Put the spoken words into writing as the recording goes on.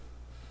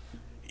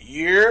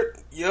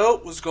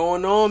Yo, what's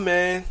going on,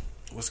 man?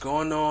 What's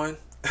going on?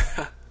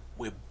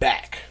 We're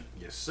back.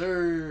 Yes,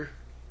 sir.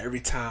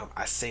 Every time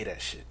I say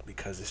that shit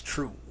because it's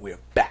true. We're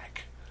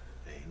back.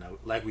 Hey, no,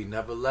 like we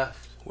never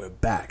left. We're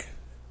back.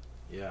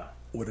 Yeah.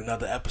 With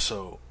another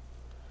episode.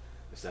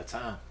 It's that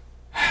time.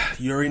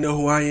 You already know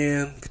who I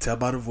am. You can tell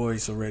by the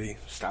voice already.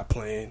 Stop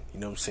playing.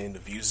 You know what I'm saying? The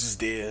views is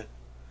there.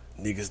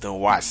 Niggas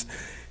don't watch.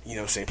 You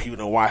know what I'm saying? People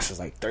don't watch us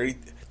like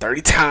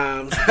 30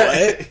 times.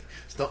 What?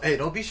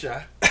 Don't be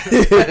shy.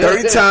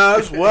 30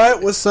 times.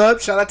 What? What's up?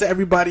 Shout out to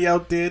everybody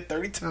out there.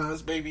 30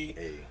 times, baby.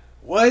 Hey.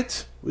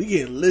 What? We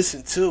getting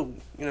listened to. You know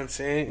what I'm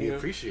saying? We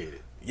appreciate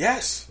it.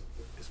 Yes.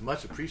 It's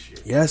much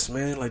appreciated. Yes,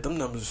 man. Like, them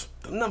numbers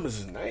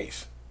is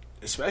nice.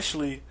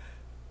 Especially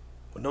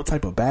with no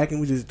type of backing.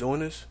 We just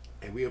doing this.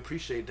 And we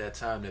appreciate that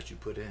time that you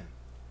put in.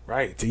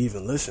 Right. To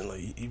even listen.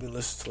 Like, even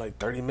listen to like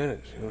 30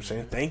 minutes. You know what I'm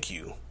saying? Thank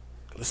you.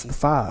 Listen to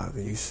 5.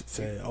 And you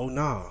say, oh,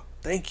 nah.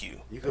 Thank you.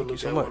 You could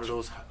look at one of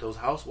those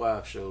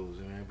housewife shows,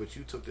 man. But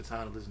you took the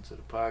time to listen to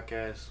the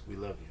podcast. We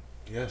love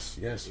you. Yes.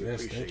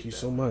 Thank you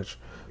so man. much.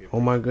 Oh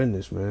my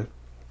goodness, man.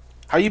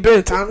 How you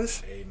been,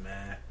 Thomas? Hey,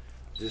 man.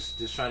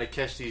 Just trying to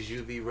catch these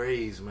UV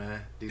rays,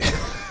 man.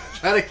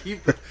 Trying to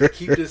keep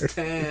this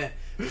tan,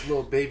 this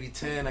little baby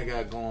tan I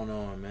got going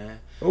on, man.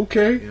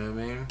 Okay. You know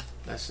what I mean?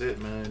 That's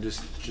it, man.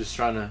 Just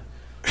trying to,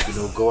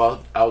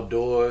 go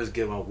outdoors,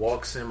 get my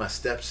walks in, my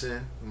steps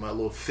in, my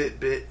little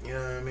Fitbit. You know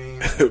what I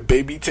mean?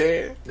 Baby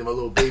tan. My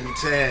little baby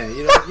tan.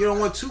 You don't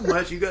want too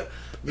much. You got,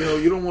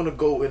 you don't want to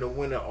go in the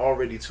winter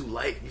already too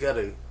light. You got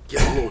to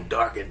get a little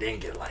dark and then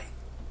get light.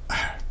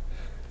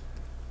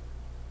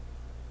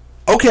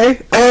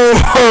 Okay.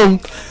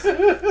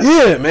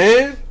 Yeah,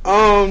 man.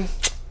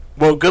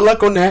 Well, good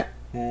luck on that.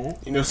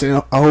 Mm-hmm. You know what I'm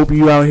saying? I hope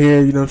you out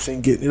here, you know what I'm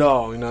saying, getting it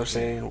all. You know what I'm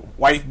saying?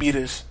 Wife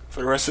beaters for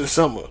the rest of the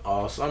summer.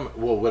 Oh, summer.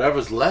 Well,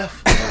 whatever's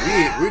left.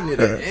 Man, we're near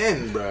the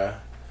end, bruh.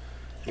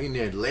 We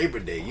near Labor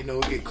Day. You know,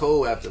 it get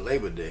cold after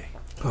Labor Day.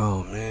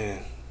 Oh,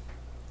 man.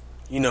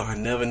 You know, I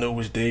never know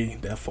which day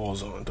that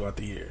falls on throughout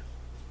the year.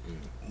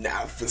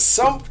 Now, for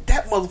some,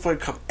 that motherfucker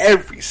come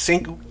every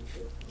single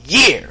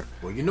year.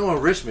 Well, in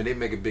Richmond, they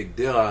make a big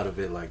deal out of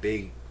it. Like,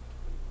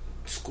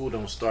 school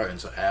don't start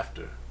until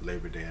after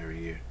Labor Day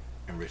every year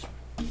in Richmond.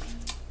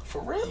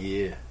 For real?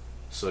 Yeah.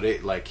 So they,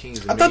 like, Kings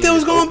and I thought they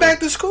was going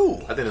back to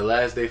school. I think the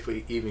last day for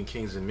even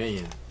Kings and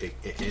Minion, it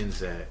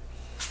ends at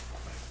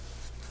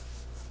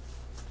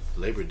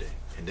Labor Day.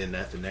 And then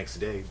the next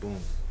day, boom,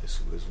 is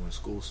when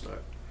school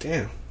starts.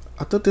 Damn.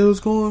 I thought they was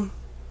going,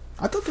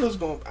 I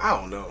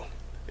don't know.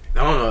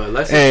 I don't know,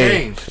 unless it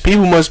changed.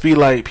 People must be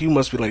like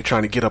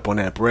trying to get up on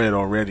that bread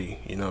already.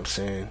 You know what I'm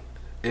saying?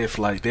 If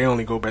like they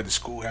only go back to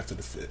school after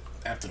the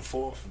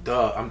 4th.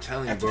 Duh, I'm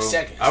telling you, after bro.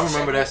 I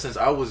remember that since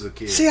I was a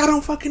kid. See, I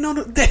don't fucking know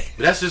the day.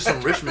 But that's just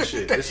some Richmond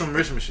shit. It's some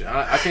Richmond shit.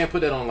 I can't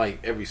put that on like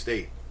every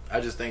state. I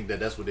just think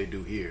that's what they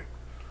do here.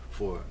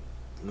 For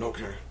no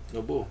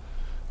bull.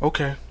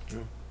 Okay. Yeah.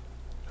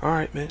 All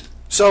right, man.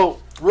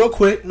 So real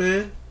quick,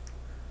 man.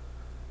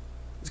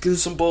 Let's get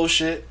into some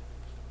bullshit.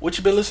 What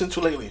you been listening to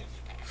lately?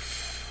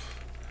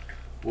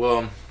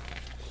 Well,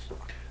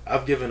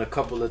 I've given a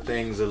couple of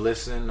things a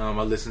listen. I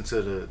listened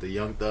to the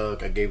Young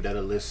Thug. I gave that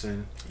a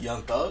listen.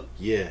 Young Thug?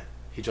 Yeah.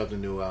 He dropped a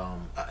new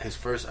album. His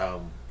first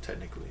album,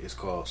 technically. It's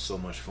called So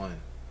Much Fun.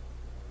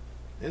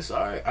 It's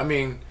alright. I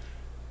mean,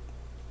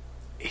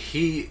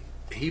 he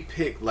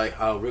picked like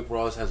how Rick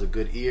Ross has a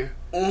good ear.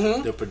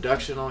 Mm-hmm. The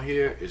production on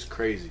here is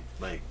crazy.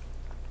 Like,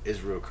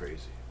 it's real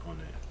crazy on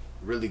there.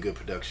 Really good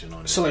production on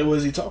there. So like, what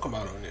is he talking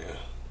about on there?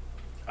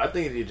 I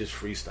think they're just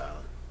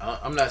freestyling.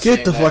 I'm not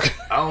saying the fuck.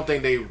 I don't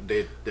think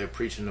they're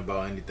preaching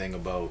about anything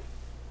about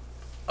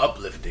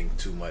uplifting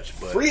too much.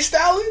 But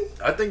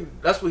freestyling? I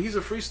think that's what he's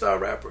a freestyle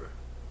rapper.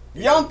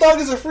 Young Thug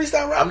is a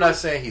freestyle rapper. I'm not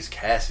saying he's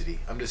Cassidy.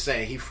 I'm just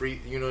saying he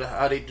free. You know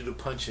how they do the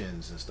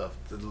punch-ins and stuff.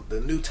 The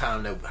new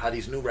time how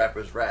these new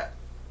rappers rap.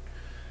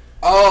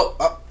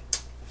 Oh,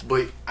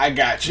 but I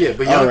got you. Yeah,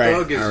 but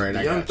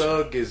Young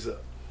Thug is,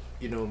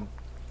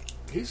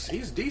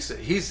 he's decent.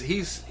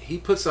 He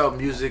puts out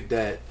music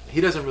that he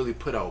doesn't really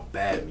put out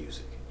bad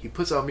music. He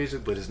puts out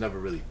music, but it's never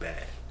really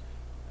bad.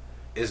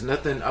 It's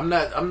nothing. I'm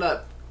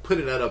not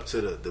putting that up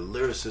to the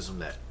lyricism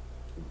that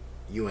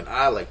you and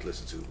I like to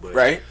listen to. But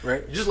right.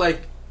 Just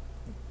like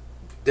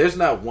there's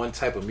not one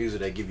type of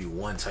music that give you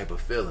one type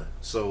of feeling.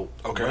 So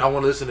when I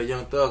want to listen to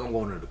Young Thug, I'm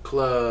going to the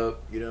club.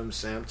 You know what I'm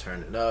saying? I'm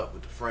turning up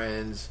with the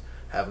friends,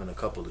 having a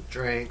couple of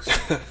drinks.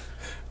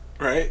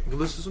 Right. You can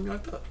listen to some Young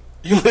Thug.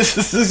 You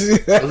listen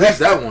to at least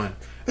that one.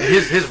 And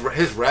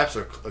his raps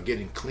are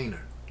getting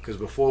cleaner. Because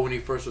before, when he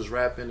first was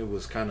rapping, it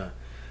was kind of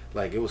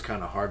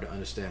hard to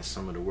understand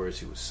some of the words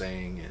he was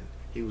saying, and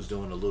he was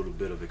doing a little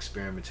bit of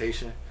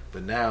experimentation.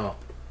 But now,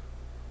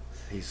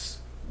 he's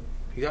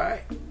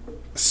alright.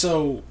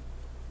 So,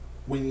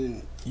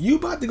 when you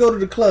about to go to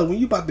the club, when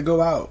you about to go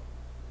out,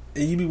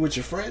 and you be with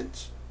your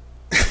friends,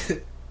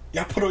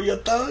 y'all put on your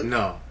Thug?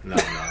 No.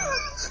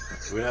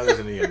 We're not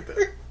listening to Young Thug.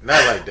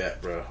 Not like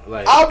that, bro.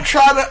 Like I'm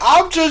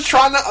just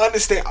trying to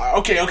understand.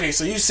 Okay.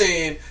 So you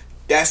saying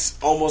that's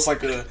almost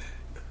like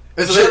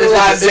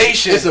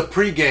generalization. It's a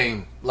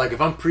pregame. Like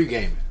if I'm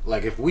pregaming,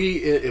 like if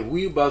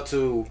we about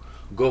to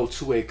go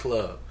to a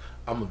club,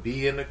 I'm gonna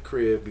be in the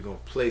crib. We're gonna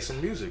play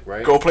some music,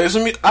 right? Go play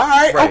some music. All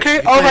right,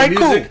 okay, You all right,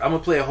 music, cool. I'm gonna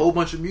play a whole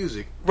bunch of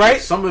music. Right.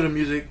 Some of the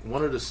music,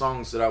 one of the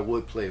songs that I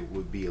would play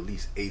would be at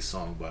least a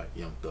song by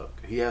Young Thug.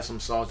 He has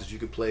some songs that you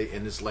could play,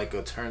 and it's like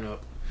a turn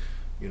up.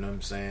 You know what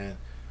I'm saying?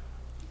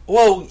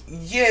 Well,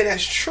 yeah,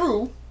 that's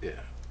true. Yeah.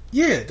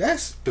 Yeah,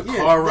 that's The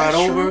car ride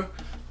over. True.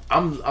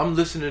 I'm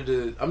listening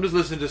to. I'm just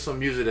listening to some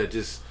music that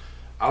just.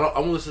 I'm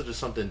gonna listen to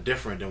something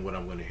different than what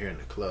I'm gonna hear in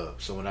the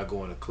club. So when I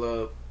go in the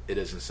club, it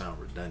doesn't sound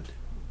redundant.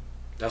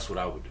 That's what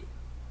I would do.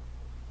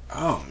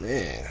 Oh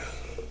man,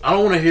 I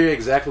don't want to hear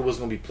exactly what's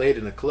gonna be played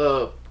in the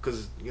club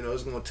because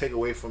it's gonna take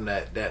away from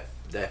that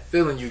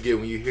feeling you get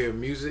when you hear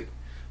music.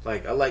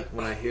 Like I like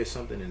when I hear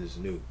something and it's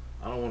new.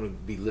 I don't want to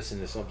be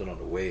listening to something on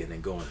the way and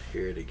then go and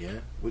hear it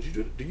again. Would you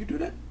do? Do you do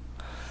that?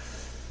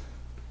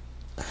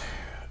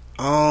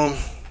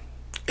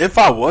 If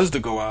I was to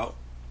go out,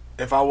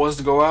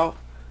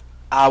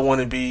 I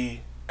want to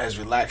be as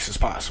relaxed as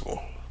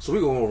possible. So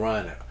we're gonna go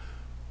around now.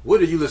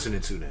 What are you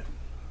listening to then?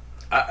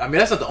 I mean,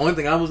 that's not the only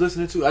thing I was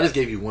listening to. I just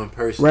gave you one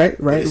person. Right.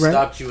 It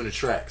stopped you in the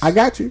tracks. I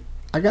got you,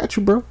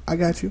 bro. I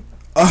got you.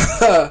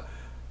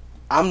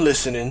 I'm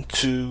listening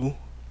to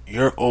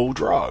Your Old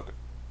Drug.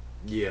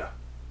 Yeah.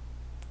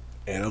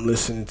 And I'm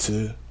listening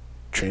to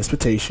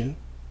Transportation.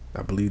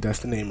 I believe that's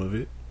the name of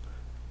it.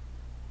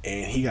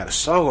 And he got a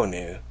song on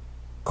there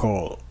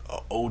called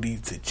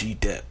Ode to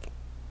G-Dep.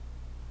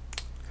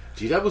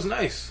 G-Dep was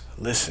nice.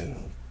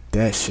 Listen,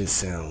 that shit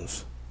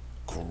sounds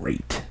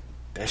great.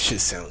 That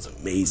shit sounds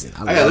amazing.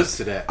 I gotta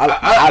listen to that.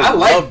 I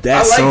love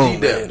that song,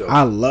 G-Dep, man. though.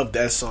 I love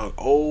that song.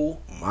 Oh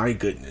my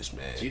goodness,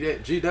 man.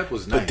 G-Dep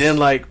was nice. But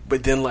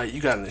then like you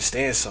gotta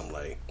understand something.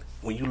 Like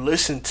when you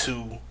listen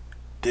to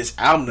this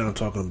album that I'm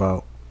talking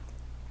about,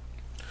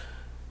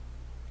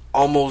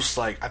 almost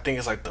like I think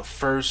it's like the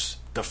first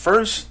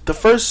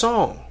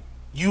song,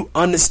 you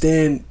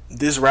understand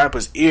this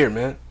rapper's ear,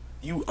 man.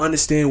 You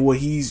understand what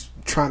he's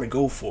trying to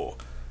go for.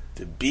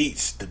 The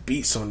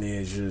beats on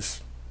there is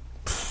just,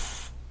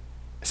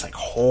 it's like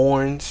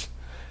horns.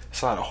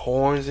 It's a lot of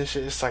horns and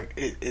shit. It's like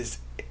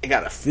it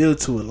got a feel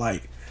to it.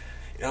 Like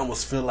it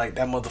almost feel like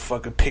that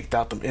motherfucker picked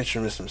out them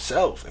instruments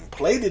himself and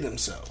played it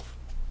himself.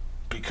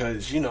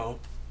 Because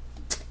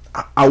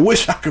I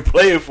wish I could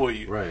play it for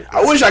you. Right.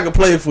 I wish I could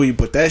play it for you,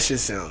 but that shit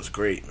sounds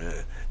great,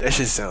 man. That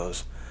shit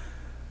sounds.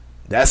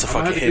 That's a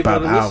fucking hip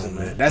hop album,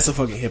 man. That's a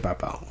fucking hip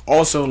hop album.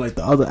 Also, like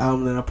the other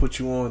album that I put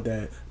you on,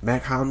 that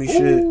Mac Homie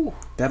shit.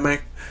 That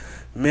Mac,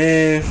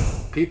 man.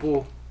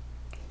 People,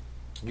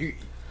 you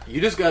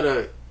just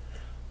gotta.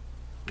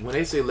 When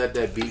they say let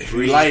that beat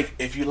breathe,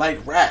 if you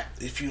like rap,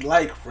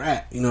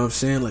 you know what I'm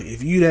saying? Like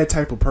if you that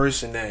type of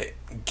person that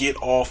get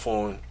off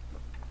on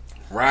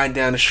riding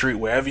down the street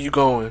wherever you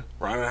going,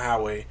 riding the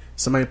highway,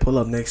 somebody pull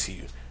up next to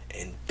you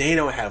and they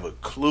don't have a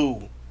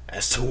clue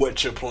as to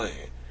what you're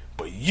playing,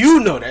 but you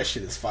know that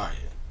shit is fire.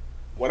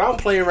 What I'm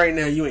playing right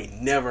now, you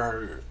ain't never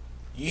heard.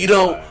 You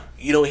don't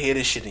hear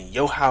this shit in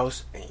your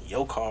house, in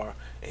your car,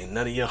 and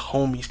none of your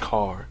homies'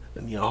 car,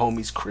 none of your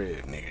homies'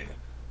 crib, nigga.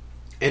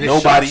 And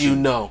nobody you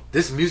know.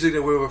 This music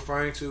that we're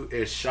referring to,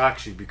 it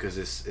shocks you because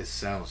it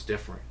sounds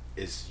different.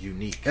 It's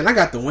unique. And I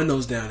got the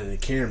windows down in the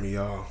camera,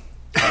 y'all.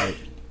 Like,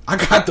 I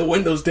got the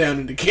windows down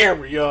in the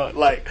camera, y'all.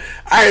 Like,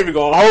 I ain't even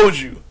gonna hold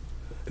you.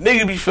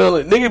 Nigga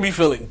be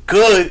feeling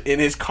good in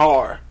his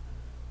car.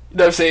 You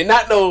know what I'm saying?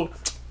 Not no,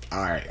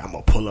 alright, I'm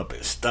gonna pull up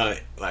and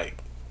stunt.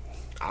 Like,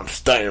 I'm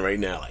stunting right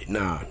now. Like,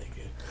 nah, nigga.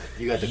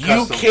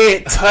 You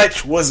can't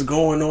touch what's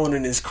going on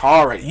in this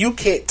car, right? You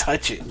can't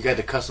touch it. You got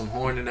the custom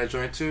horn in that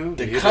joint too?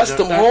 The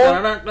custom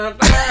horn?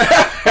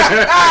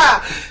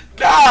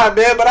 Nah,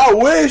 man, but I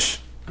wish.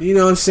 You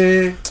know what I'm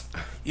saying?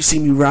 You see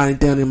me riding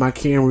down in my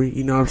Camry,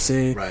 you know what I'm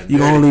saying? Right, you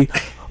can only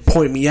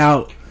point me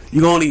out.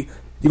 You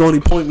can only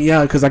point me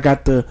out because I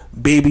got the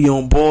baby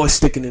on board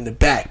sticking in the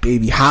back,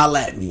 baby.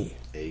 Holla at me.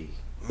 Hey.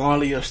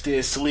 Marley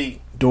upstairs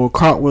sleep, doing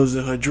cartwheels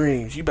in her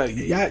dreams. You better,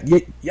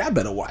 y'all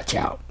better watch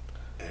out.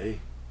 Hey,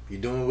 you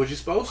doing what you're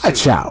supposed to.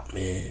 Watch out,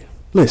 man.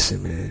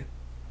 Listen, man.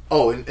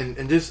 Oh, and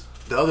this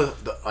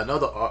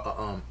another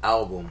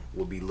album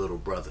will be Little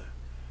Brother.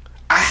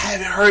 I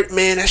haven't heard,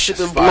 man. That shit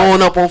been It's fire.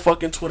 blowing up on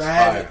fucking Twitter.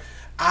 It's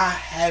I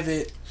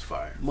haven't It's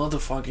fire.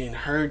 motherfucking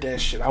heard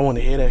that shit. I want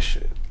to hear that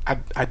shit. I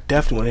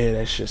definitely want to hear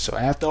that shit. So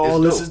after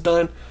all this is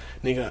done,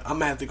 nigga, I'm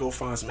gonna have to go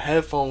find some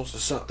headphones or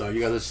something. Dog,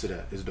 you gotta listen to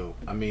that. It's dope.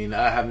 I mean,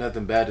 I have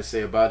nothing bad to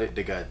say about it.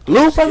 They got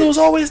Little Brother was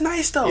always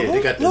nice though. Yeah,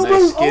 they got the Little nice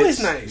Brother was skits.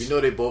 always nice. You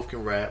know, they both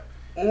can rap,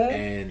 Mm-hmm.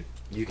 and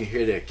you can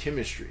hear their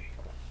chemistry.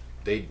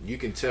 You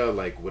can tell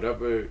like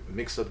whatever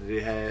mix up that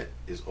they had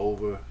is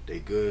over. They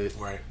good,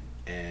 Right.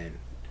 and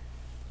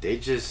they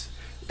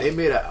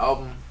made an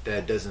album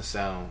that doesn't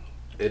sound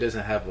dated.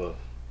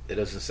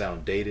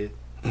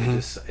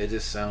 Mm-hmm. It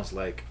just sounds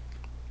like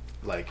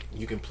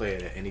you can play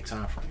it at any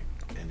time frame,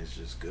 and it's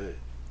just good.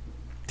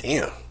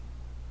 Damn.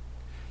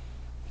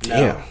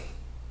 Now,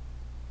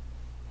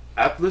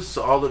 I've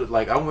listened to all of the,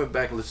 like, I went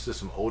back and listened to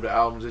some older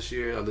albums this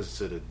year. I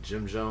listened to the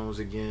Jim Jones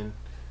again.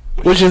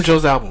 What's Jim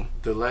Jones album?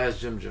 The last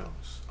Jim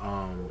Jones.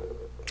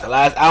 The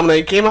last album that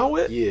he came out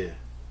with? Yeah.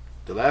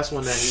 The last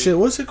one that he... Shit,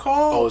 what's it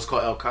called? Oh, it's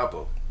called El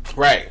Capo.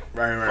 Right.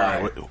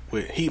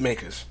 With Heat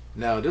Makers.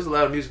 Now, there's a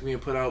lot of music being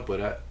put out,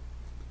 but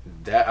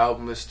that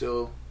album is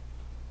still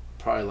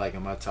probably like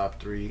in my top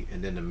 3.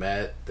 And then the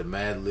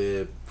Mad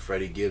Lib,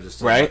 Freddie Gibbs is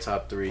still in my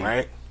top 3.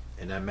 Right.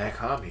 And that Mac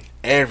Homie.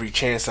 Every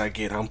chance I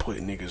get, I'm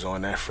putting niggas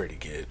on that Freddie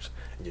Gibbs.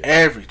 Yeah.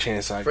 Every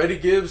chance I Freddie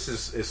get. Gibbs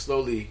is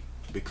slowly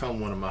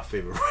become one of my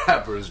favorite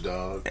rappers,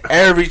 dog.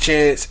 Every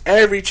chance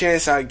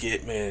I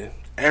get, man.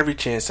 Every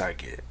chance I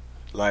get.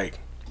 Like,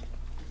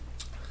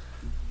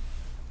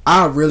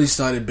 I really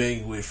started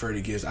banging with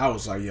Freddie Gibbs. I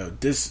was like, yo,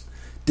 this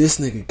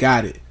nigga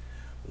got it.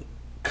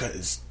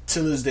 Cause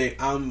till this day,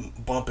 I'm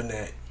bumping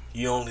that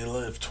You Only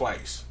Live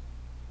Twice.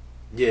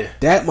 Yeah.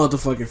 That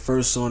motherfucking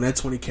first song, that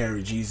 20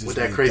 Carry Jesus. With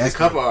that man, crazy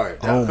cover like,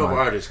 art. That cover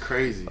art is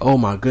crazy. Oh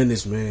my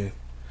goodness, man.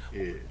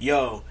 Yeah.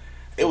 Yo,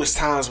 it was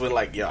times when,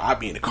 like, yo, I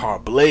be in the car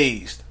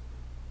blazed.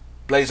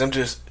 I'm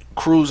just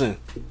cruising,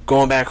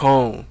 going back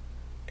home.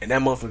 And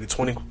that motherfucker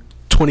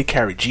 20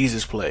 Carry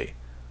Jesus play.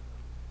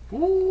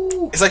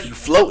 Ooh. It's like you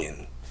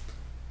floating.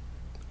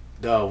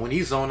 Dog, when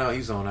he's zone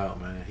out,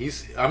 man.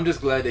 I'm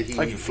just glad that he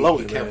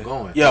kept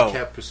going. Yo, he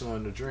kept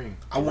pursuing the dream.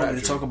 I wanted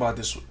to talk about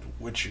this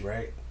with you,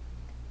 right?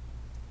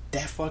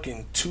 That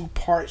fucking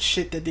 2-part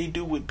shit that they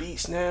do with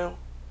beats now.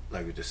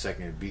 Like with the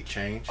second beat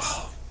change.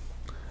 Oh,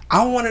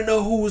 I want to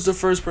know who was the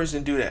first person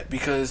to do that,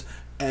 because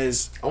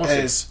as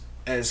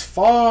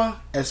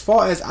far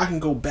as I can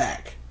go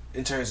back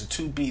in terms of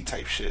 2-beat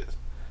type shit,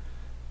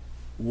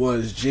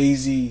 was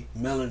Jay-Z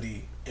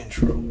Melody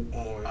intro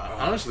on.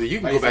 Honestly, you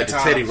can go back to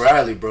Teddy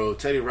Riley, bro.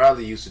 Teddy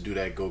Riley used to do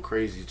that go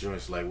crazy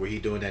joints, like where he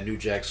doing that New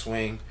Jack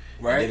Swing,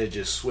 right? And then it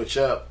just switch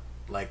up,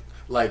 like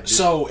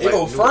so it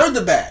go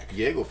further back.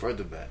 Yeah, it go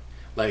further back.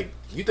 Like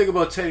you think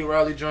about Teddy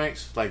Riley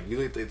joints, like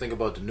you think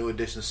about the New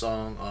Edition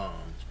song,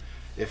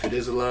 If It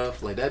Is a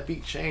Love, like that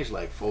beat changed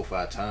like 4 or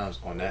 5 times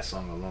on that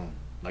song alone.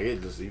 Like it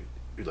just you're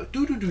like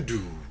do do do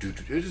do do.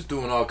 You're just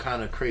doing all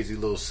kind of crazy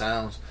little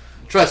sounds.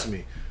 Trust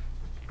me,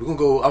 I'm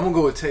gonna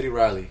go with Teddy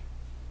Riley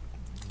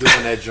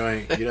doing that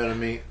joint. You know what I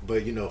mean?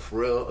 But you know,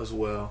 Pharrell as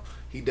well.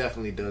 He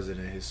definitely does it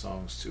in his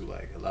songs too.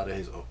 Like a lot of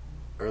his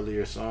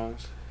earlier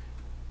songs.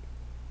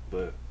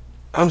 But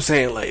I'm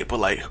saying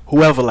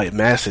whoever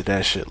mastered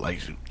that shit,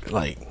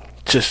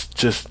 just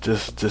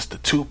the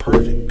 2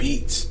 perfect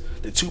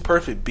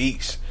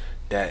beats,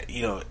 that,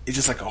 you know, it's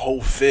just like a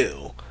whole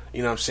feel.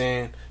 You know what I'm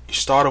saying? You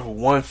start off with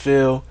one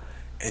feel,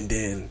 and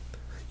then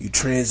you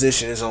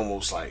transition. It's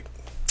almost like,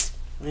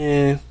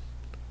 man,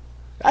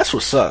 that's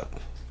what's up.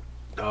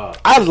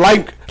 I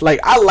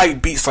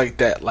like beats like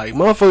that. Like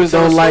motherfuckers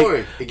don't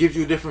like. It gives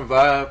you a different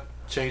vibe,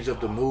 change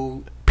up the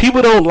mood.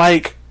 People don't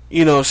like,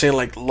 you know what I'm saying,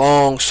 like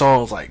long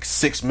songs, like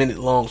 6-minute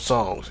long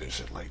songs and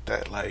shit like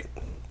that. Like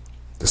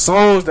the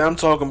songs that I'm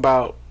talking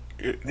about,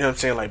 you know what I'm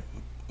saying, like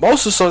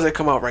most of the songs that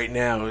come out right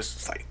now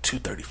is like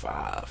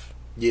 2:35.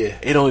 Yeah,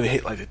 it don't even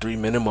hit like the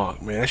 3-minute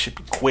mark, man. That should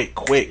be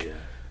quick. Yeah.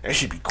 That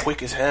should be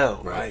quick as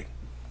hell. Right. Like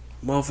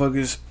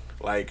motherfuckers,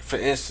 like for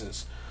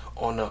instance,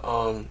 on the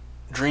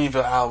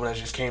Dreamville album that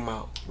just came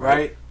out,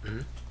 right?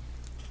 Mm-hmm.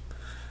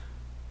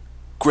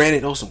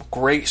 Granted, those some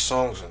great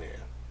songs in there.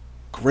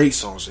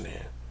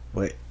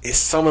 But it's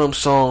some of them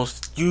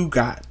songs you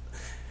got,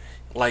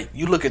 like,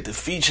 you look at the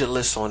feature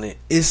list on it,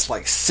 it's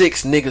like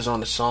 6 niggas on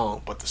the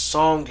song, but the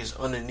song is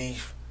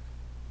underneath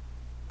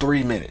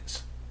 3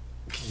 minutes.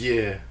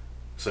 Yeah.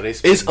 So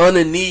it's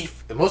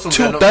underneath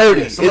 2:30.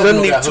 It's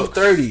underneath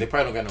 2:30. They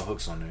probably don't got no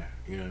hooks on there.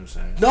 You know what I'm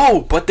saying?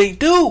 No, but they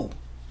do.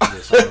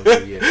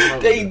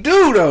 They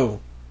do though.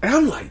 And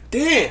I'm like,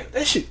 damn,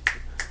 that shit.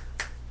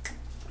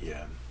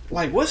 Yeah.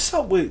 Like, what's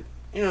up with,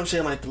 you know what I'm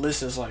saying, like the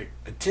listeners' like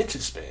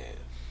attention span?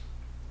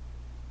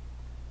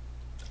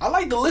 I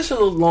like to listen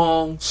to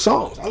long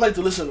songs. I like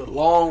to listen to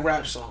long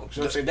rap songs.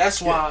 You know what I'm saying?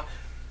 That's why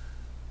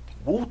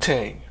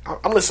Wu-Tang.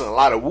 I'm listening to a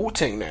lot of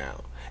Wu-Tang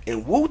now.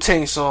 And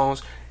Wu-Tang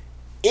songs,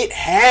 it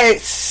had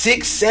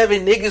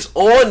 6-7 niggas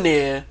on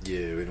there. Yeah,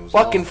 it was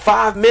fucking long.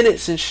 5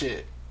 minutes and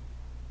shit.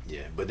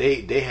 Yeah, but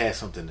they had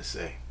something to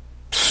say.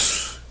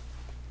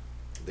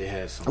 They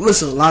had something. I'm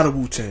listening to a lot of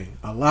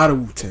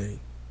Wu-Tang.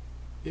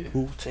 Yeah.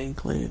 Wu-Tang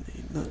Clan.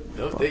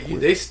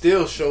 They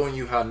still showing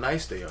you how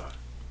nice they are.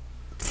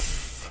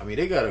 I mean,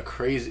 they got a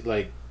crazy,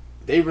 like,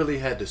 they really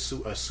had a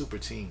super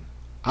team.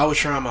 I was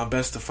trying my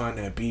best to find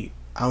that beat.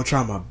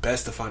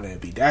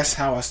 That's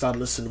how I started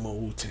listening to more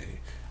Wu-Tang.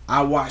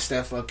 I watched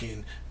that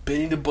fucking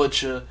Benny the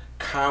Butcher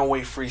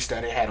Conway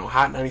freestyle they had on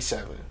Hot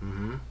 97.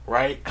 Mm-hmm.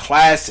 Right?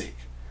 Classic.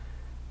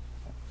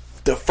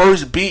 The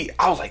first beat,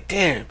 I was like,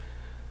 damn,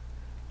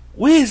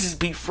 where is this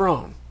beat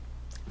from?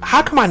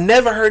 How come I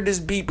never heard this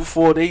beat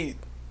before they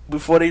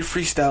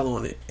freestyle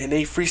on it? And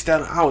they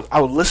freestyle. I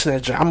would listen to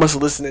that joint. I must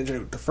have listened to that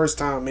joint the first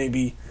time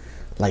maybe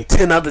like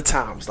 10 other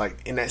times, like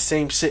in that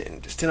same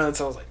sitting. Just 10 other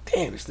times. I was like,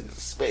 damn, this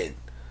nigga's spitting.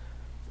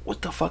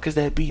 What the fuck is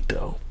that beat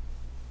though?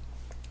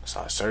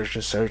 So I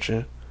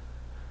searching.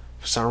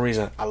 for some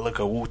reason, I look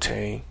at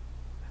Wu-Tang.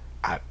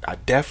 I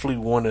definitely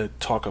want to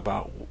talk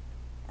about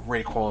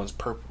Raekwon's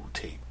Purple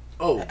Tape.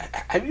 Oh,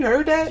 have you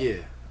heard that? Yeah,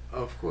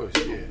 of course.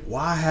 Yeah.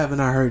 Why haven't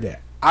I heard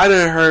that? I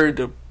done heard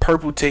the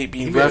Purple Tape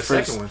being He made a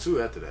referenced. second one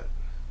too after that.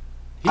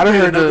 He I done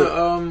heard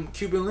another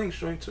Cuban Links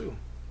joint too.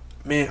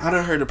 Man, I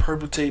done heard the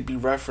Purple Tape be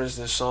referenced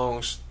in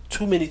songs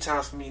too many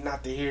times for me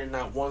not to hear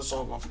not one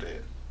song off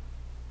there.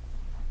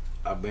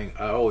 I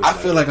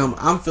feel like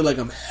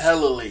I'm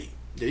hella late.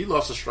 Yeah, you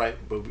lost a strike,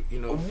 but you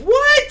know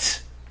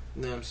What?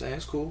 You know what I'm saying?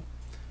 It's cool.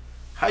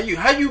 How you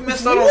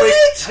missed out on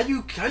What? How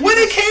you When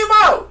it came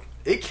out?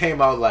 It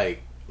came out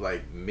like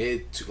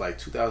mid to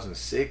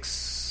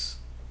 2006.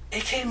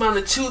 It came out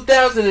in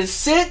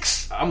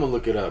 2006. I'm gonna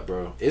look it up,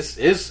 bro.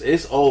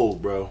 It's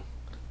old, bro.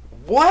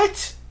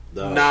 What?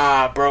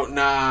 Nah, bro.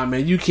 Nah,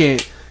 man. You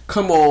can't.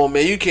 Come on,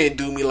 man. You can't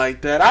do me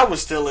like that. I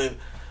was still in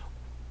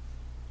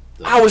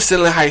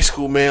high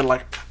school, man.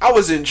 Like, I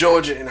was in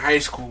Georgia in high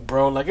school,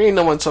 bro. Like, ain't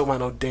no one talking about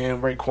no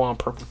damn Raekwon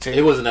Purple Tape.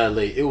 It wasn't that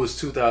late. It was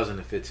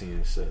 2015.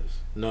 It says.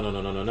 No.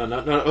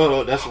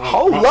 Oh, that's wrong.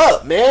 Hold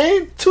up,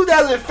 man.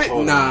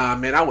 2015. Nah,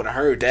 man. I would have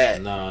heard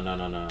that. No.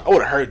 I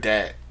would have heard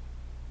that.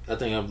 I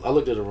think I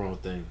looked at the wrong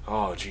thing.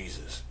 Oh,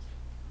 Jesus.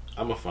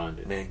 I'm gonna find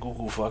it. Man,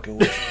 Google fucking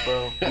with you,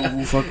 bro.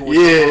 Google fucking with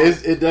you. Yeah,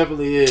 it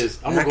definitely is.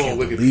 I'm gonna go on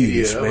Wikipedia.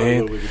 This,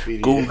 man.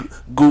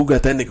 Google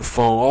got that nigga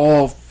phone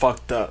all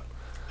fucked up.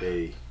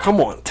 Hey. Come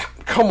on,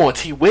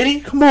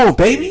 T.Witty. Come on,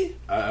 baby.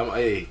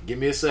 Hey, give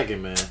me a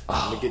second, man.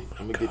 I'm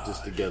gonna get this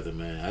together,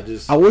 man.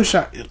 I wish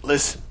I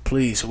listen,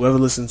 please. Whoever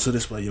listens to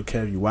this, while you're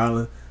Kev, you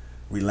wildin',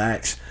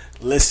 relax.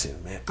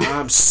 Listen, man.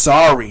 I'm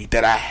sorry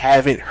that I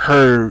haven't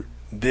heard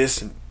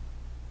this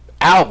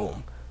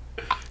album.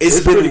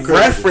 It's been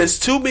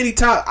referenced too many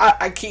times.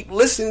 I keep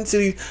listening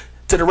to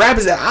the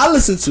rappers that I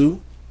listen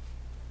to,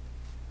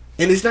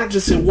 and it's not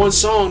just in one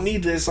song.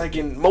 Neither. It's like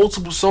in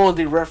multiple songs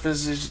they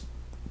reference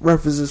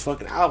this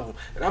fucking album,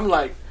 and I'm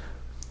like,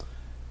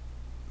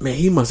 man,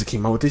 he must have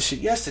came out with this shit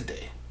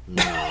yesterday.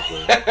 Nah,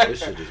 bro, this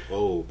shit is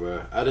old,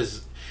 bro.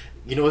 It's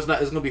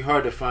gonna be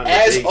hard to find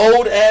as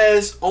old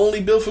as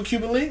Only Built for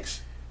Cuban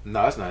Links.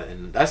 No, it's not.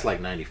 And that's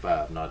like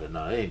 95. No, it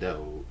ain't that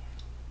old.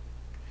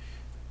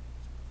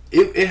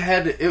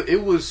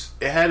 It was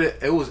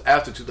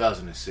after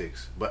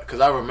 2006, but because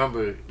I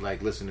remember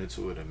like listening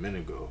to it a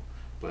minute ago,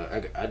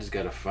 but I just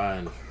gotta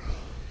find.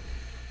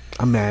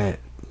 I'm mad.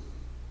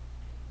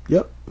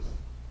 Yep.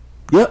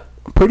 I'm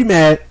pretty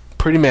mad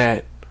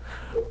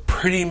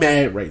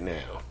right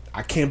now.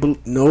 I can't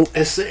believe. Nope.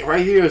 It's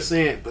right here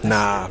saying, but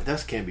nah,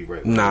 that can't be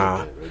right.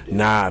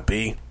 Nah,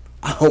 B.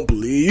 I don't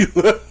believe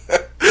you.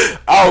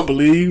 I don't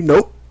believe you.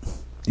 Nope.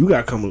 You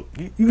gotta come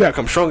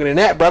stronger than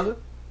that, brother.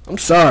 I'm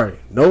sorry.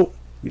 Nope.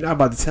 You're not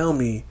about to tell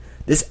me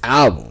this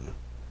album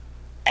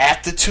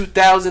after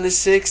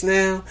 2006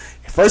 now.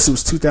 At first it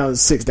was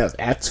 2006. That was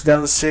after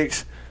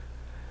 2006.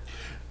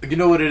 You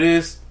know what it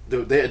is?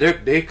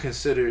 They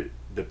considered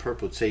the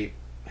Purple Tape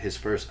his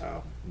first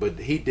album, but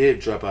he did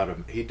drop a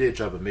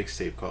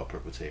mixtape called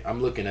Purple Tape.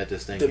 I'm looking at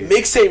this thing. The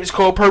mixtape is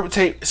called Purple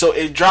Tape, so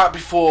it dropped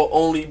before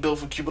Only Built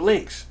for Cuban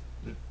Links.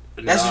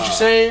 That's what you're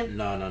saying?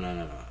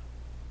 No.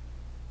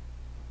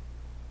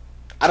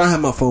 I don't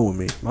have my phone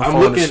with me. I'm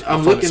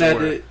looking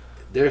at it.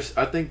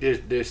 I think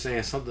they're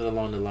saying something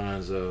along the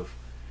lines of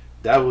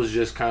that was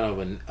just kind of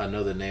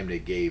another name they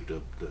gave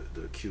the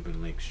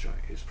Cuban Links joint.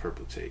 Is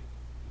Purple Tape,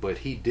 but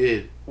he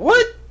did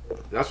what?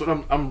 That's what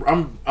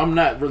I'm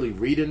not really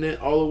reading it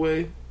all the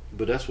way,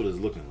 but that's what it's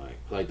looking like.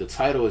 Like the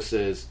title, it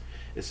says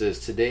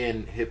today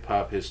in hip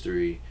hop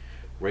history,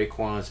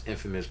 Raekwon's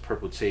infamous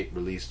Purple Tape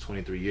released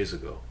 23 years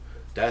ago.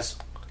 That's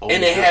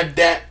and they have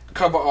that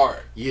cover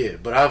art. Yeah,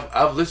 but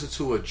I've listened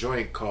to a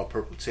joint called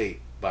Purple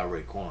Tape by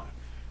Raekwon,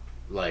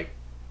 like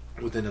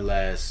within the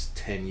last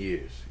 10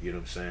 years. You know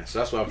what I'm saying? So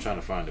that's why I'm trying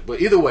to find it.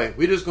 But either way,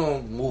 we're just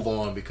gonna move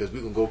on because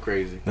we're gonna go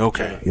crazy.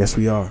 Okay. Yes,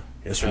 we are.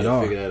 Yes, we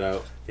are. Figure that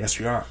out. Yes,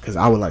 we are. Because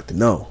I would like to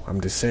know. I'm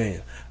just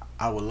saying.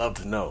 I would love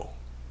to know.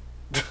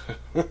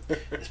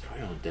 It's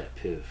probably on that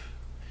piff.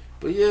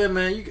 But yeah,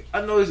 man,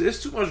 I know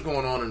it's too much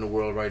going on in the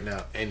world right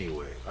now.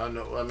 Anyway, I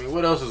know. I mean,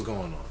 what else is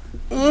going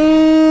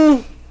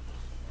on?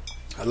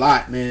 A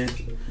lot, man.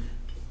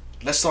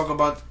 Let's talk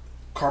about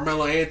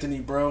Carmelo Anthony,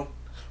 bro.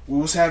 We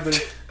was having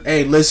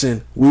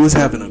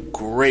a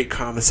great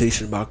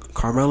conversation about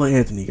Carmelo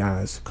Anthony,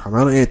 guys.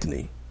 Carmelo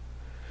Anthony.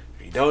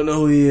 If you don't know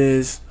who he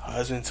is,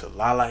 husband to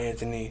Lala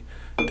Anthony,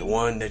 the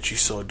one that you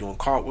saw doing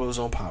cartwheels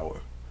on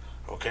Power.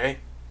 Okay?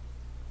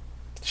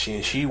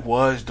 She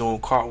was doing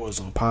cartwheels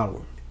on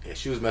Power. Yeah,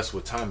 she was messing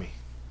with Tommy.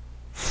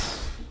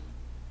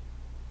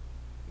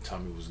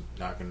 Tommy was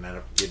knocking that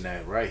up, getting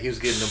that right. He was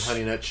getting them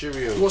Honey Nut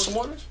Cheerios. You want some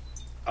waters?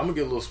 I'm gonna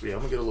get a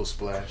little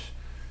splash.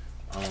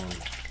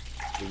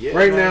 Yeah,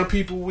 right now,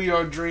 people, we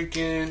are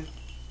drinking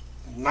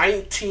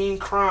 19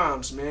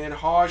 Crimes, man.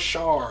 Hard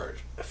Shard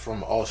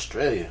from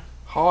Australia.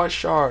 Hard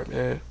Shard,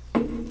 man.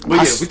 But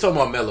yeah, we talking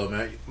about Melo,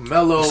 man.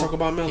 Let's talk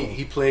about Melo.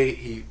 He played.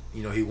 He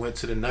went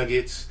to the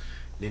Nuggets.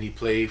 Then he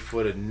played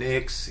for the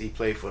Knicks. He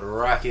played for the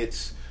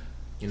Rockets.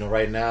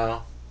 Right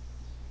now,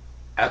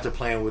 after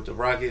playing with the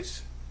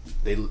Rockets,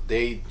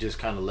 they just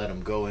kind of let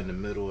him go in the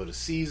middle of the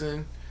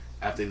season.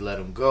 After they let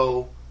him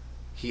go,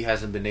 he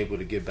hasn't been able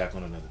to get back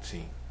on another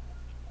team.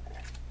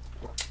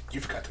 You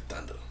forgot the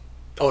Thunder.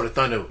 Oh, the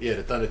Thunder. Yeah,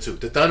 the Thunder too.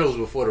 The Thunder was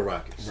before the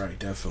Rockets. Right,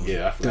 definitely.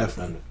 Yeah, I forgot the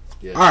Thunder.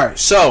 Yeah. All right,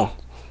 so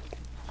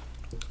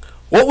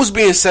what was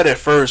being said at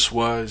first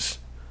was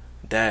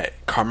that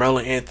Carmelo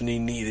Anthony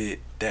needed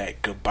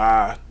that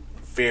goodbye,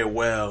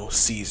 farewell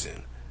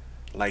season.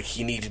 Like,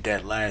 he needed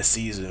that last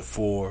season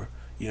for,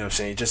 you know what I'm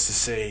saying, just to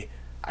say,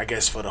 I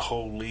guess, for the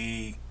whole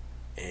league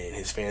and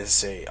his fans to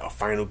say a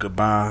final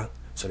goodbye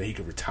so that he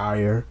could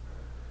retire.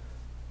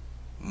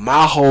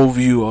 My whole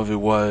view of it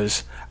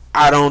was,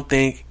 I don't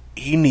think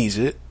he needs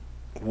it.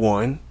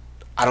 One,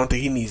 I don't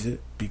think he needs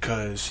it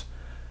because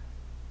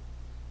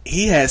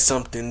he has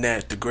something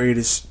that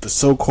the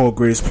so-called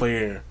greatest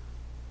player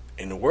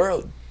in the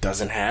world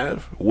doesn't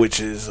have, which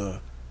is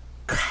a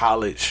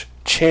college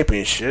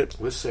championship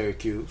with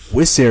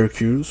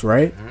Syracuse.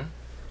 Right? Mm-hmm.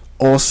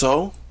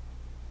 Also,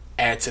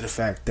 add to the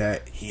fact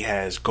that he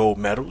has gold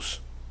medals.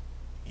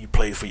 You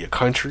played for your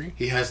country.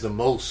 He has the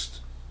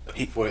most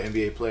for an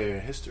NBA player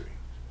in history.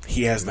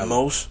 He has the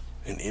most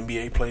in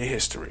NBA player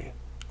history,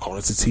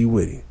 according to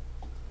T.Witty.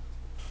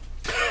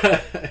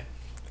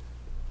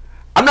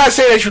 I'm not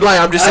saying that you lying.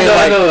 I'm just saying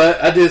I know.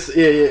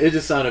 It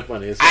just sounded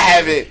funny. I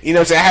haven't, you know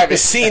what I'm saying? I haven't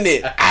seen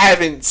it. I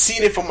haven't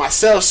seen it for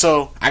myself,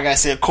 so I gotta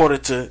say according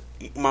to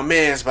my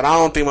mans, but I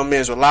don't think my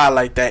mans will lie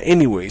like that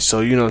anyway.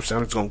 So, you know what I'm saying?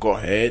 I'm just gonna go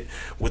ahead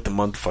with the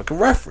motherfucking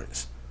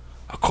reference.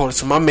 According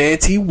to my man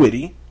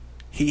T.Witty,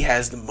 he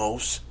has the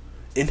most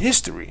in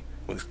history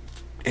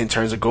in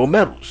terms of gold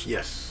medals.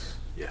 Yes.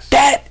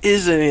 That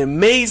is an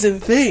amazing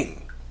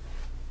thing.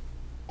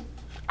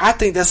 I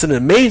think that's an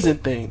amazing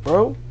thing,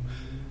 bro.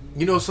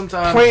 You know,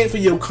 sometimes playing for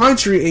your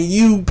country and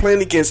you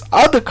playing against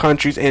other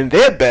countries and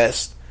their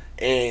best,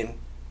 and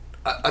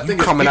I think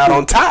coming out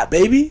on top,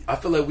 baby. I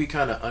feel like we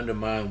kind of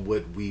undermine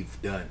what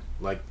we've done.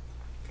 Like,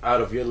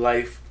 out of your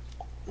life,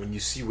 when you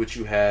see what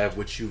you have,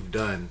 what you've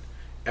done,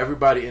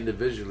 everybody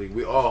individually,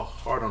 we all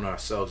hard on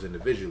ourselves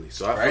individually.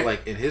 So I feel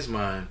like in his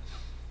mind,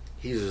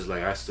 he's just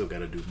like, I still got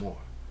to do more.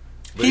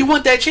 But he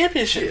won that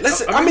championship. Yeah,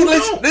 Listen, I mean,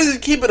 let's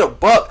just keep it a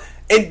buck.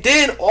 And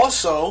then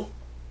also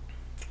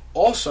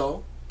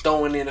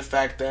throwing in the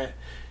fact that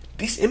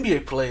these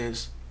NBA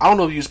players, I don't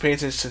know if you was paying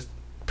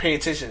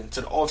attention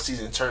to the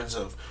offseason in terms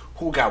of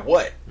who got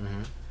what.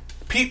 Mm-hmm.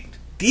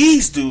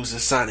 These dudes are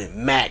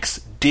signing max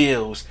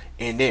deals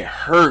and they're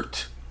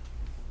hurt.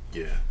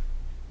 Yeah.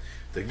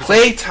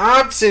 Klay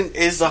Thompson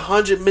is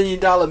 $100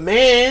 million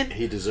man.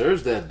 He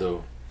deserves that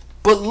though.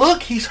 But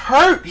look, he's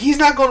hurt. He's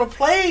not going to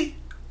play.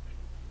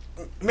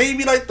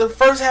 Maybe like the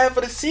first half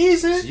of the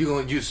season. So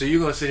you're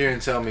gonna sit here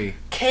and tell me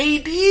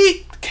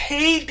KD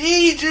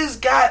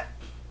just got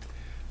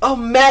a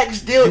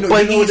max deal,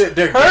 but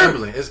they're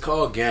gambling. It's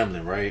called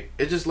gambling, right?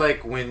 It's just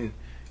like when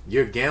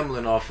you're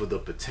gambling off of the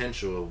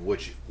potential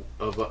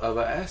of an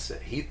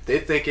asset.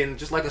 They're thinking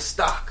just like a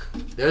stock.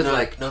 There's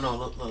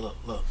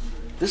look.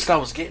 This is what I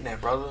was getting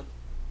at, brother.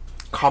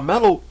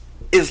 Carmelo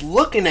is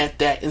looking at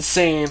that and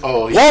saying,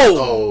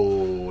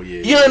 "Whoa,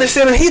 yeah." You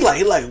understand? He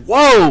like,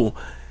 "Whoa."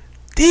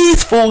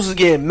 These fools are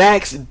getting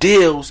max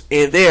deals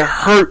and they're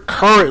hurt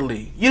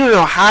currently. You don't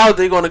know how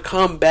they're going to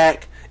come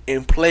back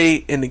and play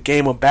in the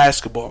game of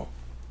basketball.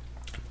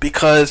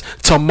 Because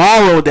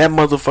tomorrow that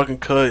motherfucking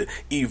could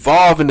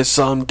evolve into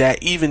something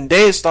that even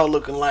they start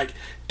looking like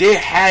they're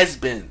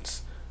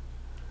has-beens.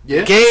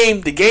 Yeah.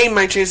 The game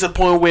might change to the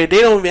point where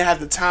they don't even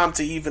have the time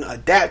to even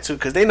adapt to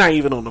because they're not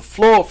even on the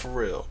floor for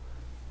real.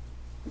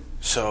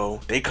 So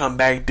they come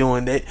back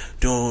doing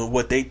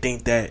what they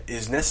think that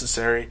is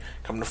necessary.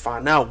 Come to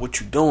find out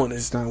what you're doing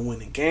is not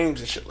winning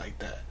games and shit like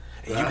that.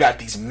 And you got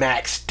these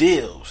max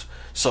deals.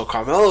 So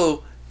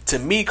Carmelo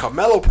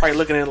probably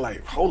looking at it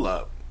like, hold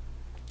up,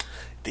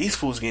 these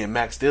fools getting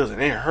max deals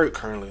and they're hurt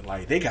currently.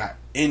 Like they got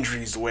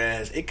injuries,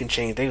 whereas it can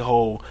change their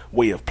whole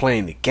way of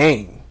playing the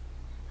game.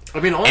 I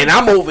mean, and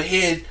I'm over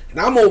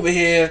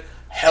here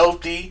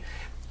healthy.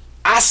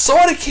 I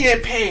saw the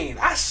campaign.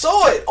 I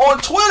saw it on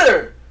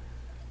Twitter.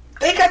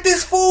 They got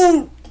this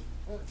fool.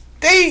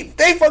 They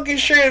fucking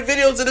sharing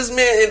videos of this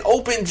man in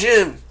open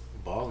gym.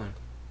 Balling.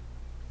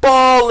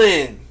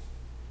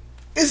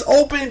 It's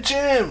open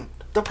gym.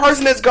 The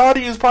person that's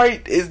guarding you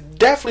is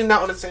definitely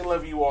not on the same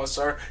level you are,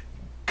 sir.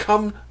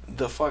 Come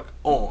the fuck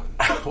on.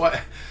 What?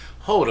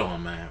 Hold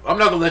on, man. I'm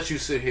not gonna let you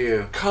sit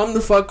here. Come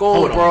the fuck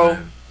on, bro.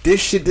 Man. This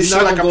shit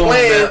like a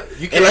plan.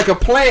 It's like a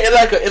plan.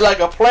 It's like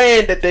a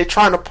plan that they're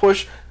trying to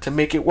push to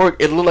make it work.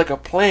 It look like a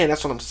plan.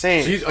 That's what I'm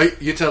saying. So are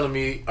you telling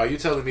me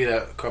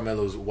that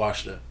Carmelo's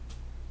washed up?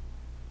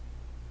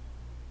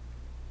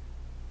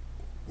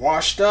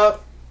 Washed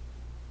up?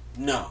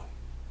 No.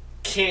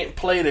 Can't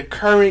play the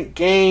current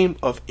game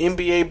of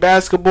NBA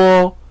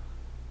basketball?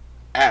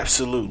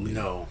 Absolutely.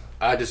 No.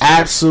 I just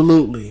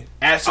absolutely.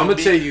 I'm gonna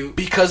tell you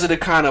because of the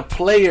kind of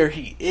player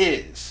he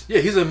is. Yeah,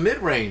 he's a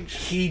mid-range.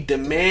 He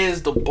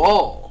demands the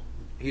ball.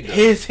 He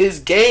does. His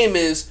game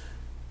is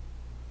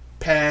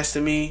pass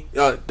to me.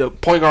 The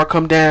point guard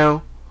come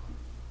down,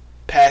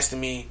 pass to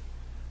me,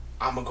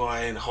 I'm gonna go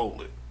ahead and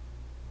hold it.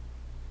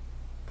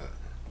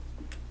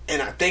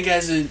 And I think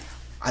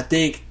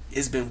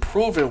it's been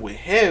proven with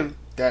him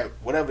that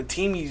whatever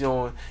team he's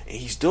on and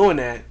he's doing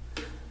that.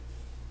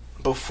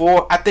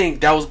 I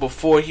think that was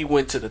before he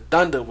went to the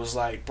Thunder. Was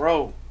like,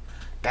 bro,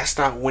 that's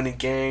not winning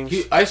games.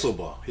 He iso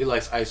ball. He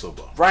likes iso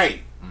ball.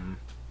 Right. Mm-hmm.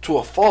 To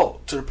a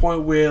fault. To the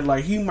point where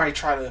like he might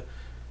try to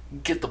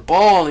get the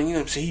ball and you know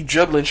what I'm saying, he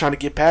dribbling trying to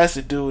get past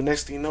the dude.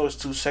 Next thing you know, it's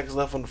 2 seconds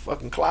left on the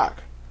fucking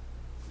clock.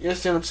 You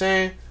understand what I'm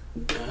saying?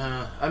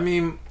 I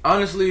mean,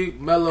 honestly,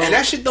 Melo. And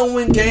that shit don't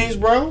win games,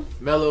 bro.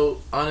 Melo,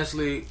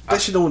 honestly,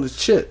 that shit don't win the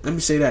chip. Let me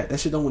say that. That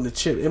shit don't win the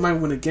chip. It might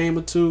win a game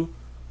or two,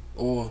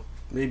 or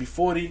maybe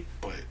 40.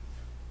 But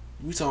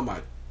we talking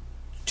about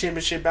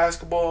championship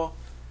basketball,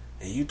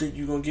 and you think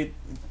you gonna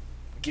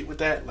get with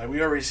that? Like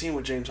we already seen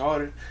with James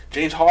Harden.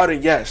 James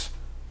Harden, yes,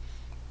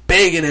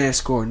 banging ass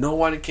score.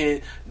 Nobody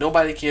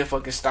can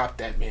fucking stop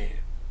that man.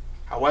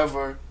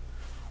 However,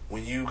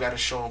 when you gotta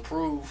show and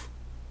prove,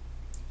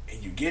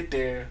 and you get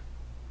there,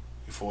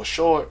 you fall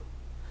short.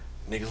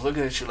 Niggas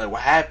looking at you like,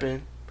 what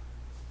happened?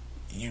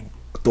 You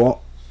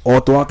all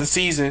throughout the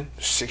season,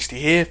 60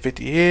 here,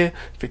 50 here,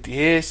 50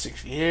 here,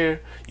 60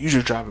 here. You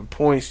just dropping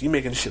points. You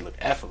making the shit look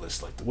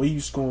effortless. Like the way you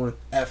scoring,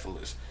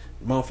 effortless.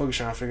 Motherfuckers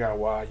trying to figure out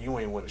why you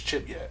ain't won a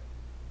chip yet.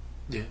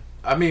 Yeah,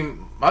 I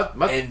mean, my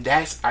and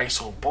that's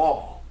ISO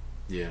ball.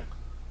 Yeah,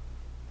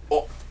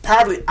 or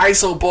probably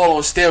ISO ball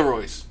on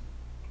steroids,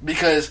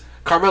 because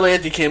Carmelo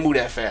Anthony can't move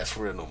that fast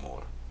for real no more.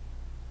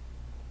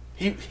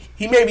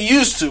 He may be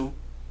used to,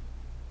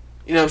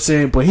 you know what I'm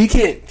saying, but he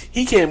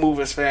can't move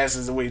as fast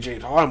as the way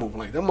James Harden moving.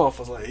 Like them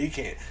motherfuckers, like he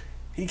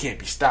can't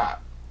be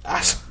stopped.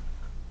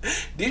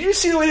 Did you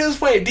see the way they was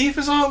playing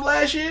defense on him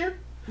last year?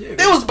 Yeah,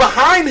 they was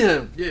behind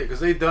him. Yeah, because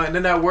they're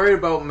not worried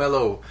about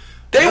Melo.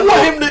 They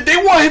want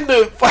him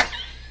to fight.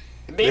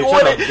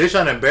 They're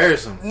trying to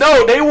embarrass him.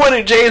 No, they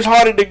wanted James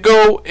Harden to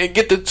go and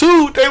get the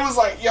 2. They was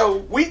like, yo,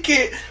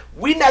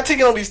 we not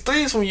taking all these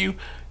threes from you.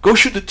 Go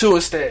shoot the 2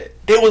 instead.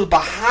 They was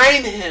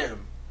behind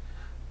him.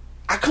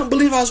 I couldn't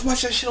believe I was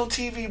watching that shit on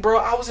TV, bro.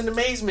 I was in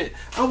amazement.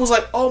 I was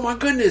like, oh my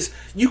goodness.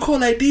 You call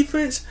that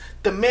defense?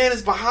 The man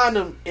is behind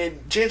him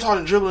and James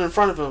Harden dribbling in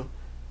front of him.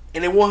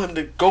 And they want him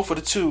to go for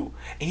the 2.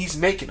 And he's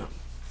making them.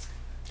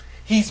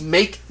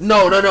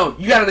 No.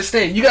 You gotta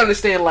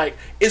understand, like,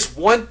 it's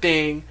one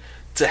thing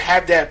to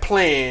have that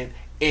plan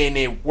and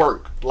it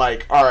work.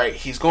 Like, alright,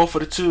 he's going for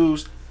the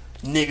 2s.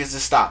 Niggas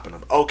is stopping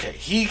him. Okay,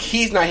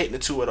 he's not hitting the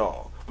 2 at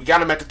all. We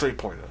got him at the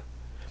 3-pointer.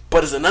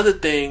 But it's another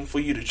thing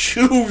for you to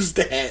choose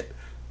that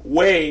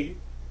way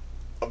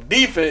of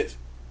defense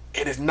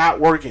and it's not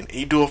working.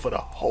 He do it for the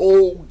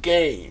whole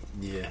game.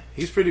 Yeah,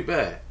 he's pretty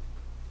bad.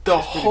 The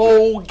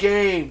whole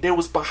game, they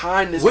was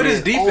behind this. What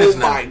is defense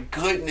now? Oh my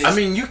goodness! I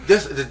mean,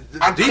 the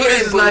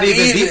defense is not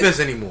even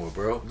defense anymore,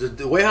 bro.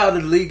 The way how the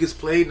league is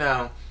played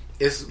now,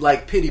 it's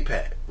like pity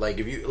pat. Like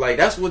if you like,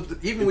 that's what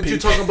even when you're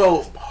talking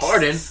about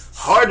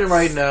Harden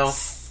right now,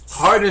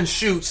 Harden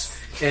shoots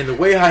and the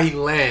way how he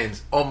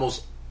lands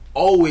almost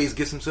always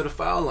gets him to the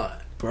foul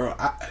line, bro.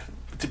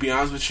 To be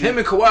honest with you, him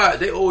and Kawhi,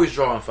 they always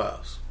drawing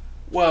fouls.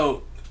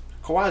 Well,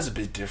 Kawhi's a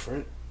bit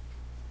different.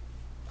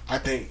 I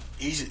think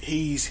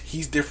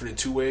he's different in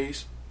 2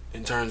 ways.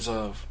 In terms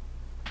of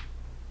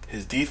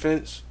his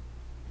defense,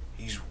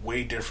 he's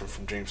way different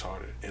from James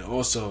Harden, and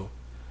also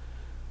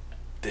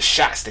the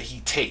shots that he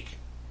take.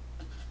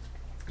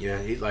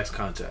 Yeah, he likes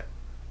contact.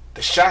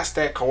 The shots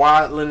that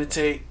Kawhi Leonard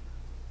take,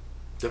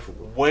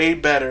 different, way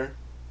better,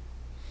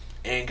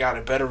 and got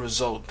a better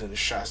result than the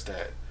shots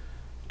that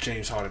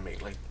James Harden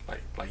make. Like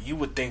you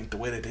would think the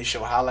way that they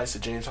show highlights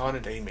of James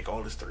Harden, that he make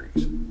all his threes,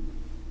 and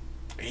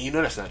you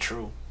know that's not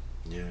true.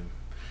 Yeah.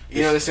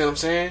 You understand what I'm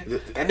saying?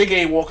 That nigga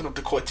ain't walking up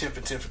the court 10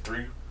 for 10 for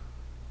 3.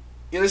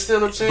 You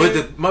understand what I'm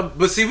saying?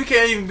 But see, we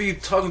can't even be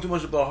talking too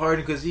much about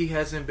Harden because he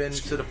hasn't been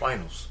to the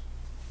finals.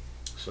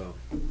 So,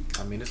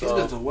 I mean, it's he's all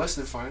been to the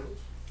Western Finals.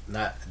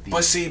 Not the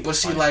but see,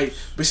 like,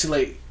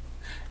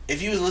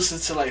 if you listen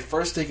to like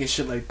First Take and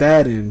shit like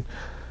that, and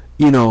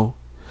you know,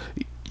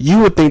 you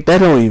would think that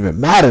don't even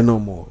matter no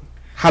more.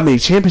 How many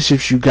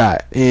championships you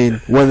got,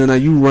 and whether or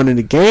not you running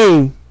the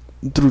game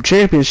through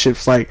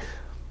championships, like.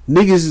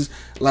 Niggas is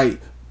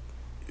like,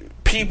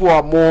 people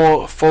are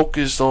more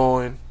focused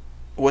on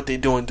what they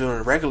doing during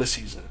the regular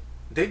season.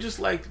 They just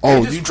like,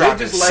 you dropped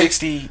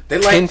 60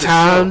 they 10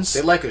 times.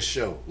 They like a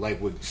show.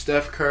 Like with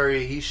Steph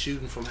Curry, he's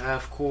shooting from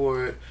half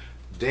court.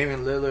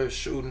 Damian Lillard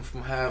shooting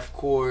from half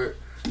court.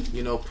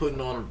 You know,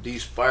 putting on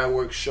these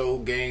fireworks show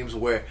games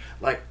where,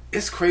 like,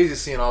 it's crazy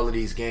seeing all of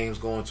these games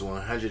going to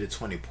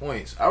 120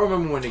 points. I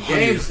remember when the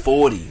games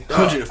 140.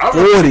 I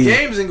remember the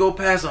games didn't go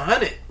past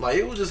 100. Like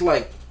it was just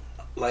like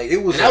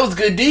it was. And that was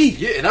good D.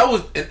 Yeah, and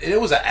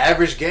it was an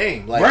average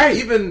game. Like right.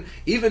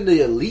 Even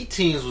the elite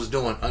teams was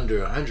doing under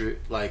 100.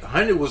 Like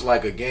 100 was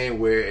like a game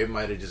where it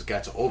might have just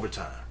got to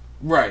overtime.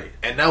 Right.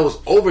 And that was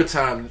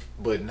overtime.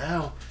 But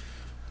now,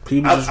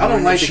 people I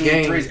don't like the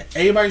game. Threes.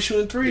 Everybody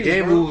shooting threes. The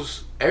game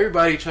moves.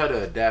 Everybody try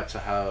to adapt to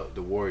how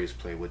the Warriors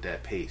play with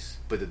that pace.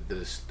 But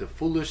the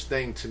foolish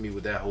thing to me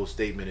with that whole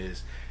statement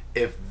is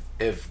if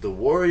the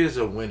Warriors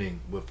are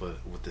winning with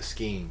the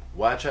scheme,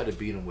 why try to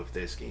beat them with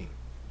their scheme?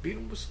 Beat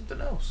them with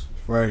something else.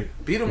 Right.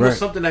 Beat them with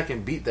something that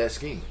can beat that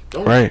scheme.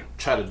 Don't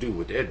try to do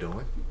what they're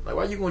doing. Like,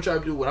 why you gonna try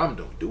to do what I'm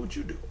doing? Do what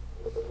you do.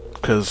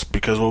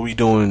 Because what we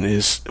doing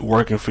is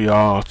working for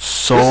y'all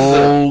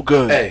so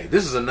good. Hey,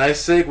 this is a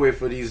nice segue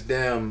for these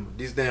burgers.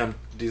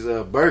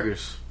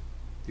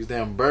 These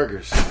damn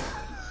burgers.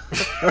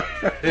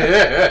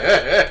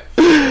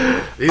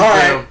 These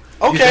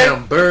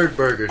damn bird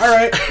burgers.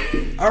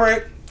 All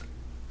right.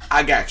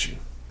 I got you.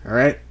 All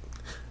right.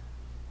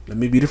 Let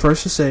me be the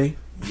first to say,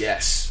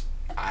 yes,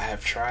 I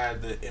have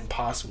tried the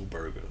Impossible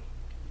Burger,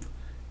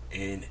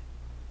 and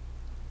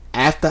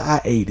after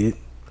I ate it,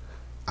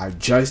 I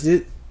judged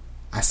it.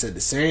 I said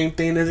the same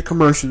thing that the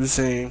commercial was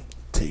saying.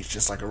 Tastes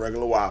just like a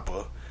regular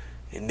Whopper.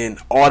 And then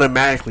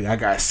automatically I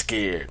got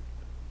scared.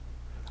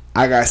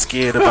 I got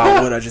scared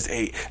about what I just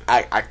ate.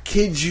 I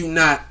kid you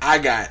not, I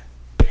got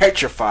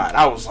petrified.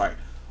 I was like,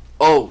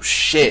 oh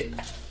shit.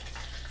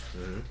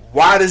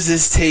 Why does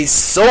this taste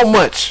so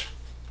much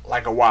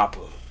like a Whopper?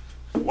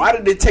 Why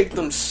did it take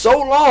them so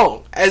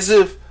long? As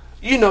if,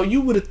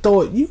 you would have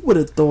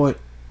thought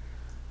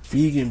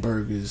vegan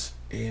burgers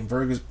and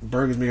burgers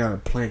made out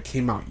of plant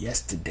came out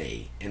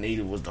yesterday, and they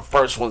was the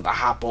first ones to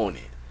hop on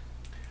it.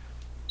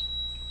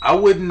 I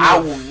will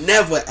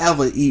never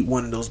ever eat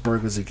one of those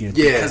burgers again.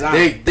 Yeah, because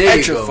I'm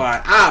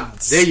petrified. I'm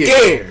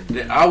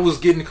scared. I was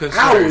getting concerned.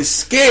 I was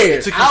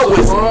scared. I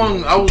was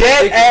wrong. I was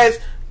dead ass.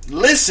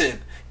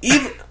 Listen.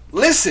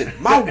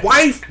 My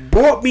wife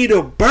brought me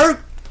the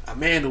burger.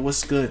 Amanda,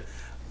 what's good?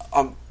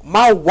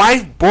 My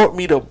wife brought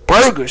me the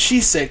burger.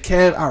 She said,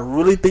 Kev, I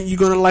really think you're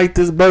going to like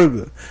this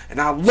burger.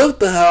 And I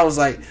looked at her. I was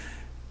like,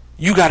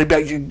 you got to be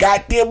out your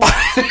goddamn mind.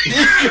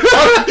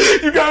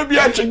 You got to be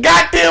out your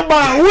goddamn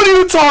mind. What are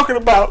you talking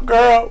about,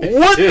 girl?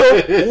 What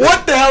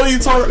the hell are you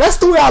talking about? That's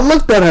the way I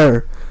looked at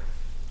her.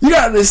 You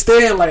got to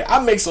understand, like,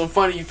 I make some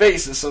funny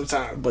faces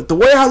sometimes. But the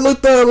way I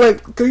looked at her,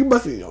 like, you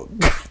must be your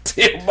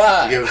goddamn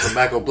mind. Give us some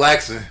Michael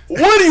Blackson.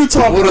 What are you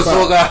talking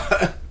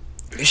about?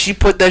 She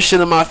put that shit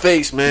in my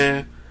face,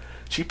 man.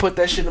 She put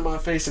that shit in my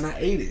face and I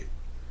ate it.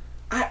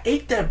 I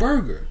ate that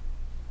burger.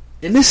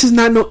 And this is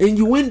not no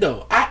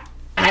innuendo. I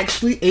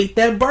actually ate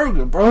that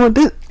burger, bro.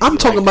 I'm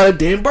talking about a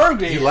damn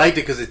burger. You liked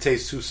it because it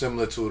tastes too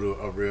similar to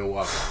a real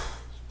Whopper.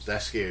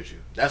 That scared you.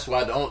 That's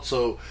why I don't.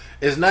 So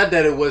it's not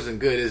that it wasn't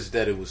good, it's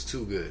that it was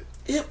too good.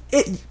 Yep.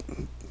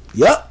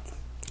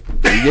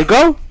 There you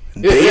go.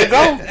 There you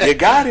go. You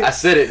got it. I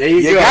said it. There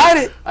you go. You got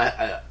it.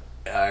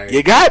 Right.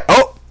 You got it.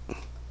 Oh.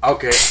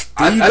 Okay.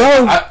 There you go.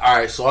 All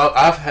right. So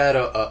I've had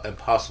a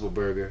Impossible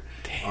Burger.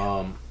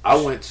 Damn. I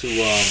went to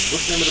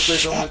what's the name of the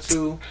place I went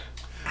to?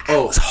 I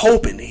was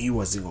hoping that he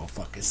wasn't gonna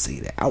fucking say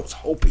that. I was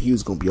hoping he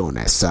was gonna be on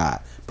that side.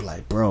 But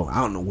like, bro,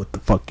 I don't know what the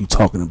fuck you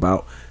talking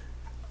about.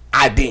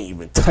 I didn't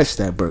even touch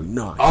that burger.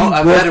 No,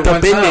 I've had it one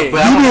time. You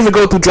didn't even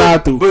go through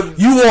drive-through.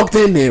 You walked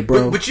in there,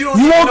 bro. But you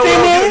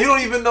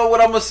don't even know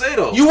what I'm gonna say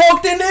though. You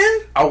walked in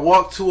there? I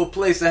walked to a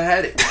place that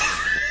had it,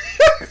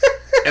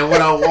 and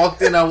when I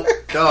walked in, I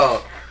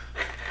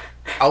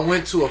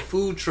went to a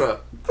food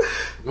truck.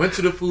 Went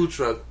to the food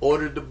truck,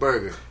 ordered the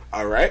burger.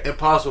 All right,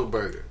 Impossible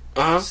Burger.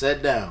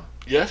 Sat down.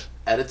 Yes.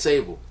 At a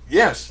table.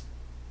 Yes.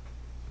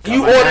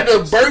 You ordered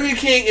a Burger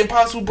King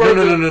Impossible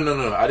Burger?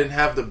 No. I didn't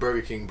have the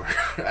Burger King burger.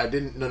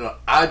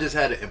 I just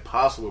had an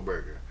Impossible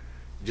Burger.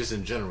 Just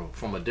in general.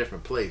 From a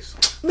different place.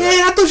 Man,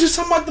 I thought you were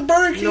talking about the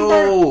Burger King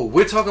burger. No,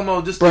 we're talking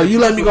about just... Bro, you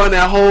let me go on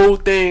that whole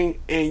thing,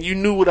 and you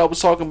knew what I was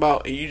talking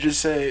about, and you just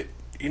said,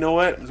 you know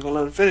what? I'm just going to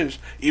let him finish.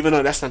 Even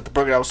though that's not the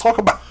burger I was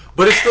talking about.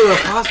 But it's still an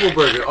Impossible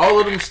Burger. All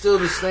of them still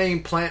the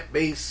same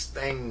plant-based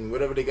thing.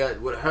 Whatever they got.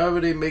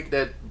 However they make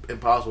that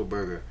Impossible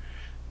Burger.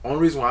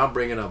 Only reason why I'm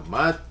bringing up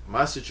my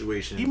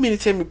situation. You mean to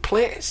tell me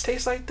plants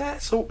taste like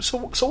that? So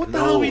what the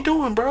hell are we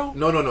doing, bro?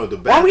 No. The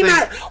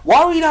bad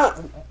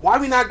Why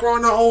we not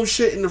growing our own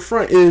shit in the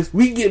front? If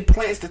we get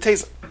plants to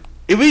taste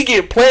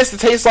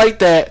like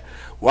that,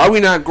 why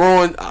we not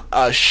growing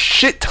a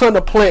shit ton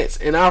of plants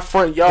in our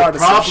front yard?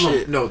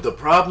 The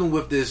problem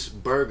with this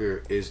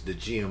burger is the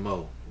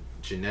GMO,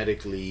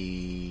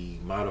 genetically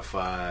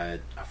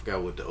modified. I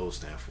forgot what the O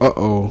stand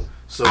for.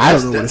 So I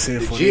don't know what it's saying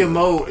for. The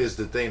GMO is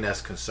the thing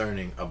that's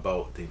concerning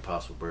about the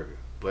Impossible Burger.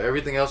 But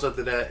everything else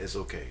after that is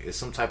okay. It's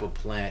some type of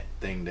plant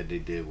thing that they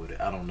did with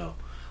it. I don't know.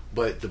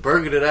 But the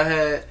burger that I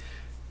had...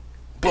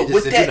 But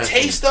with that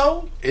taste,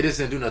 though? It just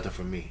didn't do nothing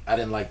for me. I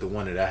didn't like the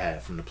one that I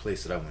had from the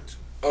place that I went to.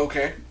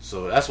 Okay.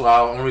 So that's why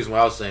the only reason why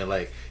I was saying,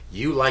 like,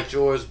 you liked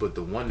yours, but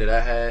the one that I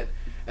had...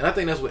 And I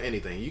think that's with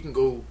anything. You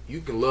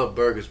can love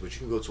burgers, but you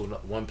can go to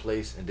one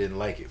place and didn't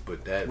like it.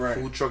 But that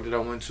food truck that I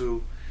went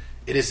to,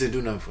 it just didn't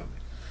do nothing for me.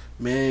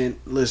 Man,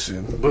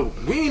 listen. But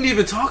we ain't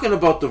even talking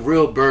about the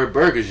real bird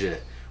burgers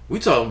yet.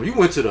 You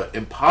went to the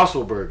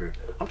Impossible Burger.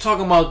 I'm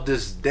talking about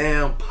this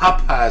damn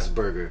Popeyes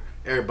burger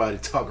everybody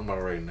talking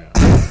about right now.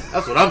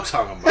 That's what I'm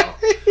talking about.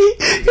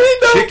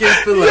 Chicken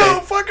fillet.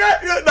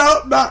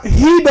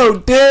 He know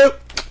damn,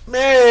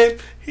 man.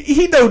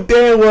 He know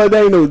damn well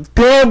there ain't no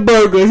damn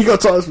burger. He gonna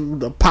talk about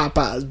the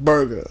Popeyes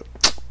burger.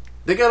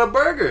 They got a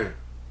burger.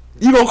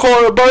 You gonna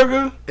call it a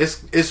burger?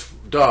 It's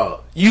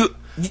dog.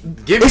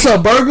 It's a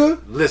burger?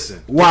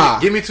 Listen. Why?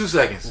 Give me 2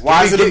 seconds.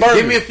 Why is it a burger?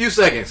 Give me a few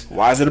seconds.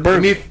 Why is it a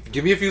burger?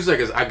 Give me a few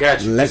seconds. I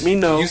got you. Let me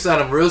know. You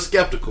sound real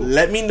skeptical.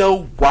 Let me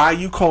know why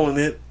you calling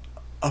it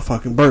a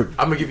fucking burger.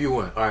 I'm gonna give you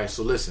one. All right.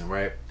 So listen,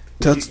 right?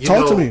 Talk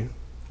to me.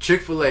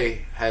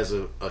 Chick-fil-A has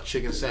a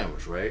chicken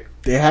sandwich, right?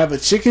 They have a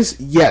chicken.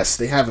 Yes,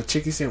 they have a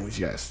chicken sandwich.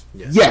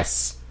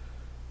 Yes.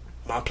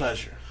 My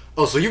pleasure.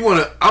 Oh, so you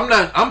want to?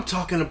 I'm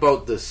talking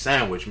about the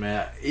sandwich,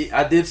 man.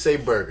 I did say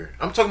burger.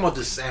 I'm talking about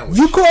the sandwich.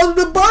 You called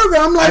it a burger.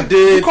 I'm like, I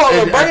did. You called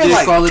it a burger. I did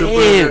like, call it a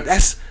burger.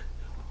 That's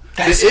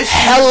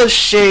hella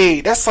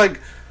shade. That's like,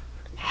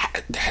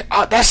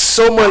 that's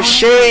so much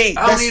shade.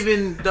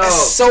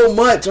 That's so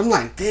much. I'm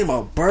like, damn,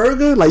 a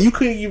burger? Like, you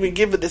couldn't even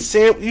give it the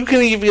sandwich. You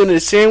couldn't even give it a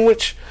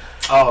sandwich.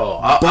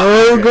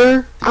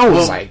 Burger? I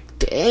was like,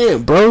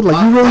 damn, bro.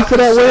 Like, you really feel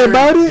that way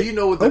about it? Do you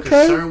know what the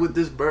concern with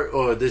this burger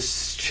or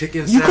this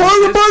chicken sandwich? You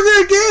called it a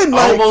burger again?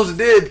 Like, I almost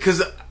did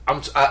because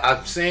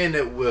I'm saying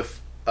it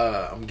with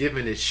I'm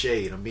giving it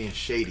shade. I'm being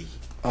shady.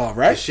 All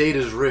right. The shade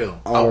is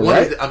real.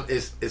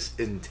 It's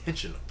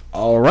intentional.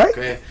 All right.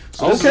 Okay.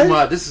 So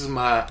this is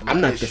my I'm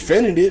not issue.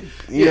 defending it.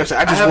 You know what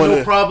I'm saying? I have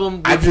no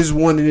problem. I just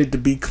wanted it to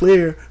be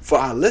clear for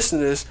our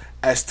listeners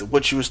as to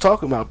what you was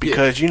talking about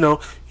because you know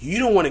you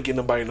don't want to get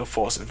nobody no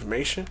false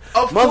information.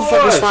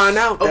 Motherfuckers find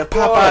out that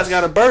Popeyes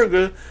got a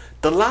burger,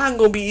 the line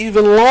gonna be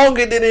even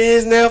longer than it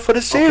is now for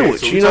the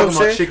sandwich. Okay, so you know what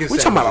I'm saying? We're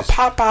talking about a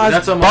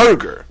Popeyes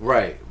burger.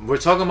 Right. We're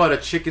talking about a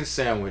chicken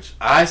sandwich.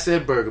 I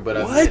said burger, but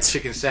I meant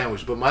chicken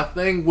sandwich. But my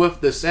thing with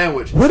the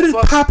sandwich. What did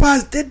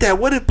Popeyes did that?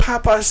 What did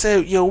Popeyes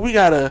say? Yo, we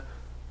got a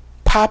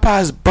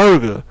Popeyes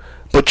burger,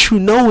 but you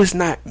know it's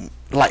not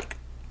like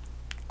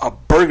a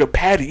burger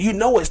patty. You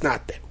know it's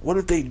not that. What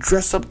if they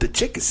dress up the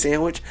chicken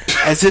sandwich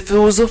as if it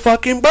was a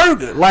fucking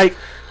burger? Like,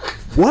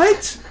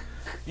 what?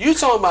 You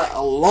talking about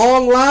a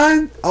long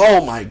line?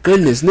 Oh my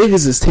goodness,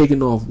 niggas is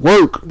taking off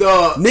work.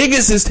 Dog.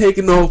 Niggas is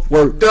taking off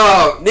work.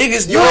 Dog.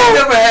 Niggas you ain't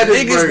never had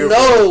this burger. Niggas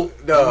know.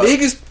 Dog.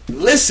 Niggas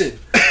listen.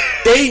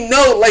 They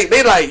know. Like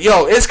they like,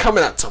 yo, it's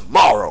coming out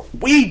tomorrow.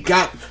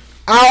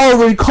 I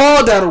already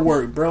called out of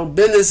work, bro.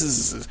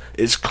 Business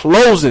is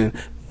closing.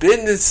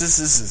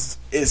 Business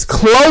is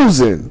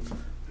closing.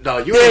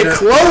 No, they're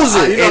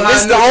closing, and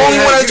this the only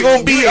one that's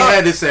gonna be. You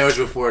had this sandwich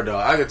before,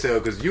 dog. I can tell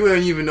because you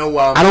don't even know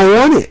why. I don't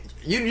want it.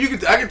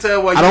 I can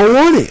tell why. I don't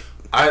want it.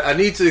 I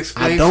need to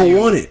explain. I don't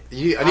want it.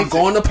 I'm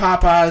going to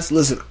Popeyes.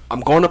 Listen,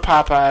 I'm going to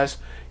Popeyes,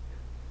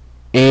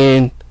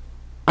 and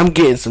I'm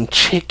getting some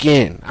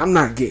chicken. I'm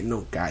not getting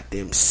no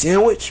goddamn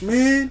sandwich,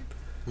 man.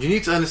 You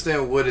need to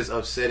understand what is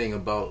upsetting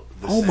about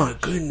the sandwich. My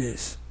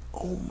goodness.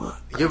 Oh my.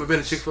 You ever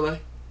been to Chick-fil-A?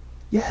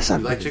 Yes, I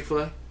like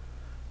Chick-fil-A.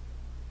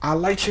 I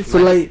like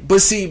Chick-fil-A, but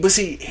see,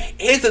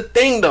 here's the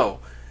thing though.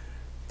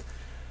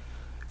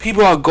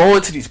 People are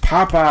going to these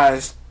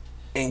Popeyes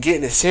and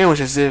getting a sandwich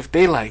as if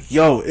they like,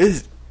 yo,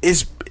 it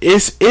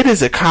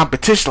is a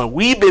competition. Like,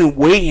 we've been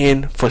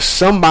waiting for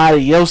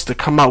somebody else to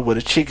come out with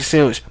a chicken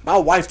sandwich. My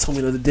wife told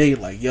me the other day,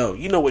 like, yo,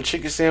 you know what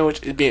chicken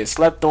sandwich is being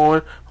slept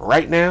on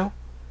right now?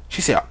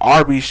 She said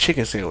Arbys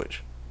chicken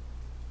sandwich.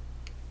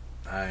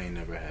 I ain't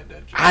never had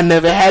that. I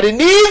never had it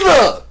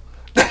neither.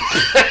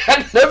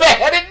 I never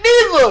had it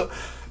neither.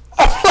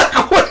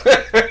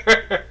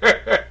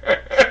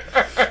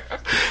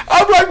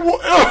 I'm like,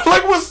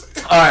 what's...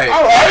 All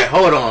right.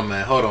 Hold on,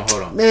 man. Hold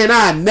on. Man,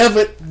 I never,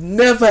 ever.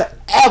 Never,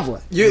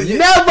 ever.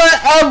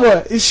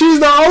 She's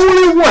the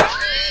only one.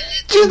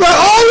 She's the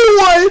only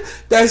one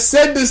that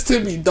said this to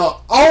me. The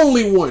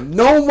only one.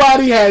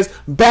 Nobody has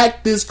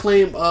backed this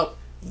claim up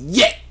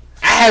yet.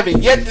 I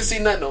haven't yet to see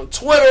nothing on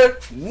Twitter.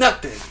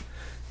 Nothing.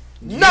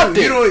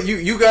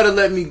 You gotta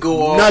let me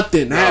go off.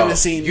 Nothing. I haven't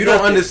seen. You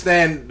don't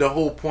understand the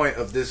whole point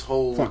of this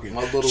whole my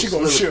little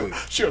soliloquy.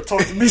 She'll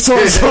talk to me.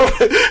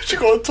 She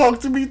gonna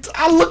talk to me.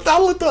 I looked at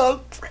her.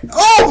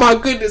 Oh my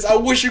goodness! I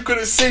wish you could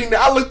have seen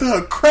that. I looked at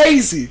her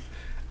crazy.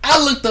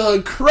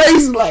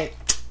 Like.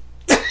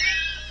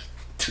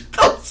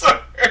 I'm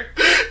sorry.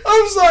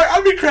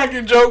 I be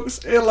cracking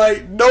jokes and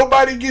like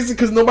nobody gets it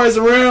because nobody's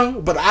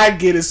around, but I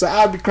get it, so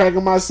I be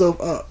cracking myself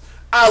up.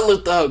 I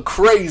looked at her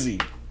crazy.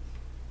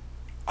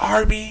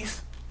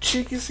 Arbys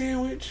chicken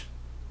sandwich.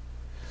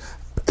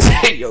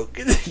 Yo,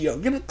 get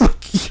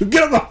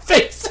on my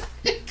face.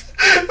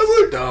 I was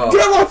like,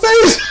 get on my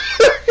face.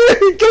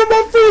 Get on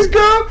my face,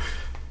 girl.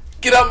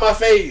 Get out my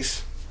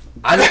face.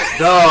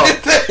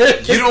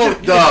 You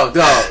don't, dog.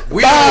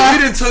 We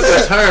didn't took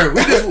a turn.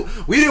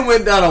 We didn't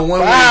went down a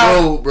one-way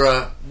road,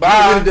 bruh.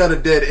 We went down a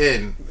dead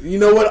end. You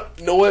know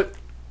what?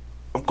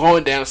 I'm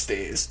going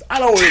downstairs. I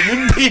don't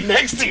want to be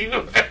next to you.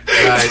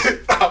 Right.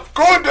 I'm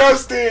going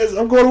downstairs.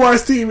 I'm going to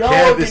watch TV.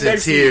 Kev is in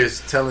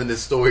tears telling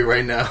this story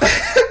right now.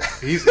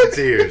 He's in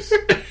tears.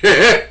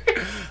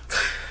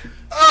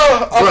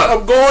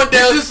 I'm going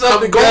downstairs.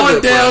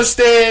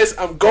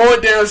 I'm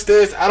going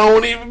downstairs. I don't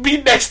want to even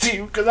be next to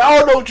you because I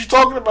don't know what you're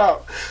talking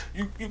about.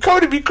 You come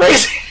to be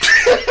crazy.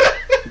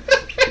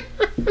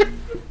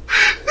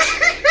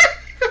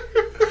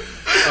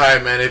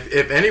 right, man.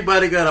 If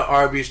anybody got an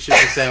Arby's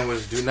chicken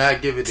sandwich, do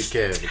not give it to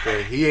Kev.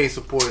 Okay, he ain't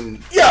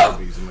supporting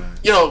Arby's, man.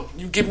 Yo,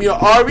 you give me an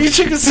Arby's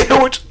chicken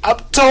sandwich, I'm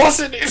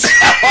tossing it.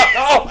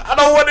 I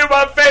don't want it in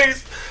my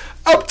face.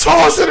 I'm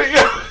tossing it.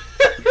 Yo.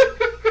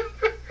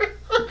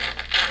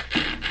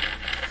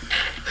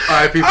 All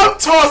right, people. I'm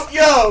tossing.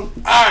 Yo. All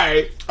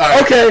right.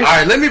 Okay. All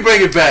right. Let me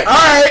bring it back. All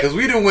right. Because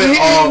we done went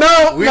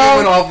off. We done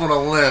went off on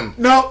a limb.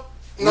 No.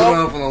 We went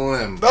off on a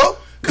limb. Nope.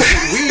 We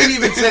ain't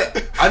even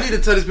said. I need to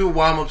tell these people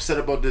why I'm upset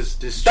about this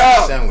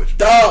chicken sandwich.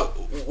 Dog,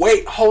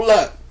 wait, hold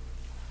up.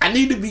 I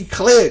need to be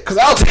clear because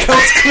I don't think I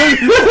was clear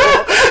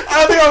before. I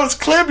don't think I was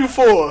clear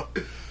before.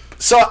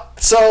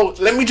 So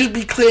let me just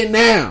be clear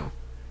now.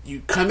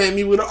 You come at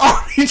me with an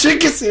Arby's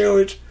chicken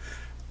sandwich,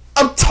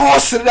 I'm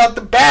tossing it out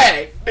the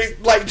bag.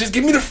 Like, just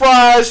give me the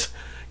fries,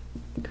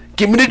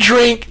 give me the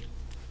drink,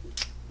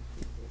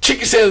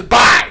 chicken sandwich.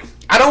 Bye.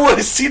 I don't want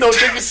to see no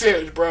chicken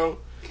sandwich, bro.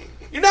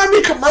 You know how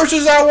many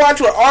commercials I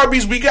watch with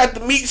Arby's? We got the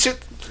meat shit.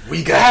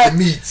 We got the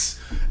meats.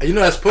 And you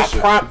know that's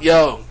Pusha.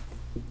 Yo,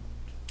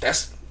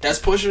 that's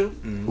Pusha.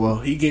 Mm-hmm. Well,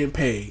 he getting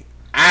paid.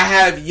 I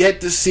have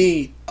yet to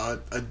see a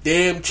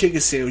damn chicken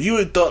sandwich. You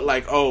would have thought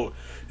like, oh,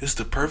 it's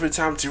the perfect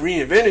time to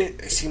reinvent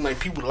it. It seemed like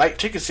people like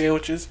chicken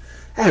sandwiches.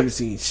 I haven't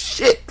seen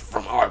shit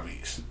from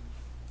Arby's.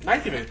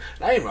 Not even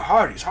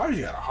Hardee's. Hardee's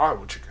got a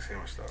horrible chicken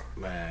sandwich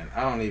though. Man,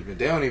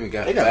 they don't even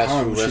got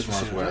fast food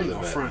restaurants where I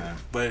live at, man.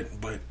 But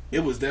it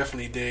was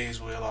definitely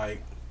days where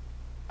like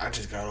I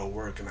just got off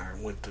work and I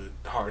went to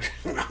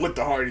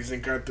Hardee's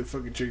and got the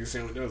fucking chicken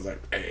sandwich. I was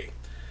like, hey,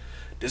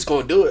 this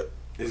gonna do it.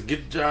 Let's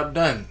get the job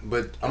done.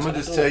 But I'm gonna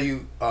just tell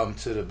you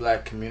to the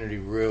black community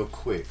real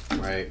quick,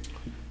 right?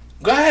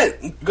 Go ahead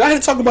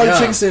and talk about the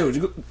chicken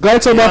sandwich. Go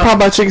ahead and talk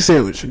about chicken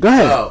sandwich. Go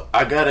ahead. Oh,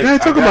 I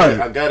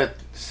gotta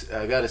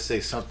say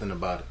something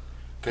about it.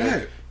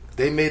 Okay?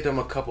 They made them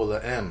a couple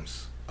of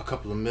M's, a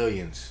couple of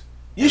millions.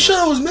 You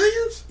sure it was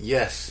millions?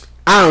 Yes.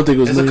 I don't think it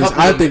was millions.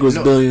 I think it was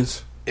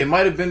billions. It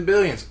might have been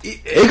billions.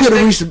 It could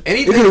have reached.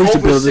 Anything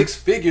over 6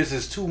 figures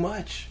is too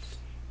much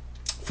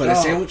for that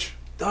sandwich.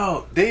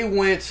 Dog, they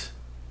went.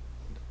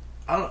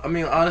 I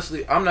mean,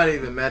 honestly, I'm not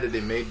even mad that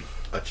they made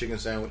a chicken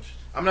sandwich.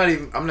 I'm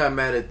not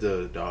mad at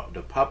the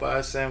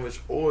Popeye sandwich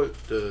or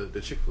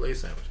the Chick-fil-A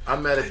sandwich.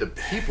 I'm mad at the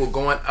people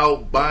going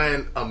out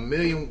buying $1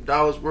 million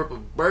worth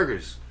of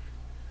burgers.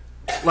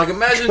 Like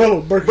imagine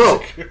if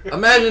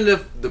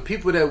the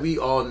people that we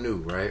all knew,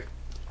 right?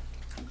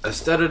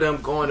 Instead of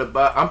them going to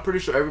buy, I'm pretty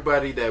sure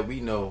everybody that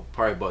we know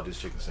probably bought this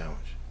chicken sandwich.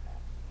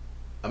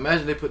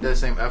 Imagine they put that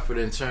same effort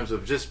in terms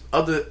of just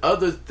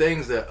other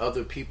things that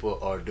other people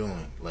are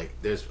doing. Like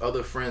there's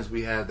other friends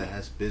we have that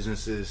has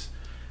businesses.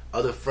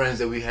 Other friends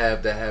that we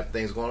have that have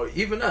things going on.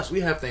 Even us,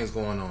 we have things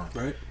going on.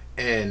 Right.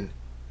 And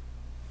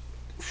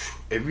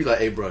if we like,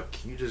 hey, bro,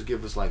 can you just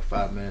give us like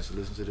 5 minutes to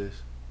listen to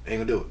this? Ain't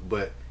gonna do it.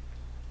 But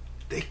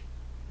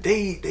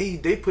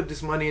they put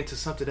this money into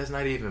something that's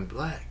not even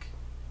black.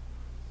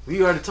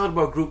 We already talked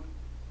about group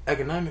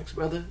economics,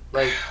 brother.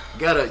 Like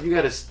you gotta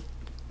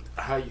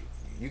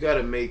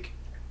make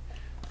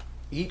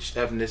each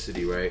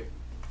ethnicity, right?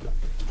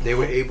 They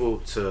were able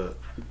to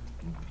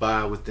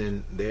buy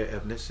within their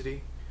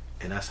ethnicity.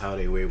 And that's how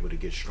they were able to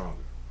get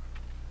stronger.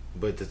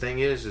 But the thing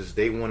is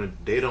they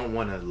don't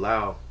want to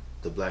allow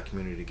the black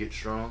community to get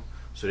strong,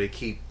 so they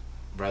keep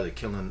rather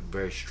killing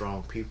very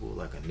strong people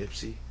like a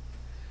Nipsey.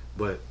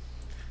 But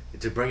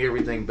to bring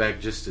everything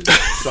back, just to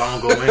so I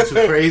don't go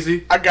into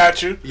crazy. I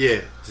got you. Yeah,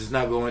 just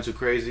not go into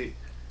crazy.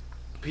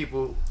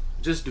 People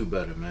just do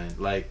better, man.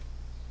 Like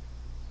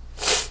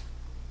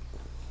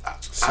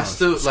I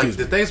still like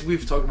the things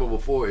we've talked about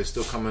before is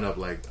still coming up.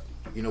 Like,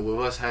 you know, with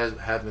us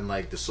having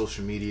like the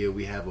social media,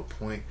 we have an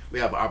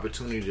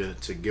opportunity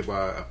to give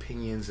our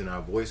opinions and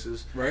our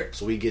voices. Right.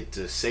 So we get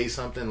to say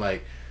something.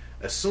 Like,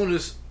 as soon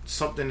as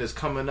something is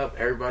coming up,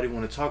 everybody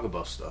want to talk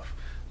about stuff.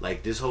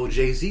 Like this whole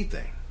Jay-Z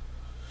thing.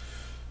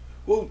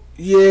 Well,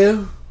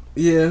 yeah.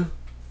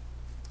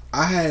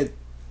 I had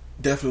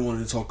definitely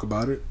wanted to talk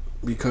about it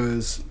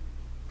because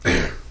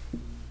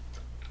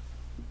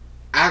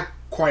I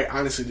quite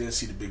honestly didn't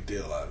see the big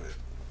deal out of it.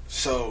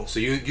 So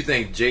you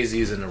think Jay-Z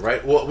is in the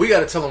right? Well, we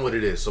got to tell them what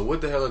it is. So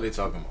what the hell are they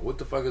talking about? What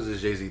the fuck is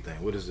this Jay-Z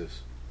thing? What is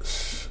this?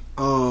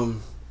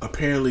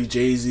 Apparently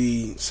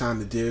Jay-Z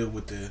signed a deal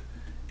with the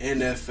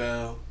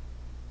NFL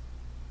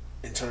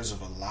in terms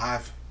of a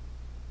live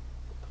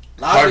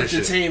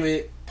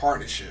entertainment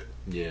partnership.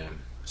 Yeah.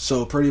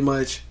 So pretty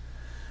much,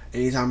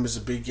 anytime there's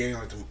a big game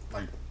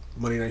like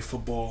Monday Night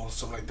Football,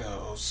 something like that,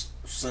 or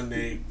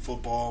Sunday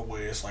Football,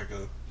 where it's like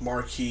a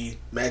marquee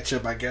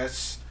matchup, I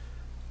guess.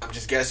 I'm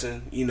just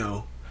guessing, you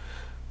know,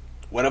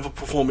 whatever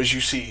performance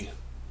you see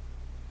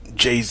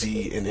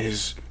Jay-Z and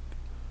his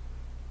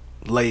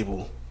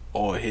label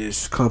or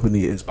his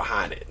company is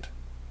behind it.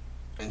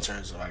 In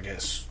terms of, I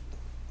guess,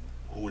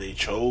 who they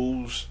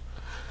chose,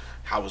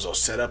 how it was all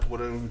set up,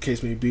 whatever the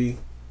case may be.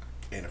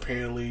 And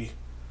apparently,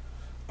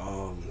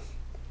 Colin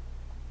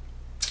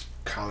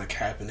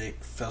Kaepernick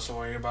felt some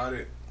way about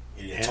it.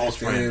 He didn't talk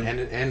to him. And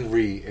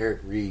Eric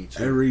Reed,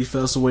 too. Eric Reed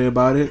felt some way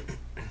about it,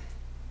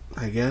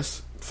 I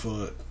guess.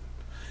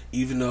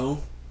 Even though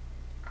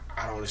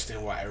I don't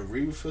understand why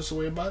everybody would feel so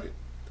way about it.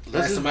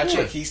 Last time I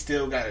checked, he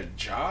still got a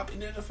job in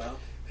the NFL.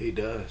 He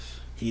does.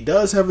 He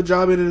does have a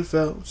job in the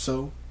NFL,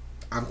 so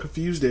I'm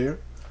confused there.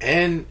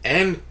 And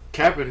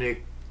Kaepernick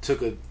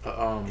took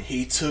a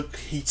he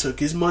took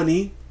his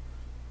money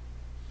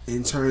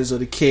in terms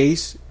of the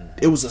case.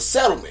 It was a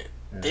settlement.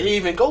 They didn't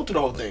even go through the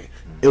whole thing.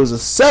 It was a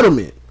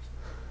settlement.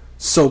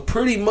 So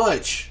pretty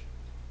much,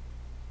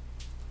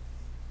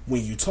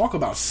 when you talk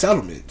about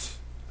settlements,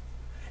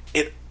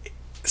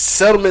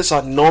 settlements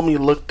are normally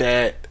looked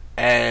at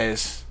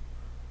as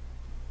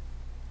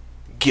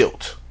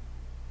guilt.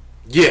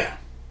 Yeah,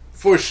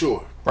 for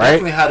sure.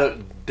 Right?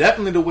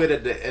 Definitely the way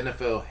that the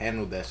NFL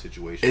handled that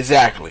situation.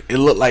 Exactly. It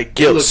looked like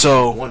guilt.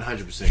 So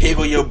 100%. Here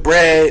go your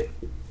bread.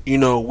 You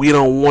know, we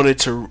don't want it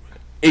to.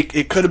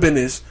 It could have been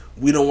this.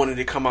 We don't want it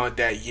to come out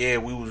that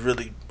we was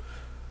really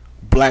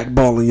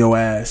blackballing your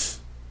ass.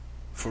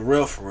 For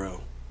real, for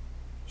real.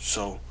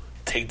 So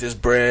take this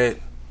bread.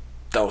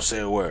 Don't say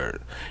a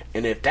word.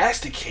 And if that's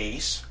the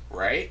case,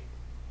 right?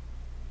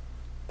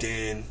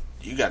 Then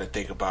you got to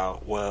think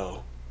about,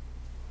 well,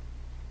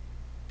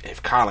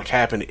 if Colin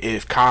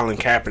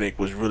Kaepernick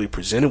was really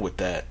presented with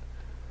that,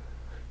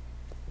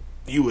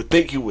 you would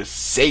think he would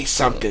say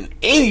something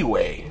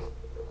anyway,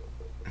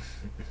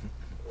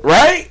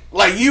 right?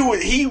 Like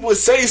he would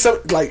say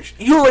something like,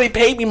 "You already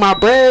paid me my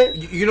bread."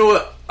 You know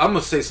what? I'm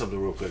gonna say something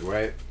real quick,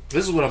 right?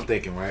 This is what I'm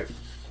thinking, right?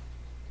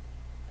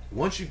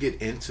 Once you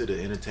get into the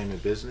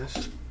entertainment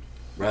business,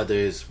 rather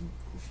it's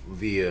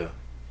via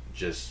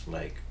just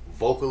like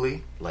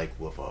vocally, like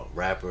with a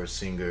rapper,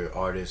 singer,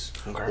 artist,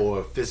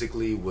 or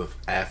physically with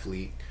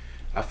athlete,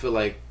 I feel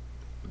like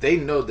they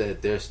know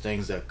that there's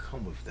things that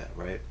come with that,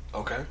 right?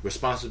 Okay.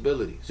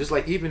 Responsibilities. Just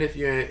like even if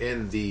you're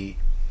in the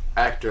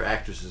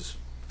actresses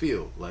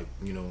field, like,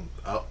 you know,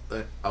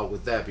 out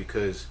with that,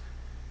 because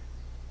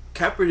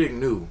Kaepernick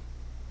knew,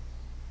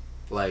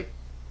 like,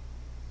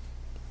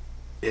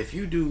 if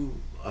you do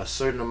a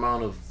certain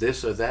amount of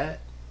this or that,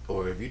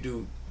 or if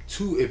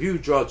you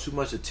draw too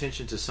much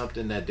attention to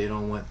something that they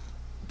don't want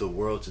the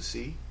world to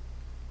see,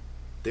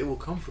 they will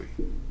come for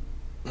you.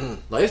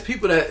 Like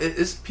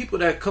it's people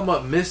that come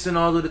up missing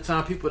all of the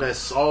time, people that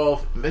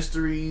solve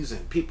mysteries,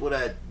 and people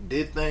that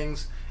did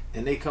things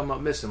and they come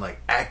up missing,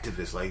 like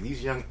activists, like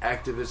these young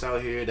activists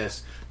out here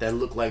that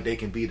look like they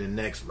can be the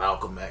next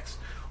Malcolm X,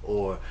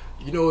 or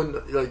you know,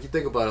 like you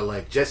think about it,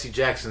 like Jesse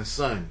Jackson's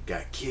son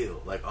got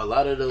killed. Like a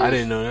lot of those, I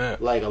didn't know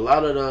that. Like a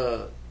lot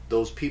of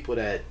those people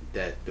that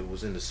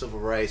was in the civil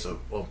rights, or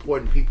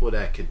important people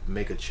that could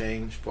make a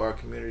change for our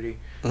community,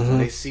 when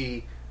they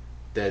see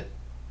that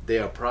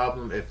they're a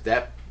problem, if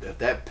that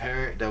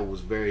parent that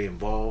was very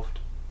involved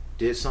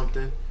did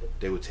something,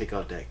 they would take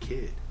out that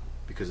kid,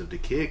 because if the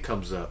kid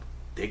comes up,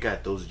 they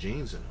got those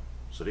genes in them,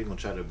 so they're gonna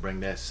try to bring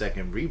that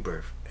second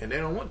rebirth, and they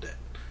don't want that.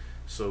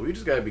 So we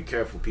just gotta be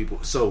careful,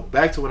 people. So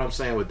back to what I'm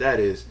saying with that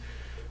is,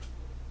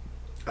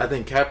 I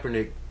think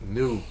Kaepernick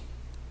knew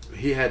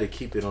he had to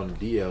keep it on the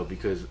DL,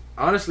 because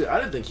honestly, I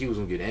didn't think he was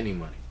gonna get any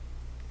money.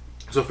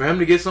 So for him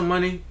to get some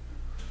money,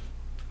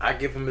 I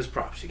give him his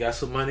props. He got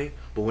some money,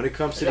 but when it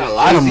comes to the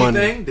Jay-Z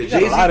thing, the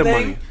Jay-Z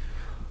thing,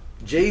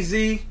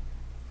 Jay-Z,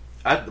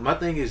 my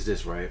thing is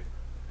this, right?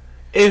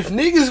 If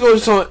niggas go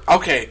to,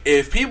 okay,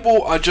 if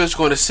people are just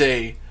going to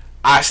say,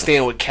 I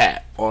stand with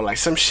Cap, or like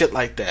some shit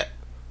like that,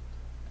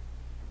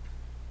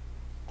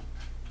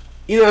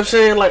 you know what I'm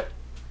saying? Like,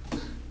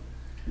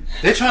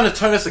 they're trying to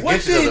turn us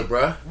against each other,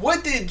 bruh.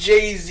 What did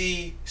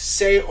Jay-Z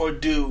say or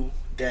do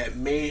that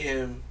made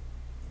him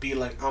be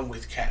like, I'm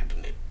with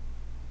Kaepernick?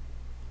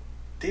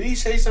 Did he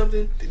say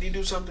something? Did he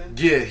do something?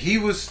 Yeah, he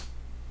was.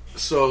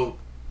 So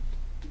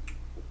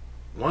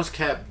once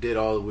Cap did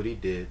all of what he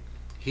did,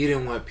 he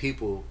didn't want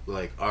people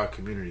like our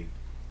community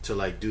to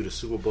like do the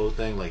Super Bowl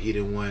thing. Like he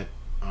didn't want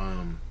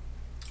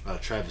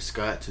Travis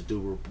Scott to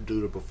do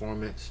the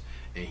performance,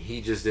 and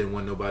he just didn't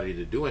want nobody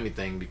to do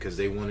anything, because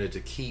they wanted to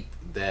keep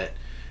that,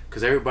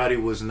 because everybody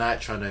was not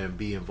trying to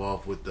be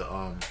involved with the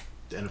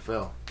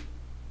NFL.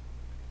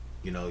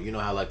 You know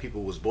how like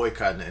people was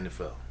boycotting the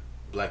NFL,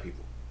 black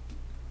people.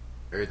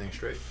 Everything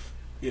straight.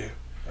 Yeah,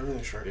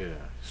 everything straight. Yeah,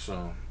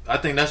 so I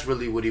think that's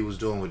really what he was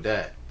doing with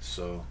that.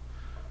 So,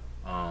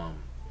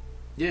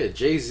 yeah,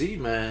 Jay-Z,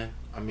 man.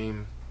 I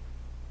mean,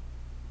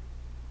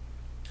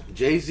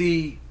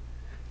 Jay-Z,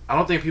 I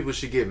don't think people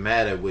should get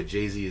mad at what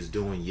Jay-Z is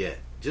doing yet.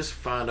 Just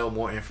find out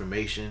more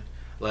information.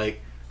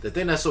 Like, the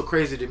thing that's so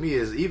crazy to me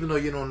is, even though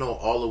you don't know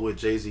all of what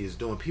Jay-Z is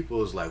doing,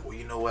 people is like, well,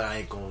 you know what,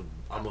 I'm going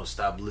to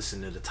stop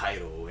listening to the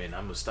title, and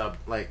I'm going to stop.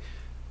 Like,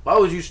 why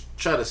would you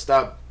try to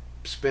stop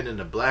spending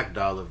the black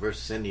dollar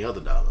versus any other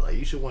dollar? Like,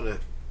 you should want to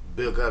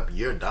build up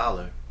your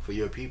dollar for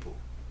your people.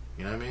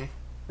 You know what I mean?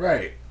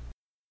 Right.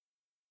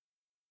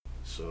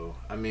 So,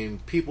 I mean,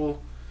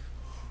 people,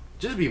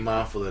 just be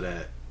mindful of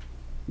that.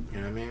 You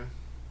know what I mean?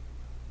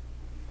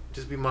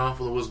 Just be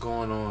mindful of what's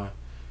going on,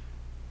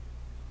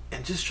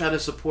 and just try to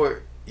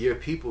support your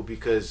people,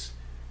 because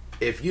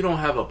if you don't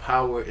have a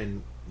power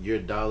in your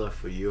dollar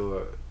for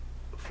your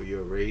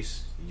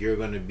race, you're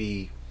going to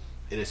be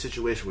in a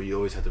situation where you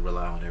always have to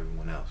rely on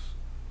everyone else.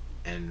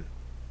 And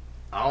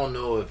I don't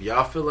know if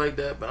y'all feel like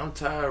that, but I'm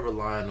tired of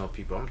relying on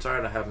people. I'm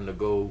tired of having to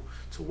go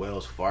to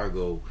Wells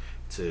Fargo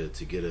to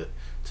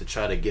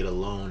try to get a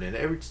loan, and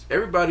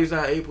everybody's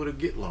not able to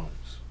get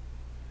loans.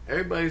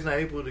 Everybody's not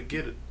able to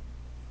get it.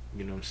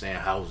 You know what I'm saying?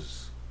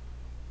 Houses.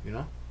 You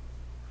know?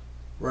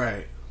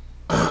 Right.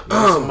 You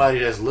need somebody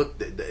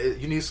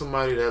you need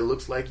somebody that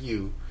looks like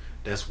you,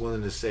 that's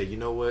willing to say, you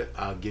know what,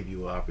 I'll give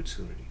you an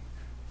opportunity.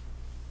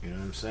 You know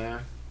what I'm saying?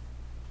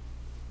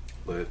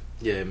 But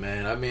yeah,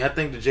 man. I mean, I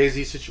think the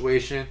Jay-Z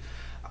situation,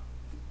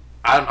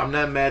 I'm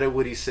not mad at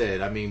what he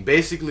said. I mean,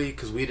 basically,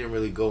 because we didn't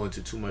really go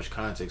into too much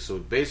context. So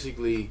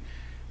basically,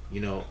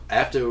 you know,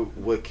 after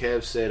what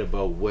Kev said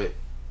about what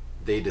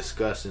they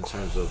discussed in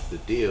terms of the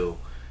deal,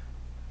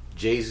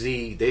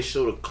 Jay-Z, they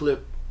showed a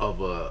clip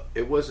of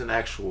it wasn't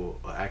actual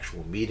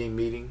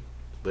meeting,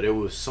 but it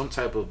was some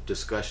type of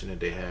discussion that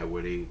they had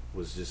where they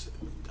was just,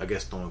 I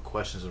guess, throwing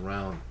questions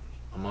around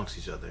amongst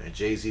each other. And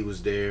Jay-Z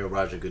was there,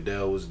 Roger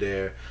Goodell was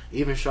there,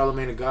 even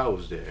Charlamagne the God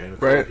was there, and a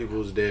couple people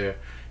was there.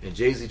 And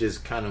Jay-Z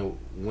just kind of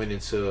went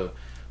into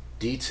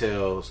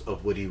details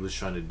of what he was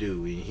trying to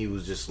do. And he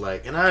was just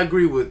like, and I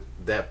agree with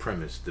that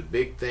premise. The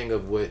big thing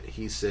of what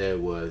he said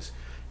was,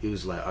 he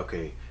was like,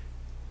 okay,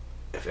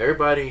 if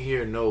everybody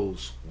here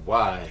knows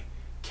why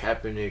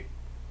Kaepernick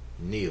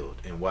kneeled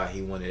and why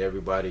he wanted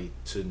everybody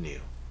to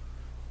kneel,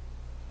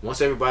 once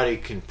everybody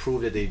can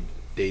prove that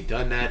they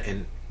done that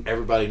and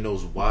everybody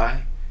knows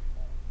why,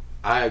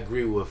 I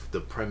agree with the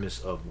premise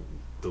of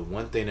the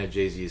one thing that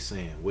Jay-Z is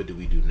saying. What do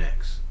we do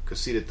next? Because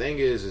see, the thing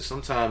is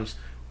sometimes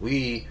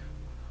we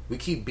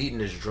keep beating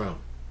this drum.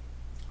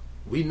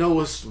 We know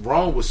what's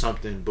wrong with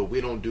something, but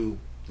we don't do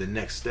the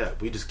next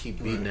step. We just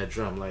keep beating that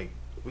drum. Like,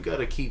 we got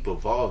to keep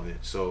evolving.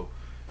 So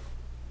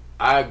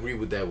I agree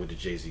with that with the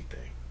Jay-Z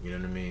thing. You know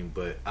what I mean?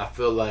 But I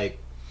feel like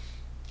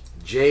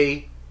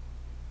Jay,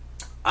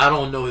 I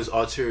don't know his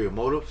ulterior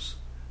motives.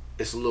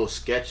 It's a little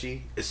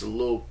sketchy. It's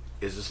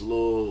just a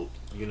little,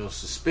 you know,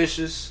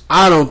 suspicious.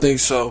 I don't think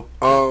so.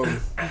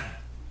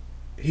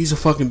 He's a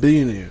fucking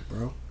billionaire,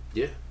 bro.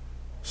 Yeah.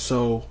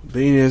 So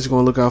billionaires are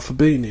gonna look out for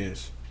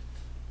billionaires.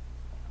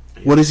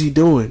 Yeah. What is he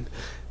doing?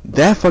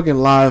 That fucking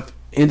live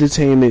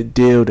entertainment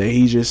deal that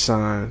he just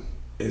signed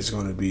is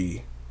gonna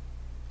be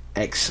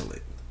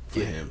excellent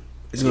for him.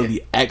 It's gonna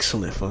be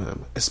excellent for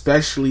him,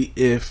 especially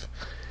if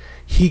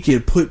he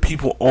can put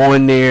people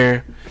on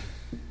there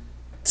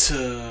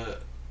to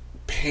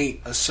paint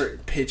a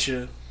certain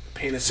picture,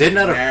 paint a certain.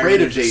 They're not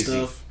afraid of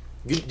Jay-Z.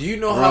 Do you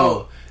know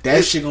how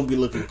that shit gonna be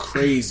looking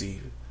crazy?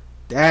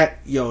 That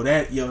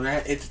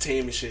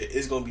entertainment shit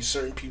is gonna be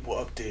certain people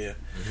up there.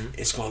 Mm-hmm.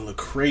 It's gonna look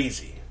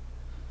crazy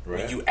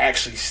when you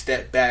actually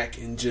step back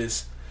and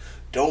just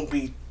don't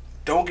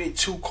get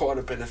too caught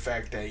up in the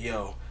fact that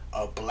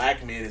a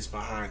black man is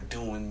behind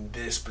doing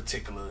this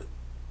particular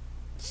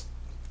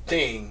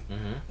thing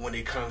when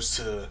it comes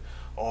to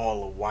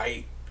all the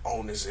white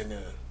owners in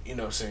the, you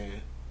know what I'm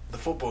saying, the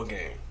football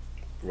game.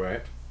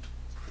 Right.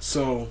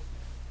 So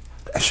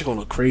that shit gonna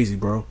look crazy,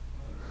 bro.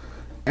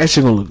 That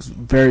shit gonna look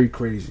very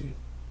crazy.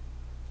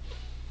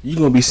 You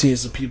gonna be seeing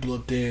some people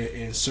up there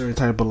in certain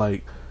type of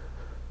like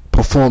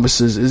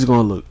performances. It's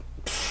gonna look,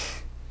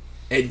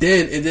 and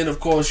then of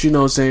course, you know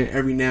what I'm saying,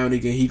 every now and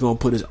again he gonna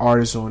put his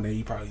artists on that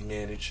he probably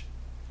manage.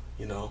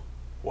 You know,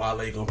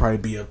 Wale gonna probably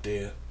be up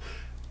there.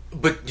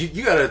 But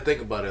you gotta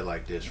think about it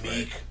like this,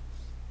 right?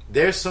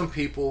 There's some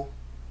people.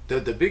 The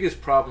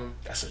biggest problem.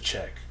 That's a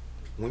check.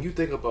 When you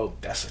think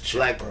about that's a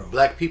check,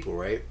 black people,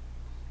 right?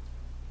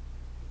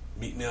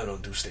 Meek Mill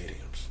don't do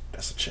stadiums.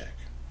 That's a check.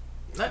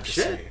 Not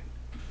shit.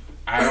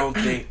 I don't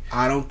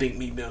think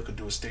Meek Mill could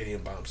do a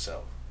stadium by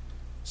himself.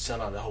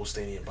 Sell out the whole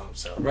stadium by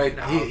himself. Right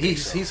now,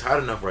 he's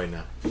hot enough right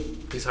now.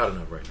 He's hot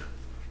enough right now.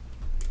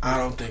 I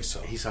don't think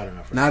so. He's hot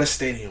enough. Not a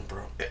stadium,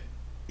 bro.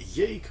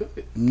 Yeah, he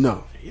could.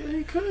 No. Yeah,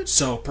 he could.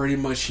 So pretty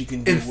much he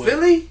can do in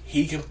Philly.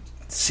 He can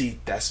see.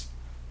 That's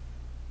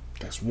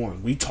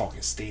one. We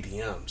talking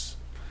stadiums.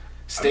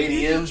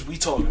 Stadiums. We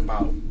talking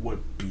about what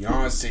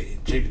Beyonce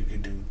and Jigga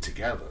could do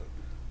together.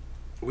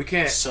 We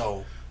can't.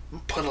 So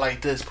put it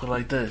like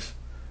this.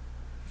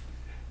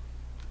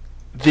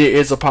 There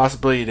is a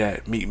possibility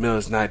that Meek Mill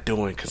is not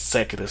doing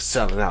consecutive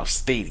selling out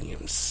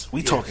stadiums.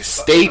 We talking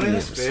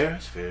stadiums.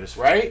 That's fair.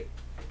 Right?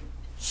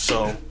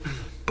 So,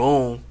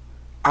 boom.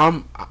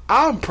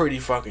 I'm pretty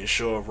fucking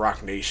sure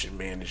Rock Nation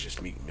manages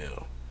Meek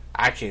Mill.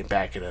 I can't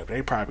back it up.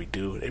 They probably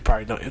do. They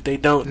probably don't. If they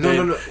don't,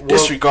 no. Well,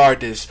 disregard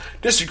this.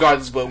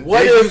 But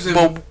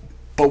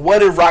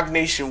what if Rock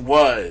Nation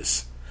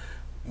was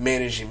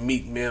managing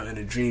Meek Mill and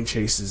the Dream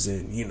Chasers,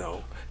 and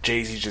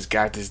Jay-Z just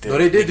got this deal? No,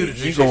 they did do the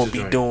Dream Chasers.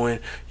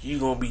 You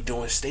gonna be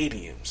doing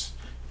stadiums.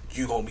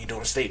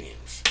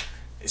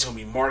 It's gonna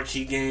be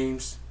marquee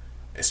games,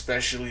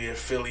 especially if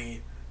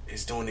Philly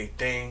is doing their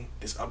thing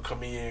this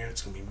upcoming year.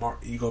 It's gonna be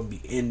you gonna be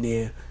in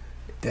there.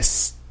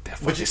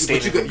 But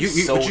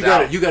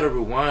you got to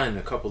rewind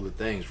a couple of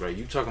things, right?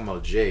 You talking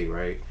about Jay,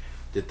 right?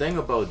 The thing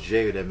about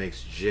Jay that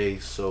makes Jay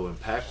so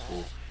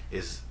impactful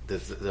is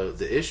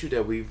the issue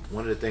that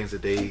one of the things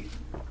that they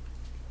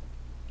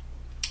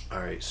All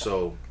right,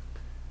 so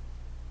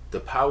the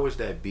powers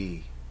that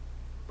be,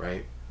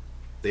 right?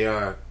 They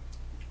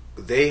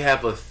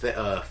have a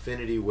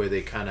affinity where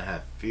they kind of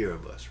have fear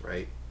of us,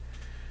 right?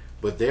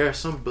 But there are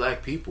some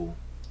black people,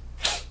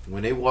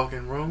 when they walk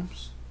in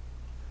rooms,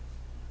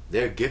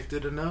 they're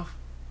gifted enough,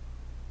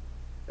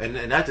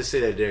 and not to say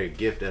that they're a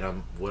gift that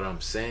what I'm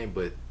saying,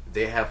 but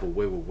they have a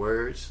way with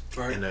words,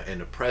 right, and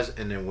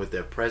then with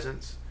their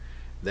presence,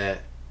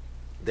 that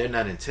they're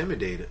not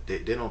intimidated. They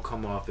don't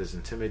come off as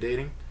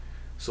intimidating.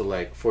 So,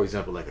 like, for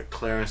example, like a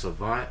Clarence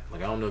Avant.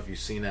 Like, I don't know if you've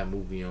seen that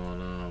movie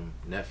on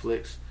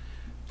Netflix,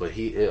 but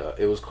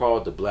it was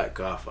called The Black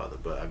Godfather.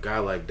 But a guy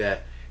like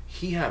that,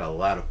 he had a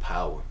lot of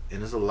power,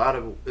 and there's a lot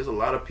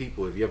of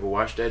people, if you ever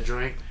watch that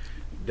joint,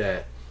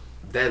 that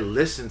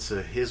listen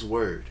to his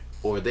word,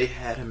 or they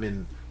had him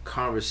in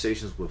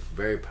conversations with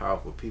very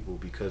powerful people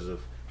because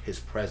of his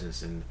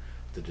presence and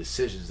the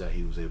decisions that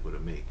he was able to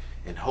make.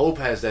 And Hope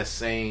has that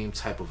same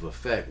type of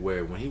effect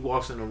where when he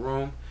walks in the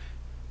room,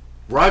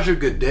 Roger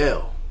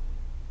Goodell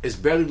is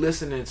barely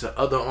listening to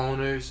other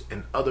owners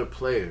and other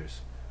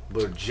players,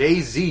 but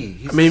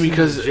Jay-Z,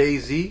 because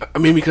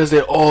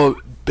they're all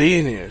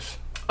billionaires.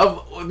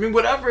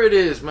 Whatever it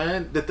is,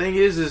 man. The thing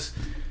is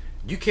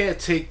you can't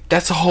take.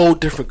 That's a whole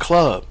different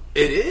club.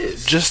 It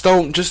is. Just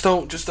don't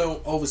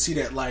oversee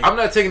that. Like, I'm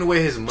not taking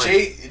away his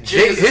money.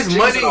 His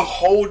money in a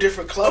whole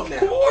different club now.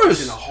 Of course,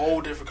 he's in a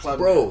whole different club,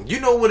 bro. Now. You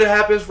know what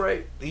happens,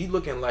 right? You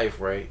look in life,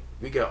 right?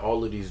 We got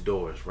all of these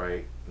doors,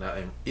 right? Now,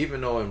 and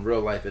even though in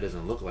real life it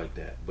doesn't look like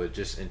that, but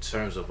just in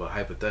terms of a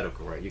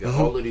hypothetical, right? You got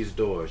all of these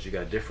doors. You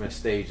got different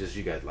stages.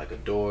 You got like a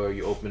door.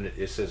 You open it.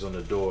 It says on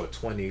the door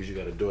 20s. You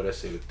got a door that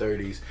says the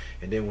 30s.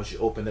 And then once you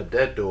open up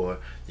that door,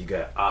 you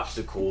got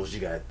obstacles.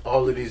 You got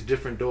all of these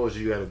different doors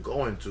you got to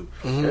go into.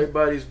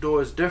 Everybody's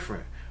door is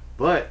different,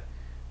 but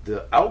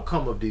the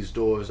outcome of these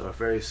doors are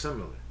very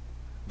similar.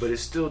 But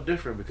it's still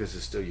different because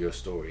it's still your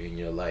story in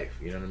your life.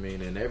 You know what I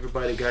mean? And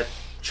everybody got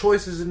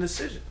choices and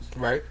decisions.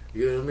 Right.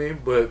 You know what I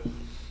mean? But,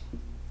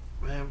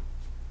 man,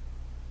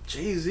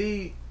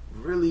 Jay-Z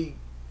really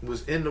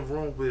was in the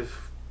room with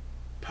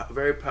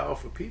very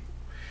powerful people.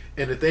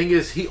 And the thing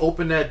is, he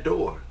opened that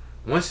door.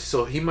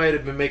 So he might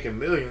have been making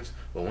millions,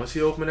 but once he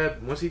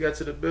got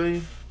to the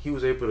billion, he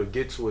was able to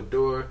get to a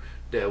door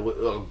that was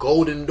a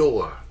golden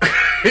door.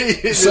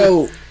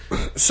 So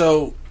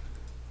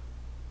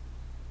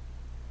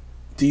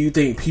do you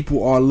think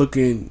people are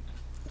looking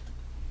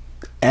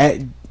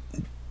at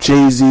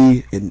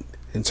Jay-Z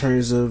in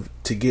terms of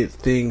to get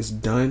things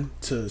done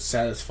to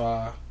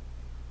satisfy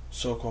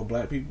so-called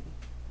black people?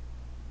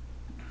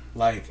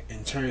 Like,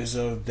 in terms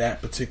of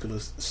that particular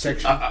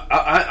section,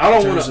 I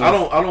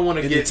don't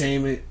want to get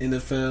entertainment,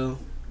 NFL.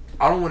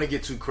 I don't want to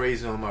get too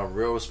crazy on my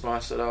real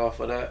response to that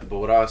for that. But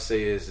what I'll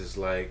say is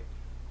like,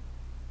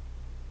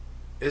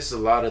 it's a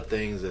lot of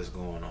things that's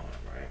going on,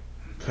 right?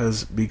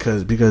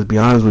 Because be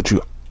honest with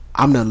you,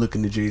 I'm not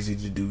looking to Jay-Z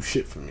to do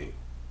shit for me.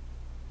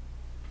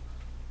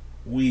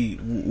 We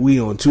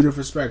on two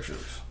different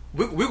spectrums.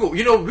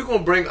 We're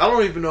gonna bring. I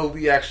don't even know if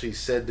we actually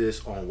said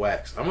this on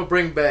Wax. I'm gonna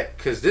bring back,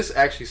 because this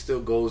actually still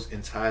goes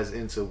and ties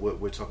into what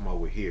we're talking about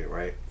with here,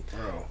 right?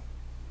 Bro,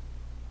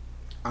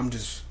 I'm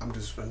just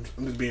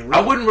being real. I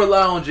wouldn't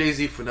rely on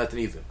Jay-Z for nothing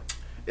either.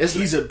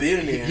 He's a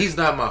billionaire. He's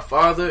not my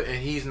father,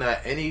 and he's not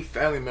any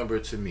family member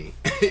to me.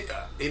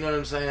 You know what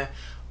I'm saying?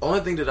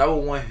 Only thing that I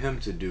would want him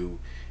to do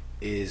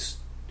is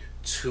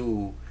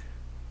to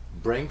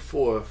bring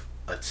forth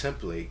a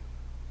template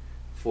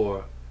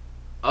for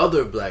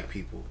other black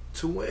people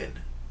to win.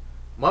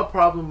 My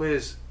problem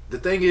is, the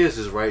thing is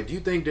right, do you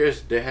think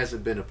there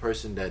hasn't been a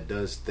person that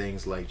does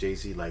things like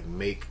Jay-Z, like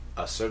make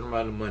a certain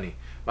amount of money?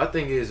 My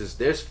thing is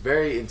there's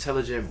very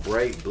intelligent,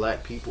 bright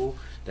black people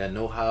that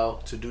know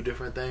how to do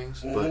different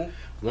things, but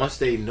once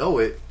they know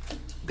it,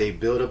 they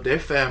build up their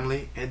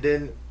family, and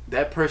then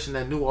that person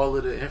that knew all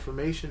of the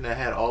information, that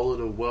had all of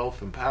the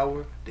wealth and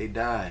power, they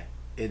die,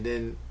 and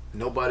then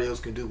nobody else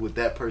can do what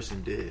that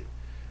person did.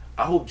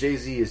 I hope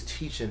Jay-Z is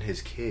teaching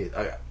his kids.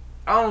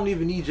 I don't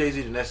even need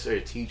Jay-Z to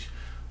necessarily teach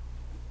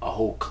a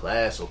whole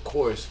class or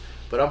course,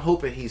 but I'm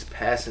hoping he's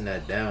passing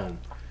that down.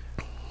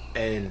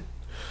 And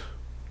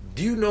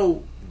do you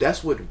know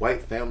that's what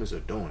white families are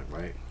doing,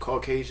 right?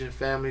 Caucasian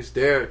families,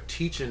 they're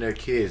teaching their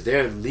kids.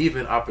 They're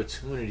leaving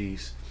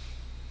opportunities.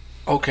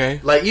 Okay.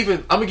 Like,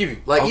 even, I'm going to give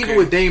you, like, even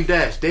with Dame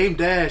Dash. Dame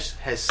Dash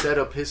has set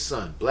up his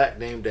son, Black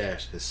Dame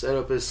Dash, has set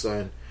up his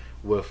son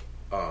with,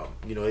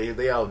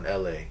 they out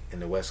in LA,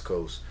 in the West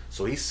Coast.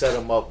 So he set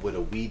him up with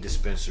a weed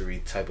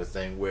dispensary type of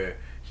thing where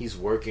he's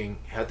working.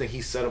 I think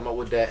he set him up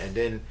with that, and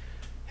then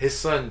his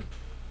son,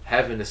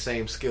 having the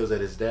same skills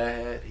that his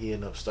dad had, he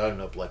ended up starting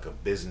up like a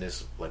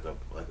business, like a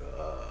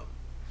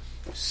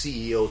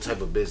CEO type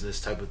of business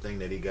type of thing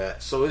that he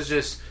got. So it's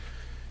just,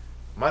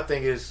 my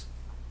thing is,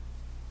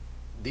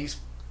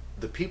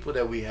 the people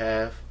that we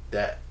have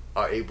that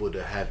are able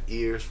to have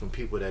ears from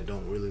people that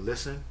don't really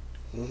listen,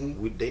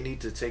 they need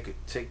to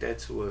take that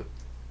to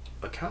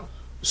account.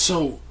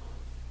 So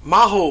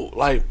my whole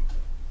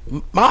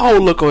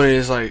look on it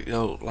is like,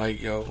 yo,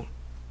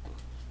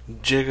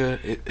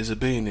 Jigga is a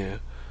billionaire.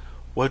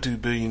 what do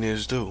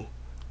billionaires do?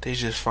 They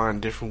just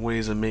find different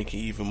ways of making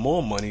even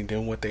more money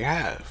than what they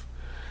have.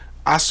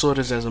 I saw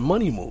this as a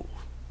money move.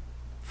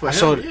 I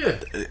saw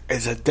it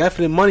as a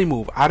definite money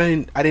move. I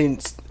didn't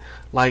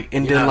like,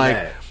 and You're then not like,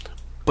 mad.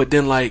 but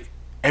then like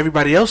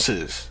everybody else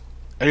is.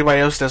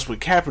 Everybody else that's with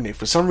Kaepernick.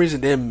 For some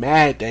reason, they're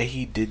mad that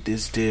he did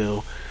this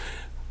deal.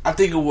 I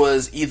think it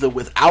was either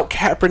without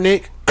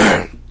Kaepernick,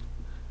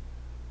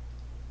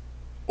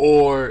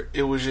 or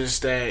it was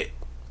just that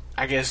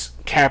I guess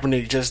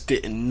Kaepernick just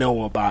didn't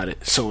know about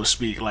it, so to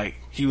speak. Like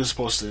he was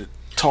supposed to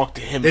talk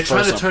to him. They're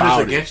first trying to turn about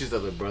this against each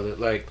other, brother.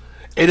 Like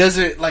it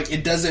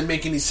doesn't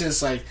make any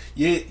sense. Like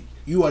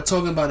you are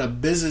talking about a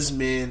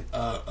businessman,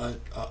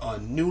 a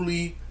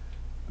newly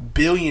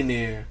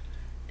billionaire,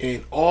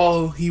 and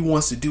all he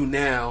wants to do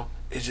now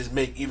is just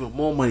make even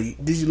more money.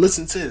 Did you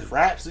listen to his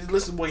raps? Did you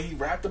listen to what he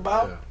rapped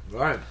about? yeah,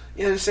 right,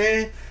 You know what I'm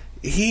saying?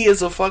 He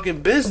is a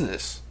fucking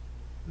business.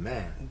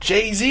 man.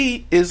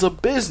 Jay-Z is a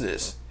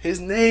business. His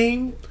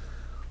name,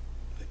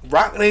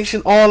 Rock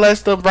Nation, all that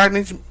stuff, Rock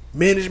Nation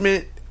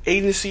management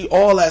agency,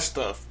 all that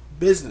stuff,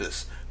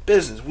 business.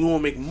 We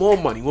want to make more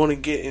money. We want to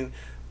get in,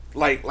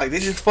 like they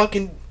just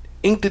fucking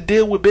inked a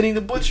deal with Benny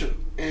the Butcher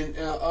and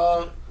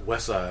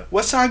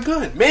Westside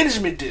Gun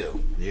management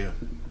deal. Yeah.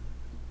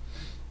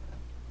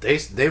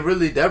 They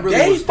really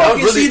They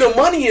fucking see the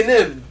money in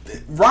them.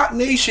 Rock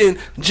Nation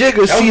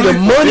Jigga see really the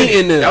money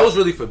in them. That was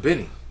really for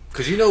Benny,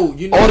 because you know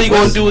all he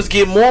gonna do is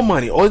get more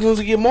money. All he gonna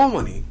do is get more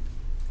money.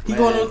 He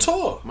Man, going on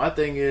tour. My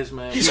thing is,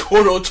 man, He's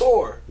going on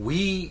tour.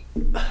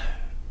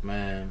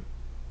 Man,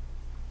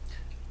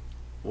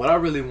 what I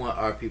really want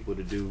our people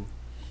to do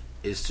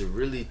is to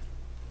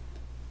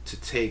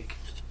take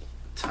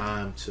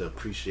time to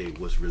appreciate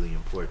what's really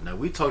important. Now,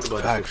 we talked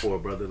about this before,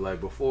 brother. Like,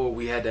 before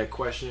we had that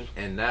question,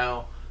 and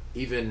now,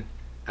 even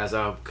as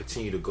I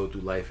continue to go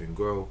through life and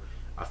grow,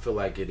 I feel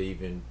like it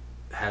even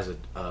has a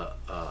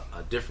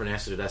different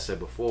answer to that I said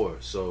before.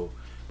 So,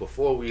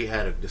 before we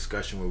had a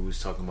discussion where we was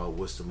talking about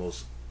what's the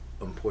most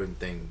important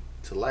thing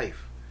to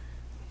life,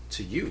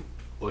 to you,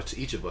 or to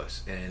each of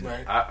us, and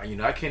right.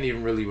 I can't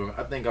even really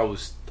remember. I think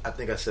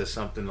I said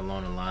something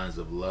along the lines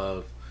of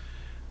love.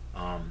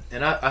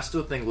 And I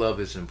still think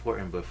love is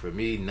important, but for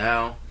me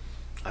now,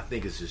 I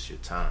think it's just your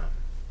time.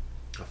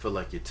 I feel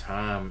like your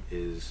time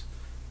is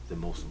the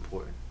most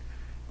important.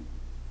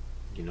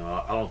 You know,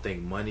 I don't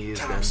think money is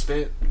Time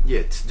spent.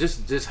 Yeah,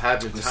 just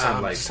having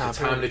time, like time the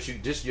time that you,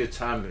 just your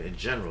time in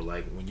general,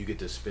 like when you get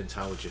to spend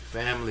time with your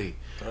family,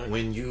 right.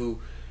 when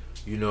you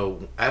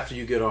know, after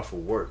you get off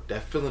of work,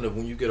 that feeling of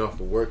when you get off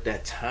of work,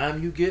 that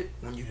time you get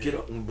when you get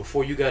up,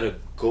 before you gotta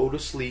go to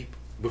sleep,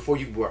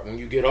 when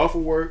you get off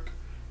of work,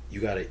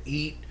 you gotta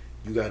eat,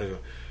 you gotta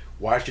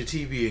watch your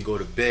TV and go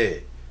to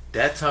bed.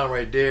 That time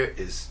right there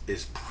is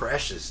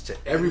precious to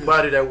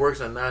everybody that works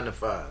a 9 to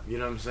 5. You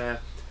know what I'm saying?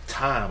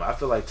 Time. I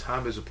feel like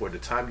time is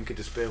important. The time you get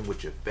to spend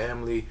with your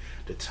family,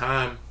 the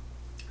time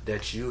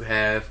that you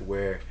have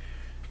where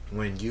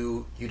when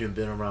you done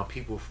been around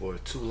people for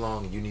too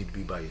long and you need to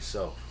be by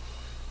yourself.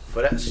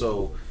 For that,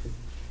 so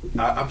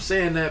I'm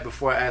saying that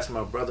before I ask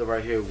my brother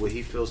right here what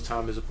he feels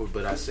time is important.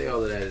 But I say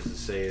all of that is to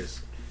say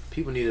is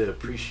people need to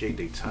appreciate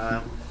their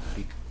time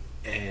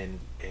and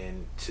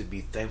to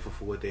be thankful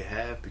for what they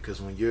have, because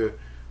when you're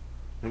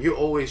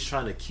always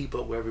trying to keep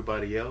up with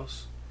everybody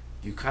else,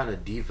 you kind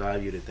of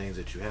devalue the things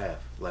that you have.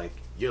 Like,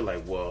 you're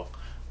like, well,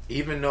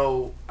 even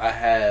though I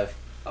have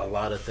a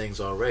lot of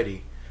things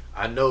already,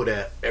 I know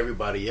that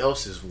everybody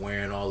else is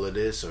wearing all of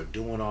this or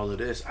doing all of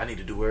this. I need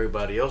to do what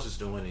everybody else is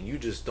doing, and you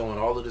just throwing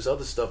all of this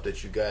other stuff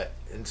that you got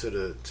to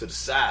the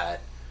side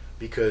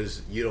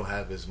because you don't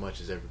have as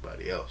much as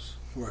everybody else.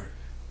 Right.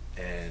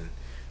 And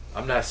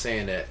I'm not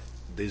saying that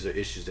these are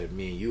issues that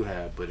me and you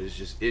have, but it's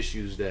just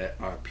issues that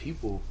our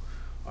people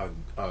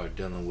are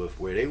dealing with,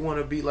 where they want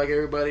to be like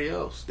everybody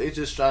else. They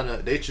want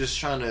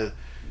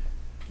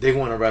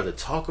to rather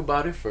talk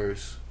about it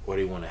first, or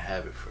they want to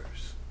have it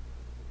first.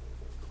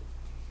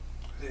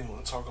 I didn't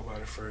want to talk about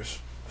it first.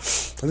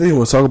 I think you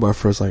want to talk about it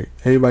first. Like,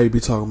 everybody be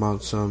talking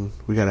about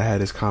we gotta have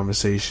this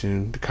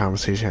conversation. The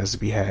conversation has to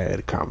be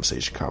had.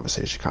 Conversation.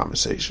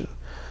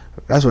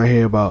 That's what I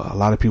hear about. A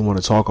lot of people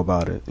want to talk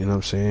about it. You know what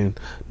I'm saying?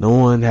 No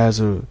one has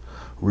a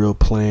real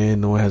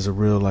plan. No one has a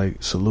real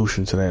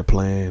solution to that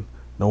plan.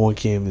 No one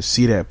can even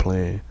see that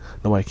plan.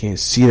 Nobody can't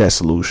see that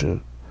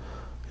solution.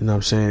 You know what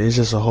I'm saying? It's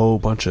just a whole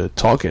bunch of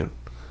talking.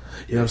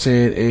 You know what I'm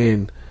saying?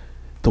 And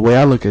the way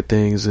I look at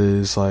things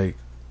is I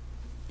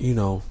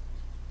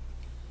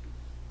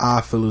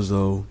feel as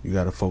though you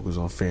got to focus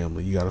on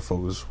family. You got to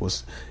focus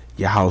what's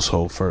your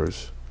household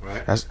first.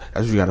 Right. That's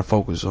what you got to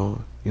focus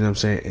on. You know what I'm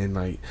saying? And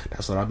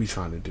that's what I be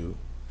trying to do.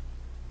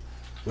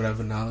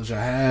 Whatever knowledge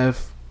I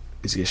have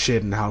is get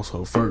shared in the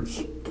household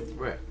first.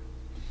 Right.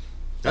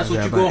 That's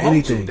what you go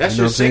home to. That's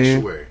your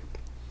sanctuary.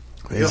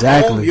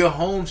 Exactly. Your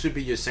home should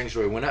be your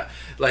sanctuary. When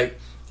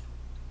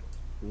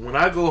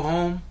I go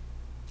home,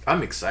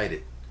 I'm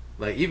excited.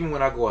 Like, even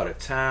when I go out of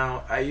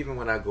town, even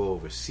when I go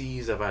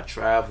overseas, if I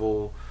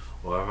travel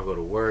or if I go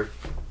to work,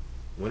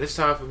 when it's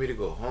time for me to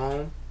go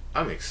home,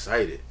 I'm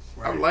excited.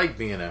 Right. I like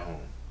being at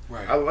home.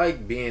 Right. I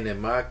like being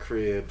in my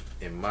crib,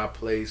 in my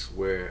place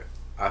where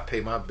I pay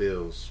my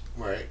bills.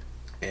 Right.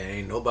 And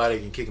ain't nobody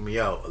can kick me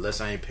out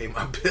unless I ain't pay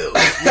my bills.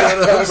 You know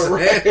what I'm saying?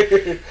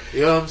 Right.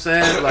 You know what I'm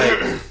saying?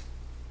 Like,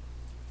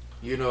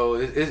 you know,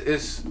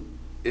 it's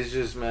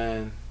just,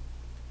 man,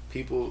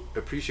 people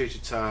appreciate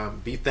your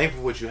time. Be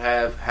thankful for what you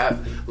have.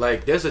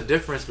 Like, there's a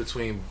difference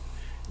between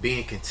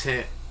being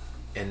content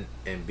and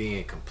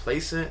being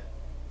complacent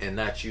and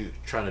not you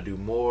trying to do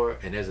more.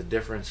 And there's a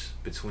difference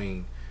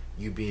between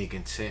you being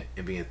content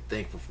and being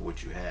thankful for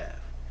what you have.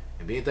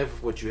 And being thankful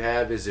for what you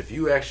have is if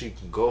you actually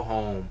can go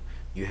home,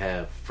 you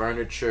have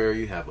furniture,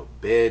 you have a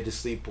bed to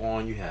sleep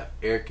on, you have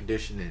air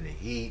conditioning and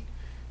heat,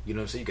 you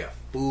know what I'm saying? You got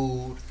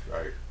food.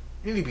 Right.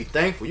 You need to be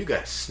thankful. You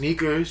got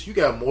sneakers. You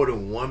got more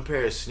than one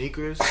pair of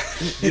sneakers.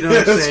 You know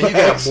what I'm saying? You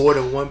got more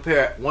than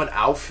one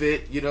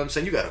outfit. You know what I'm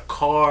saying? You got a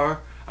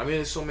car. I mean,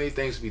 there's so many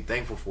things to be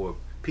thankful for.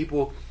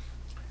 People,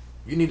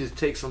 you need to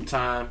take some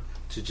time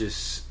to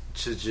just,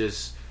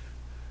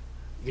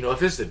 you know,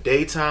 if it's the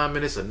daytime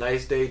and it's a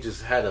nice day,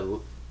 just had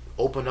to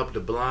open up the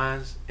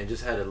blinds and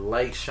just had a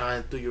light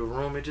shine through your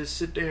room and just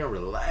sit there and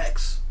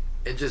relax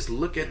and just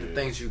look at the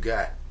things you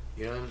got.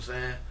 You know what I'm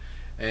saying?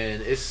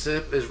 And it's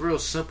real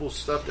simple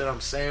stuff that I'm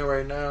saying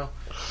right now,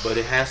 but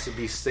it has to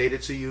be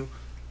stated to you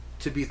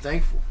to be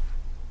thankful.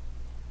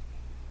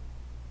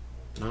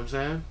 You know what I'm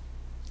saying?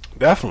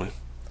 Definitely.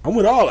 I'm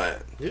with all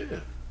that. Yeah.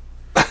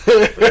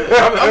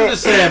 I'm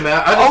just saying,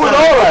 man.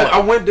 I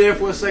went there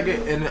for a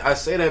second, and I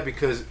say that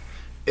because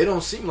it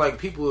don't seem like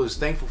people is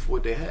thankful for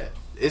what they had.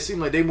 It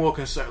seemed like they more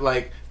concerned,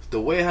 like the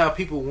way how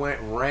people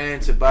ran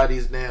to buy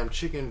these damn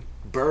chicken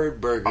bird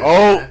burgers.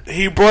 Oh, man.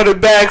 he brought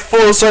it back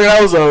full circle.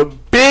 That was a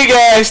big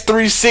ass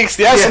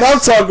 360. That's what I'm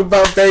talking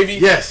about, baby.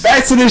 Yes.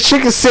 Back to this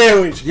chicken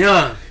sandwich.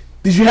 Young.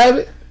 Did you have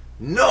it?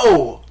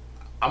 No.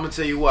 I'm gonna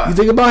tell you why. You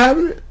think about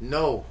having it?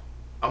 No.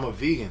 I'm a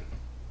vegan.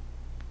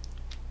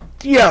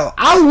 Yo,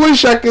 I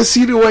wish I could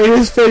see the way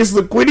his face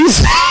looked when he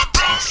said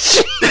that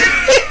shit.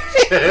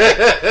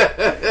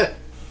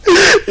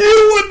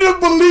 You wouldn't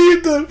have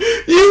believed him.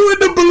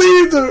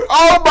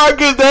 Oh my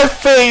goodness, that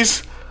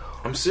face.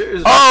 I'm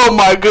serious. Oh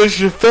my goodness,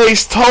 your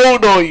face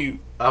told on you.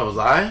 I was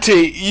lying?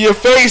 Your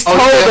face told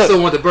I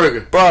still want the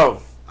burger.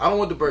 Bro. I don't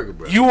want the burger,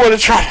 bro. You want to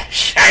try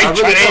it? I ain't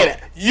really trying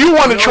it. You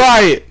want to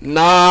try it?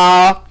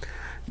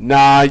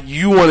 Nah,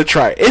 you want to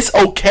try it. It's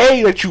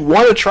okay that you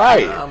want to try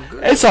it. I'm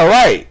good. It's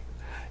alright.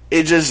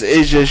 It's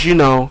just, you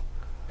know.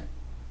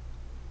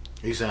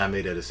 You saying I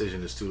made that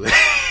decision, it's too late.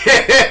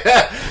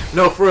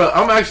 No, for real,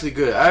 I'm actually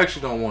good. I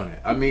actually don't want it.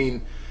 I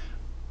mean,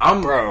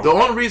 the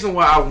only reason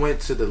why I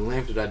went to the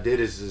length that I did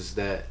is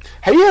that.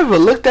 Have you ever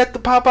looked at the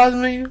Popeyes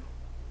menu?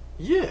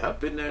 Yeah, I've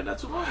been there not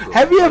too long ago.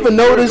 Have you ever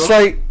noticed,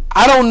 like,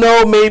 I don't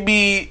know,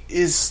 maybe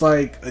it's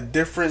like a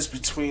difference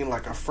between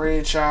like a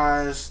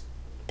franchise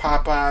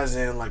Popeyes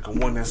and like a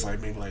one that's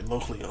like maybe like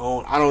locally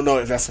owned. I don't know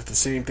if that's like the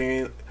same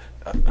thing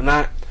or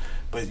not.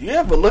 But you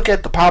ever look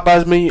at the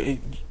Popeyes menu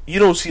and you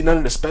don't see none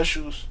of the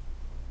specials?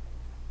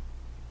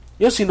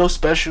 You don't see no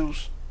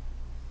specials.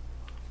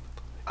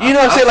 You know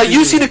what I'm saying? Like,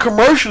 you see the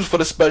commercials for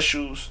the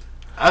specials.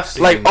 I've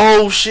seen like,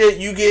 oh shit,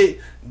 you get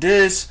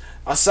this,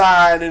 a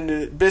side, and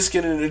the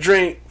biscuit and the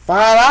drink.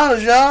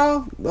 $5,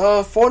 y'all.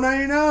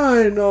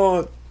 $4.99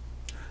 or,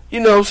 you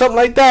know, something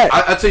like that.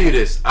 I tell you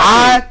this.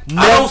 I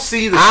don't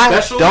see the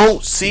specials. I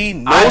don't see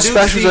no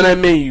specials on that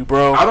menu,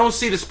 bro. I don't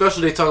see the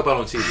special they talk about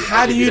on TV.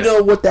 How do you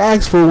know what to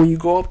ask for when you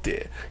go up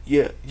there?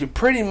 Yeah, you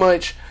pretty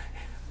much,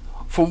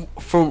 from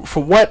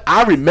what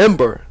I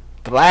remember,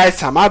 the last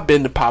time I've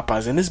been to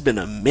Popeyes, and it's been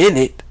a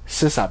minute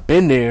since I've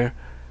been there,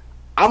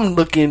 I'm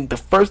looking, the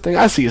first thing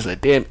I see is a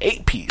damn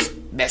 8-piece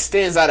that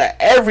stands out of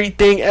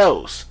everything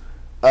else.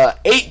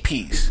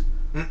 8-piece.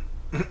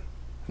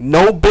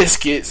 No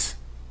biscuits.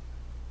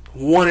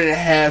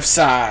 1.5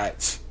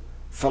 sides.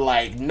 For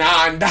like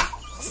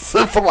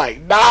 $9. For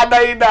like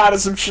 $9.99 or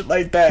some shit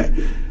like that.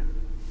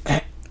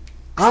 I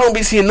don't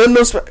be seeing none of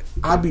those.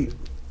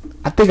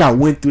 I think I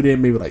went through there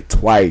maybe like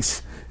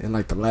twice in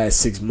like the last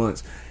 6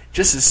 months.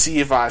 Just to see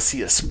if I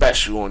see a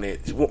special on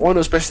it. One of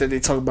those specials that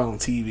they talk about on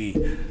TV.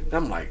 And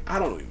I'm like, I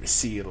don't even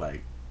see it.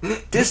 Like,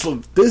 this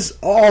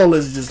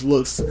just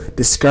looks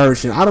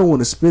discouraging. I don't want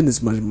to spend this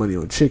much money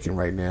on chicken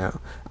right now.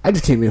 I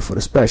just came in for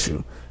the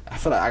special. I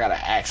feel like I gotta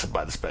ask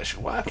about the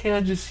special. Why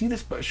can't I just see the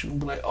special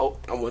and be like, oh,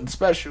 I want the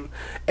special.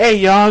 Hey,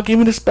 y'all, give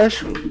me the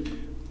special.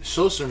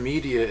 Social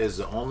media is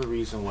the only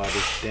reason why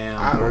this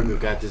damn burger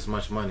got this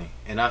much money.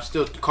 And I'm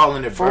still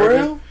calling it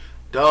burger. Real?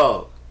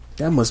 Dog.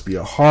 That must be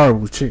a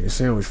horrible chicken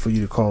sandwich for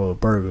you to call it a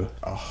burger.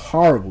 A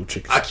horrible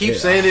chicken sandwich. I keep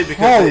saying it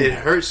because it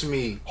hurts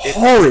me.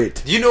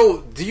 Horrid. Do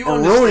you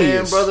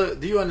understand, brother?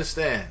 Do you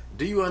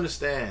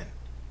understand?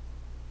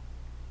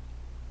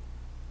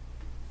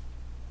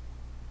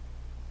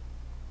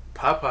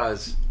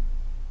 Popeyes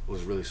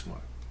was really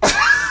smart.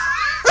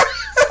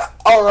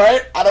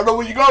 Alright, I don't know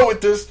where you're going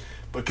with this,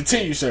 but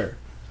continue, sir.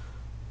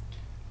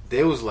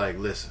 They was like,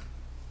 listen.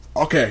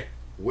 Okay.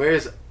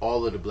 Where's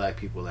all of the black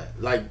people at?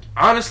 Like,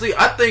 honestly,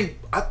 I think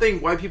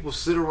white people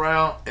sit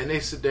around and they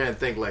sit there and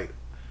think like,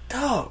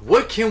 Dog.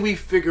 What can we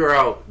figure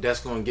out that's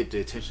going to get the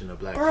attention of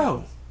black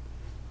people?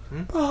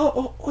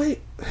 Bro,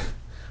 wait.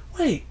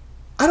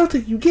 I don't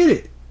think you get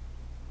it.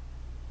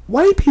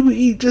 White people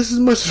eat just as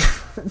much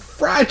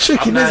fried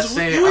chicken as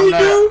you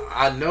do.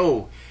 I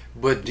know,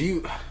 but do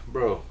you,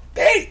 bro?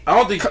 Hey, I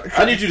don't think.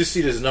 I need you to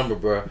see this number,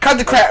 bro. Cut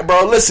the crap,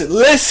 bro.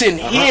 Listen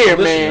here,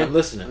 man. I'm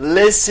listening.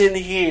 Listen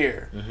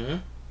here.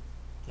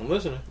 I'm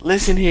listening.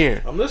 Listen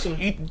here. I'm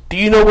listening. Do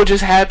you know what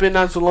just happened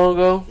not so long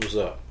ago? What's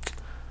up?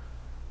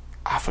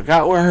 I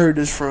forgot where I heard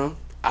this from.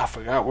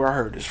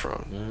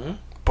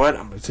 But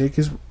I'm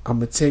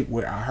gonna take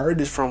where I heard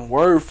this from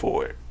word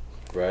for it.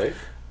 Right.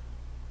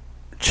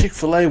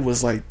 Chick-fil-A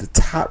was like the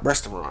top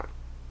restaurant.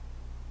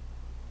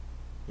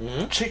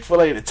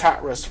 Chick-fil-A the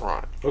top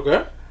restaurant.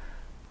 Okay.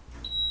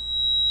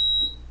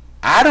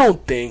 I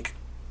don't think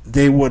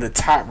they were the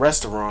top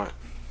restaurant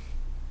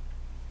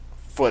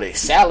for their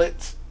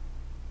salads.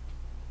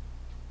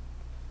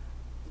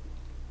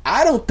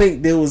 I don't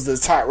think they was the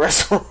top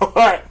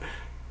restaurant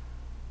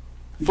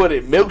for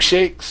their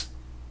milkshakes.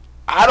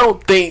 I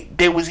don't think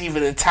they was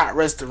even a top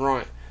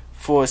restaurant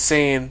for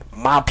saying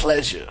my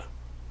pleasure.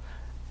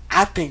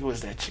 I think it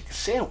was that chicken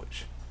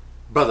sandwich.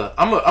 Brother,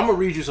 I'm gonna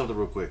read you something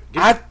real quick.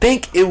 I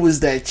think it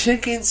was that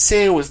chicken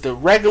sandwich, the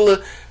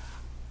regular.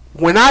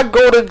 When I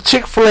go to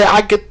Chick-fil-A,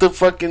 I get the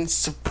fucking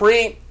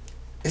Supreme.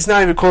 It's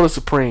not even called a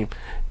Supreme.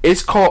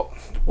 It's called,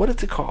 what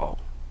is it called?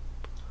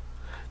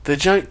 The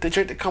joint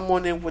that come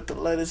on in with the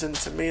lettuce and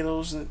the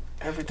tomatoes and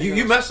everything.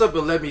 You messed up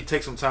and let me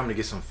take some time to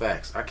get some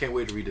facts. I can't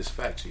wait to read this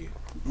fact to you.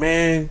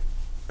 Man,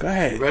 go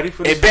ahead. You ready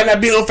for this? It better not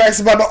be no facts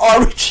about the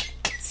Arbys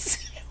chicken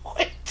sandwich.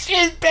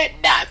 It better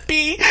not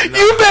be. No.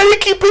 You better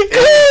keep it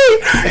clean.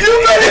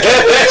 You better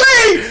keep it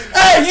clean.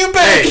 Hey, you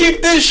better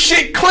keep this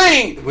shit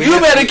clean. You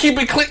better keep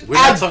it clean.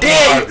 I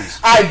dare you.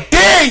 I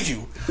dare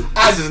you.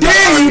 I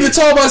dare you to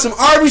talk about some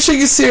Arbys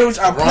chicken sandwich.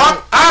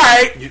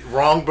 Alright.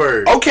 Wrong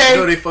bird. Okay. You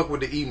know they fuck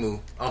with the emu.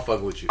 I'm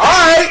fucking with you.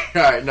 Alright.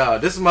 Alright, no,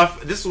 this is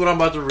what I'm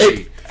about to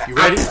read. You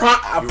ready?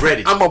 You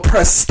ready? I'm gonna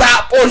press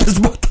stop on this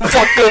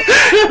motherfucker.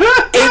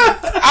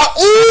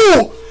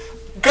 Ooh!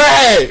 Go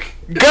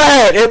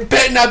ahead. It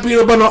better not be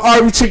about no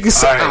Arbys chicken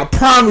sandwich. Right. I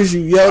promise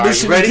you, yo.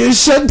 This shit get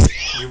shut down.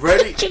 You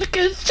ready? Shit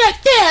get shut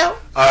down.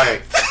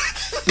 Alright.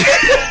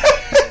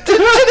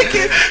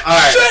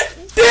 Alright.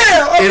 Shut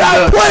down. I'm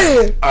not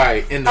playing.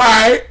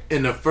 Alright.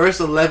 In the first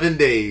 11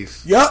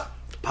 days. Yup.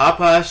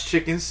 Popeye's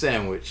chicken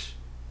sandwich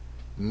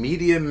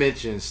media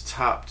mentions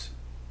topped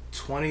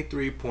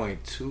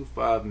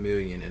 23.25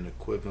 million in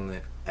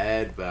equivalent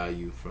ad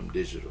value from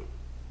digital.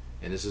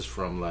 And this is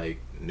from like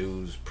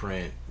news,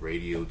 print,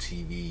 radio,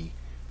 TV,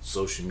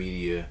 social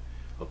media,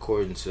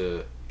 according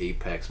to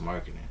Apex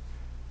Marketing.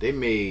 They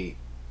made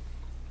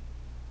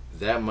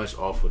that much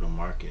off of the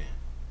marketing.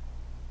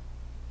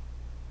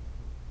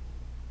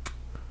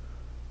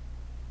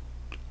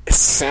 It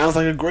sounds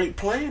like a great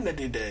plan that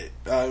they did.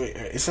 I mean,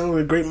 it sounds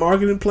like a great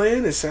marketing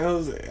plan. It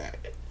sounds.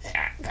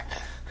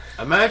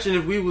 Imagine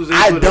if we was able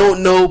I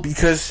don't know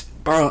because,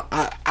 bro,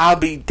 I'll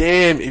be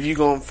damned if you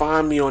gonna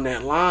find me on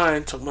that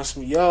line talking about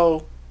some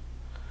yo.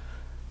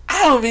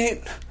 I don't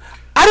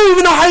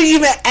even know how you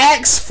even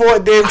ask for a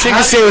damn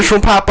chicken sandwich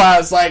from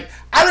Popeyes. Like,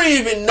 I don't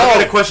even know. I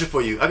got a question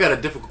for you. I got a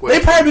difficult question.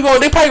 They probably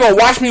gonna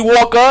watch me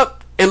walk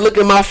up and look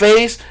at my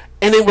face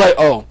and they be like,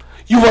 oh,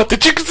 you want the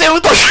chicken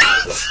sandwich?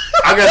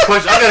 I got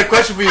a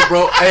question for you,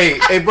 bro. Hey,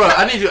 bro,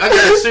 I got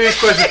a serious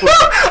question for you.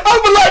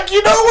 I'm like,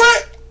 you know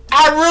what?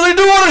 I really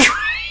do want to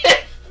try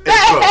it.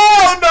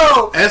 Hell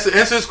no. Answer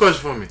this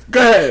question for me. Go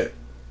ahead.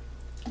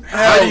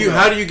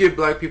 How do you get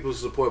black people to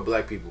support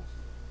black people?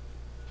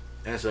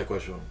 Answer that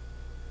question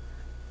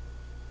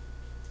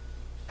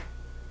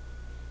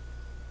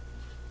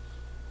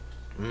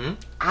for me.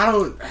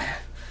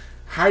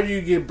 How do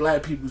you get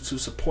black people to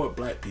support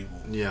black people?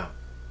 Yeah.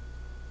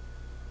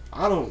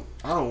 I don't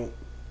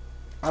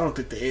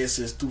think the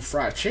answer is through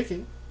fried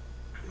chicken.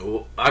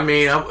 Well, I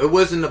mean, it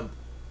wasn't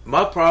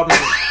my problem.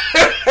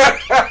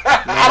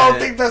 I don't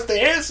think that's the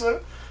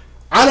answer.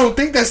 I don't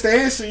think that's the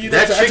answer. You know,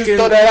 I just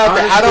throw that out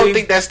there. I don't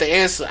think that's the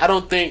answer. I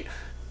don't think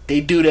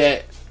they do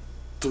that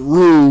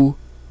through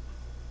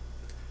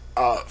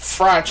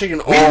fried chicken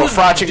or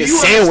fried chicken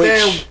sandwich. Do you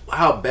understand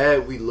how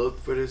bad we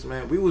look for this,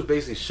 man? We was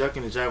basically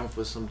shucking and jiving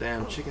for some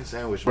damn chicken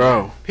sandwich,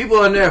 bro. Man.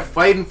 People in there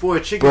fighting for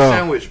a chicken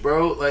sandwich,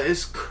 bro. Like,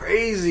 it's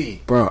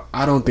crazy, bro.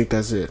 I don't think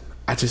that's it.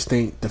 I just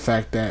think the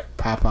fact that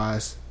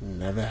Popeyes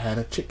never had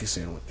a chicken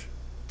sandwich.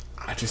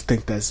 I just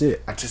think that's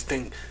it. I just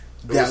think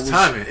that was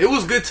timing. It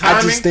was good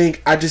timing.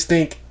 I just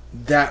think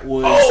that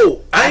was.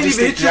 Oh, I didn't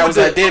even hit you that with was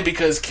that. Idea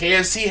because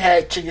KFC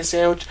had chicken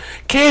sandwich.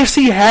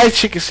 KFC had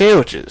chicken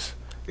sandwiches.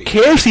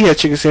 KFC had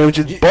chicken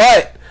sandwiches,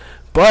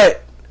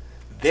 but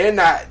they're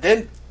not.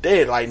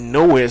 They're like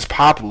nowhere as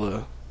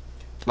popular.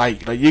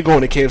 Like you're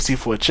going to KFC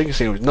for a chicken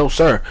sandwich. No,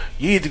 sir.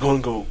 You either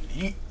going to go.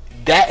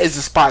 That is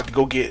the spot to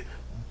go get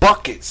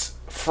buckets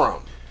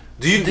from.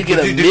 Do you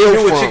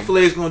know what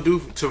Chick-fil-A is going to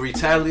do to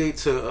retaliate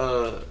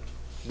to?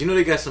 You know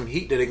they got some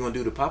heat that they're going to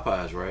do to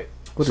Popeyes, right?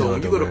 So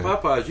when you go to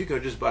Popeyes, you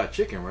can just buy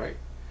chicken, right?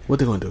 What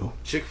they gonna do?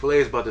 Chick-fil-A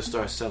is about to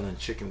start selling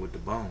chicken with the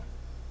bone.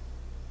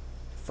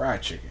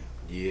 Fried chicken.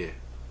 Yeah.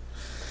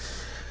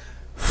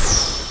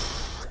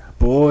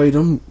 Boy,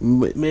 them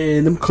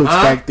cooks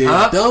back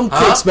there.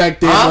 Cooks back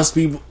there must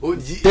be. They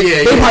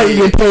probably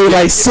get paid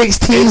like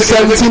 16,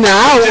 17 an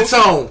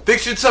hour.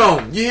 Fix your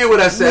tone. You hear what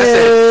I said?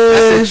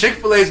 I said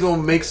Chick-fil-A is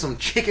gonna make some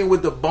chicken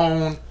with the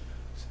bone.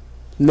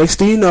 Next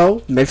thing you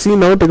know, they're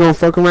gonna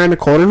fuck around the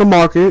corner of the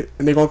market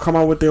and they're gonna come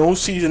out with their own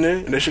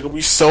seasoning and that shit gonna be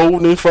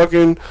sold in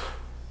fucking.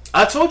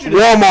 I told you this,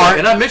 Walmart,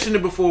 and I mentioned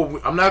it before.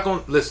 I'm not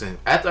gonna listen.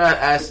 After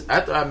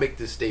I make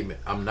this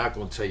statement, I'm not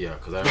gonna tell y'all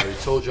because I already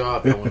told y'all.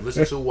 If y'all want to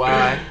listen to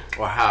why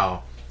or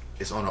how,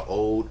 it's on an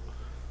old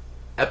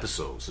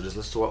episode. So just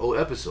listen to our old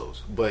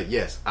episodes. But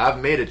yes, I've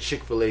made a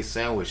Chick-fil-A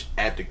sandwich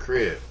at the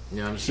crib. You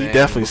know what I'm saying? He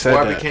definitely said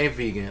that. Before I became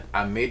vegan,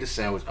 I made the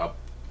sandwich. I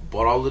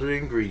bought all of the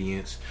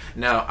ingredients.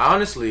 Now,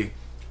 honestly,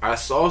 I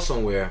saw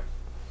somewhere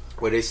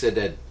where they said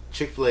that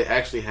Chick-fil-A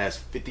actually has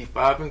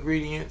 55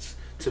 ingredients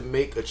to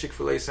make a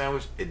Chick-fil-A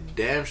sandwich. It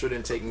damn sure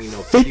didn't take me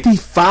no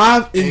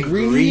 55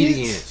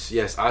 ingredients.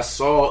 Yes, I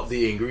saw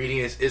the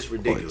ingredients. It's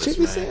ridiculous,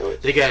 man.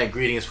 Sandwich? They got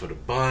ingredients for the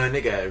bun.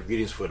 They got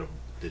ingredients for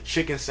the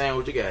chicken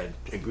sandwich. They got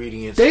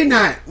ingredients. They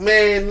not,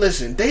 man.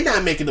 Listen, they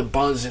not making the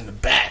buns in the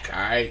back.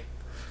 All right,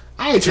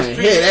 I ain't trying to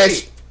hear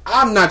that.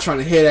 I'm not trying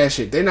to hear that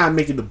shit. They're not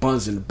making the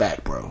buns in the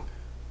back, bro.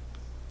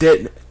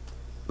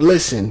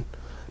 Listen,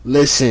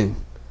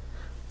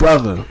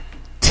 brother.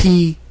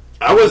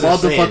 I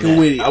wasn't motherfucking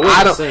Witty. I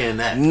wasn't saying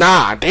that.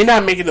 Nah, they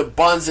not making the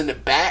buns in the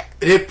back.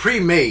 They're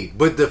pre-made,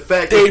 but the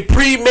fact they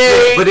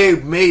pre-made, but they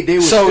made. They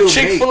were so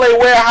Chick-fil-A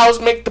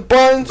warehouse make the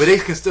buns, but they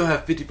can still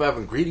have 55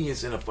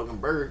 ingredients in a fucking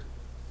burger,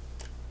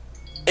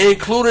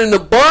 including the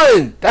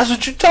bun. That's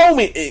what you told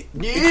me.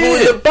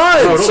 Including the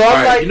bun. No, so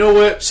I'm like, you know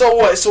what? So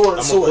what? So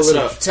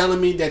you telling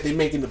me that they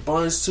making the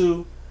buns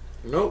too?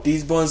 Nope.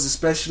 These buns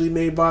especially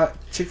made by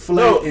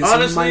Chick-fil-A in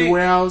honestly, somebody's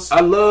warehouse.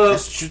 That's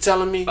what you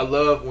telling me. I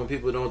love when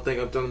people don't think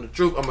I'm telling the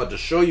truth. I'm about to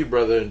show you,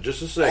 brother, in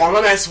just a second. All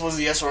I'm asking was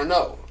a yes or a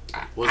no.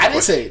 I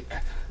didn't say it.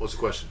 What's the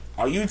question?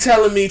 Are you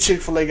telling me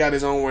Chick-fil-A got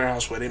his own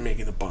warehouse where they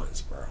making the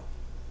buns, bro?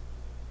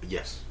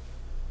 Yes.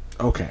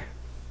 Okay.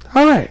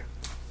 All right.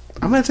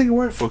 I'm gonna take your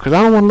word for it because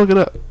I don't want to look it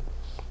up.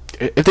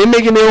 If they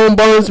making their own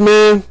buns,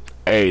 man,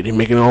 hey, they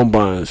making their own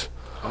buns.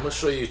 I'm gonna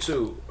show you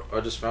too. I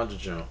just found the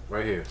jump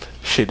right here.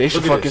 Shit, they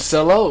should fucking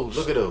sell those.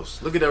 Look at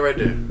those. Look at that right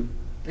there.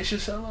 They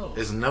should sell those.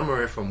 It's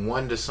numbering from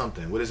 1 to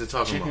something. What is it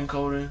talking about? Chicken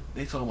coating.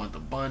 They talking about the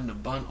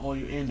bun oil,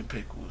 and the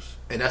pickles.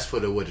 And that's for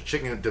the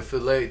chicken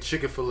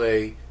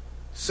fillet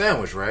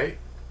sandwich, right?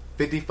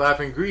 55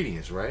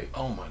 ingredients, right?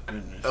 Oh my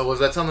goodness.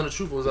 Was I telling the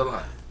truth or was I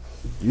lying?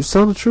 You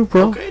telling the truth,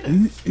 bro. Okay,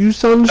 then. You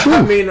telling the truth.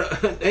 I mean,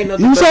 ain't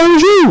nothing. You telling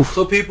the truth.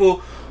 So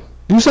people.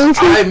 You telling the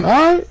truth.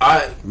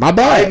 My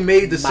bad. I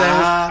made the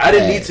sandwich. I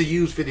didn't need to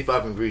use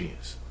 55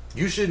 ingredients.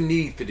 You shouldn't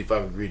need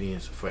 55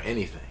 ingredients for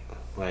anything.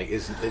 Like it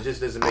just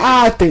doesn't make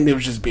I think they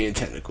was just being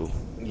technical.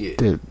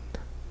 Yeah.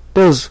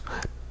 There's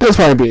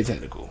probably being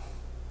technical.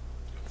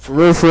 For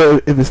real,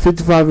 if it's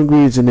 55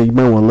 ingredients in there, you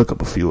might want to look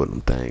up a few of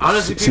them things.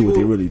 Honestly, see what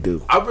they really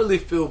do. I really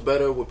feel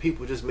better with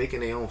people just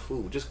making their own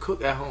food. Just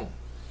cook at home.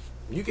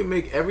 You can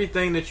make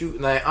everything that you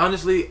like.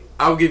 Honestly,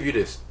 I'll give you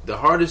this. The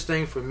hardest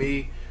thing for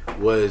me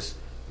was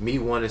me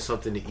wanting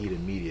something to eat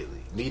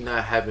immediately. Me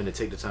not having to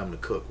take the time to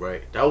cook,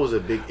 right? That was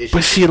a big issue.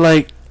 But see,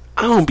 like,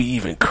 I don't be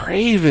even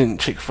craving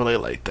Chick-fil-A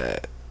like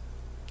that.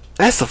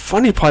 That's the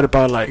funny part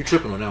about, like... You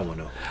tripping on that one,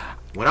 though.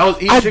 When I was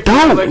eating Chick-fil-A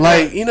I don't,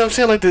 like that, you know what I'm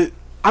saying? Like,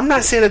 I'm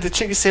not saying that the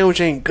chicken sandwich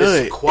ain't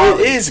good. It's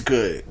quality. It is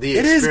good.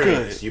 It is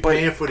good. You're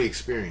paying for the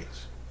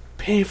experience.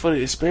 Paying for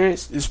the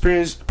experience? The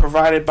experience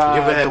provided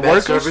by the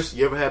workers? Service?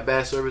 You ever had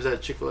bad service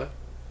at Chick-fil-A?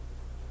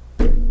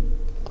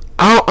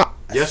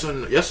 Yes or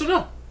no? Yes or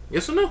no?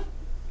 Yes or no?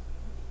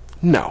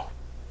 No.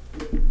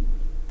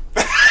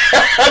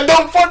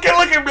 Don't fucking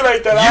look at me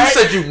like that.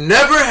 You said you've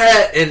never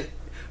had, and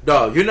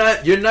dog, you're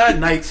not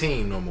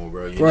 19 no more,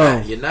 bro.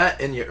 You're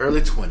not in your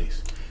early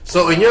 20s.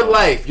 So in your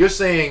life, you're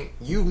saying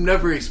you've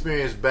never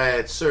experienced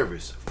bad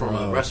service from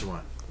a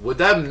restaurant. Would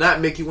that not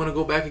make you want to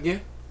go back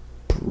again?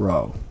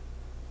 Bro,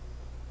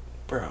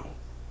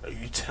 are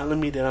you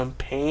telling me that I'm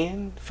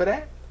paying for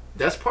that?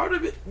 That's part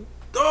of it,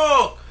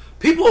 dog.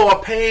 People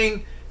are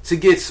paying to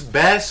get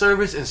bad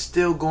service and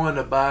still going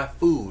to buy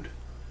food.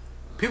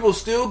 People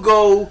still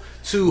go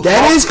to...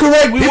 That is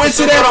correct. We went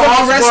to that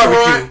fucking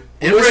restaurant.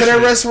 We went to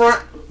that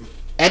restaurant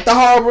at the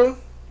Harbor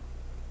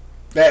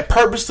that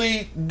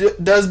purposely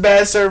does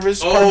bad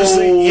service.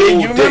 Purposely. Yeah,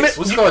 you remember it?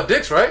 What's it called?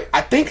 Dick's, right?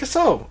 I think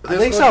so.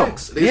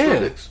 Dicks.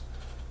 Yeah.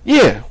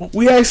 Yeah.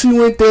 We actually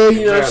went there,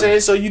 you know what I'm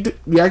saying? So you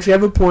actually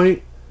have a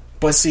point.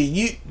 But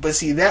see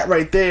that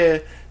right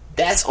there,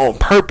 that's on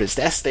purpose.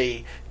 That's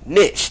they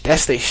niche.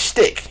 That's they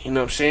stick. You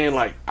know what I'm saying?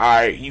 Like,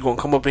 alright, you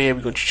gonna come up in here,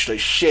 we gonna treat you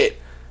like shit.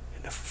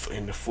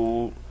 In the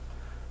food,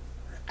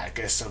 I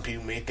guess some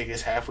people may think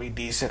it's halfway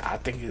decent. I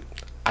think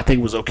it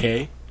was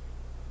okay.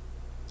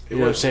 You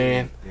know what I'm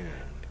saying? Yeah.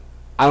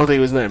 I don't think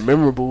it was nothing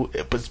memorable,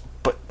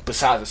 but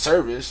besides the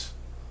service,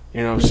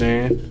 you know what I'm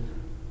saying?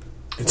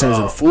 In terms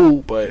of the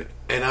food, but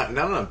now that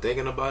I'm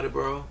thinking about it,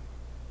 bro,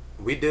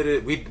 We did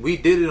it. We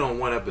did it on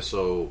one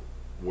episode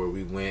where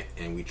we went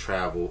and we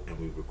traveled and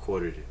we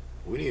recorded it.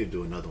 We need to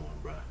do another one,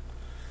 bro.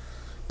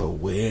 But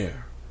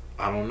where?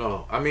 I don't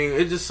know. I mean,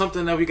 it's just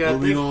something that we got.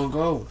 Where we gonna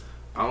go?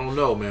 I don't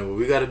know, man. But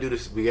we got to do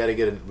this. We got to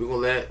get it. We're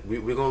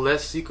gonna let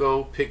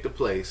Seiko pick the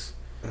place.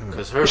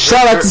 Cause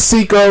shout out to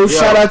Seiko.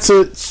 Shout out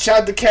to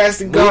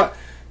CassDaGod.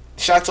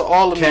 Shout out to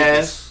all of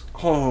Cass.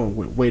 Hold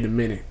on, wait a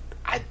minute.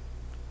 I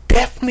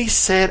definitely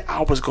said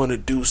I was gonna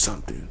do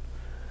something.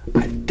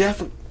 Let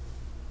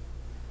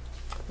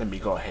me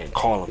go ahead and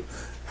call him.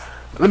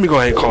 I'm gonna go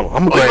ahead and call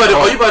him. You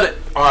about to?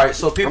 All right.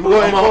 So people,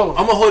 I'm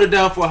gonna hold it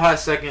down for a hot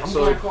second.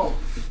 So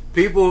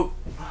people,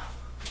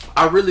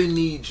 I really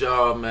need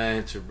y'all,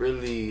 man, to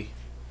really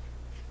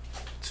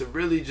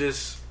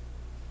just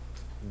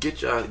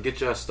get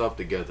y'all stuff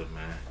together,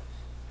 man.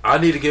 I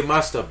need to get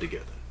my stuff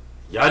together.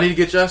 Y'all need to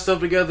get y'all stuff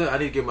together. I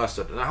need to get my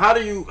stuff together. Now, how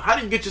do you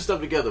get your stuff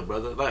together,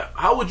 brother? Like,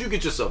 how would you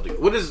get yourself together?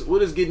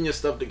 What is getting your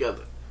stuff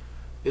together?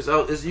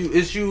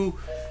 It's you.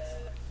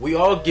 We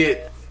all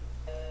get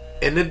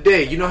in a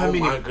day. You know how many?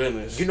 My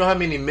goodness. You know how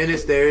many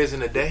minutes there is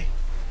in a day?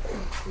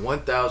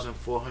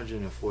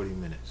 1,440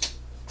 minutes.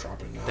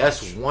 Dropping knowledge.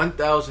 That's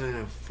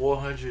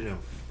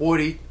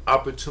 1,440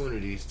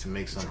 opportunities to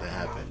make something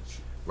happen,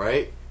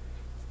 right?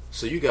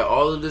 So you got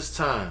all of this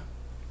time.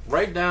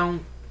 Write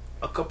down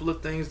a couple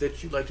of things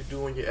that you like to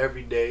do in your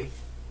everyday,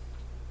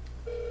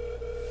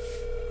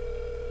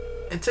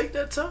 and take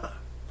that time.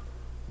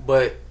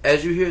 But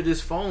as you hear this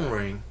phone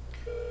ring,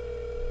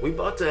 we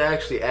about to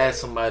actually add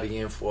somebody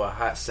in for a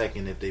hot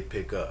second if they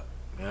pick up.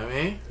 You know what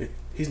I mean?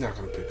 He's not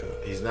gonna pick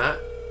up. He's not?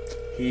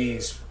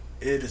 It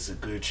is a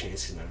good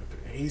chance he's not gonna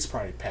pick up. He's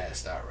probably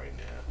passed out right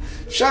now.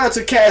 Shout out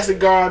to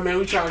CassDaGod, man.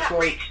 We trying to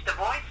call. Reached the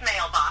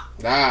voicemail box.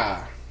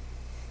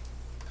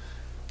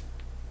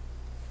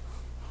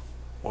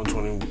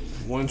 121?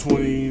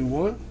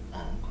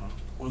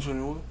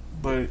 121?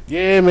 But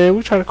yeah, man,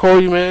 we try to call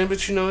you, man.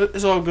 But you know,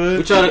 it's all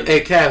good.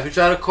 Cass, we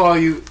try to call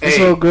you. It's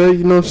all good,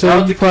 you know what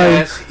I'm saying?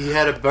 Cass, he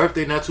had a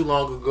birthday not too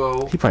long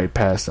ago. He probably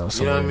passed out.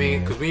 You know what I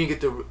mean? Because we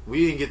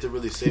didn't get to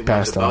really say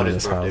much about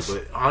his birthday. House.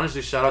 But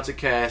honestly, shout out to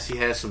Cass. He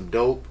had some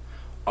dope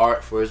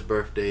art for his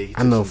birthday. He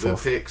took some good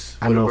pics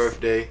for the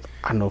birthday.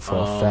 I know for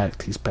a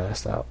fact he's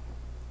passed out.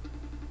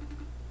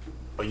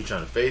 Are you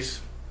trying to FaceTime?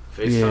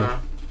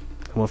 Yeah.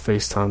 I'm gonna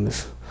FaceTime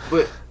this.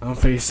 But I'm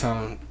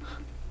gonna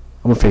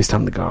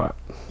FaceTime the God.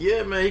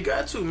 Yeah, man, you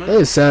got to, man.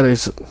 It's Saturday.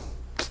 So,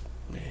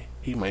 man,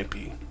 he might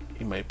be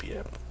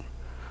at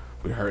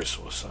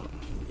rehearsal or something.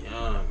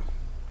 Young.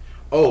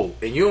 Oh,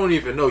 and you don't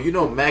even know. You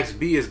know Max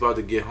B is about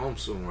to get home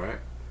soon, right?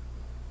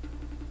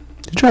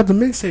 He dropped the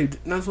mixtape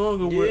not so long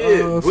ago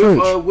with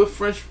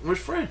French. With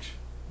French.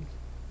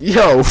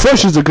 Yo,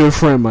 French is a good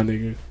friend, my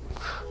nigga.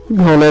 You can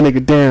hold that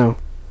nigga down.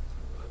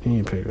 He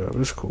ain't pick up.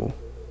 It's cool.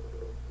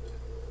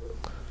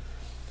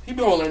 He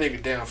been holding that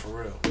nigga down for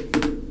real.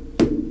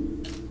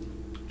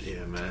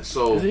 Yeah, man.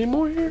 So is there any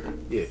more here?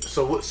 Yeah.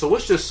 So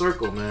what's your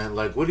circle, man?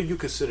 Like, what do you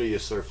consider your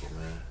circle,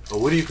 man?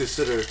 Or what do you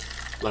consider?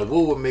 Like,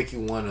 what would make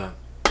you wanna?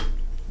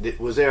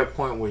 Was there a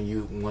point when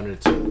you wanted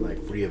to like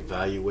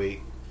reevaluate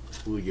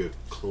who your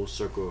close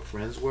circle of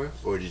friends were,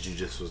 or did you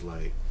just was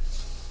like,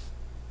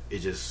 it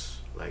just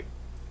like,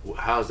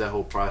 how's that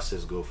whole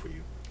process go for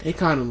you? They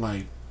kind of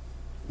like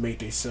make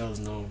themselves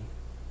known.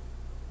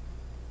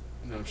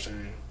 You know what I'm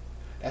saying?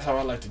 That's how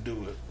I like to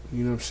do it.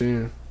 You know what I'm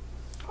saying?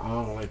 I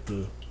don't like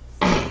to.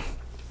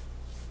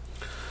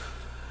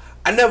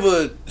 I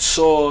never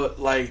saw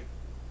like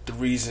the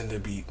reason to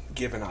be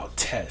giving out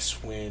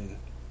tests when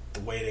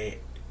the way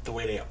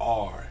they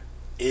are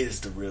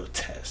is the real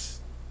test.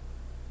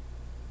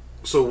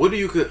 So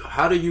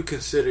how do you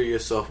consider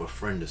yourself a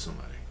friend to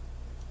somebody?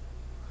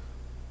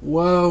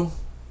 Well,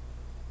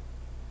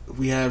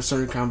 we have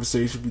certain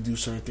conversations, we do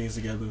certain things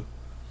together.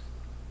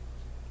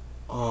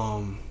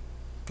 You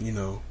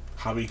know,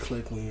 how we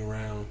click when you're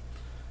around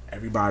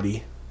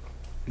everybody,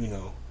 you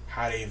know,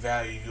 how they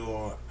value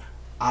your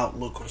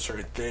outlook on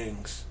certain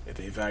things. If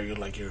they value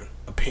like your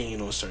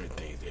opinion on certain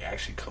things, they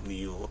actually come to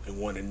you and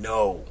want to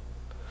know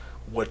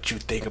what you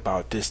think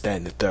about this, that,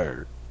 and the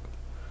third.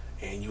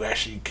 And you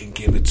actually can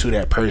give it to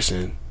that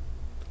person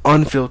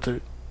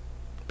unfiltered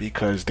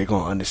because they're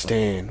going to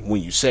understand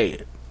when you say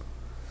it.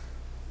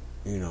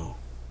 You know,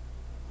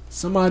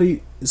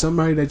 somebody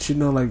that you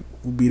know like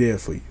will be there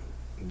for you.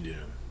 Yeah.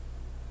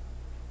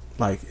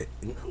 Like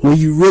when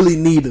you really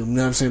need them, you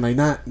know what I'm saying? Like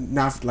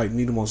not like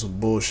need them on some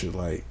bullshit.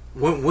 Like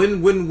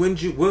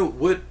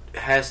what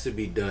has to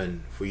be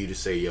done for you to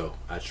say, yo,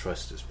 I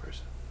trust this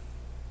person?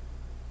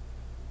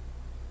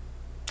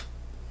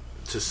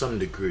 To some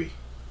degree,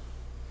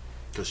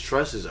 because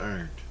trust is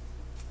earned.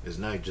 It's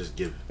not just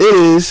given. It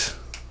is.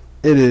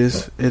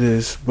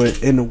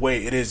 But in a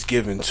way, it is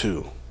given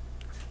too.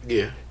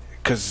 Yeah,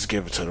 because it's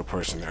given to the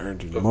person that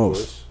earned you the most.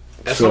 Course.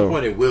 At some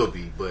point, it will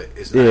be, but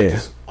it's not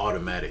just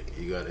automatic.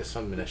 It's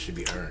something that should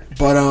be earned.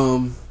 But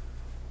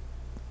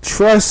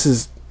trust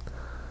is,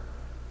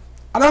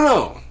 I don't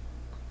know.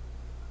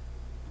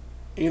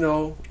 You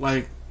know,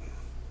 like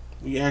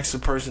you ask a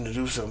person to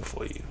do something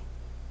for you.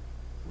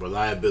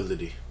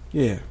 Reliability.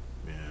 Yeah.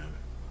 Yeah.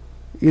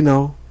 You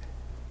know,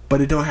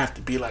 but it don't have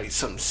to be like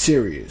something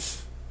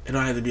serious. It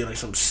don't have to be like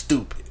something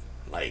stupid.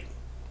 Like,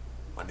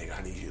 my nigga,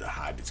 I need you to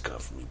hide this gun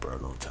from me, bro.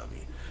 Don't tell me.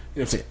 You know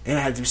what I'm saying? It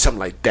don't have to be something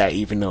like that,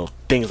 even though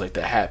things like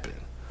that happen.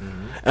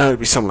 Mm-hmm. It don't have to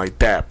be something like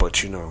that,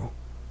 but you know.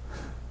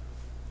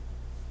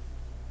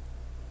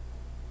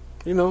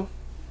 And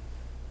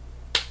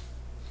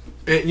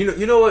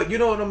you know what I'm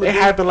gonna do? It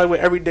happen like with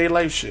everyday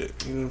life shit.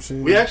 You know what I'm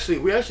saying? We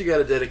actually got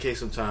to dedicate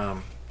some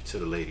time to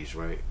the ladies,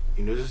 right?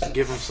 You know, just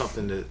give them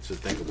something to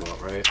think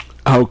about, right?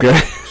 Okay.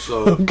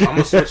 So I'm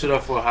gonna switch it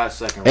up for a hot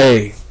second. Right?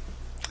 Hey,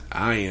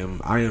 I am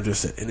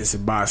just an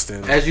innocent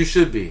bystander. As you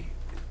should be.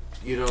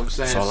 You know what I'm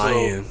saying? That's all I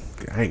am.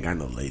 I ain't got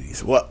no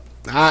ladies. What?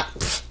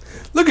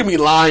 Look at me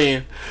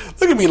lying.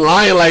 Look at me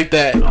lying like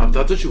that. I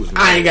thought you was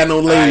married. I ain't got no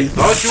ladies.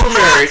 I thought you were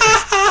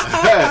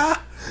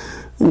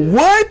married.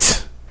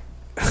 What?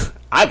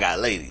 I got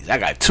ladies. I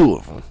got 2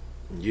 of them.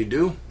 You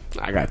do?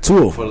 I got 2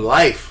 of them. For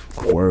life.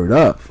 Word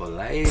up. For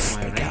life.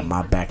 They got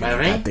my back and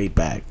I got they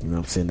back. You know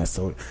what I'm saying?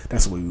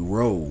 That's the way we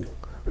roll.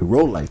 We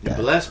roll like that.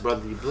 You blessed,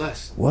 brother. You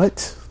blessed.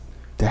 What?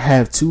 To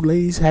have 2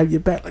 ladies have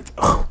your back? Like,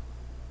 oh.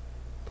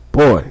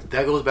 Boy.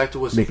 That goes back to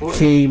what's make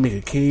important. Make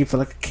a king feel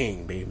like a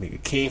king, baby. Make a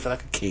king feel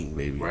like a king,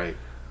 baby. Right.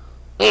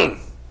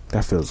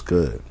 That feels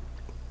good.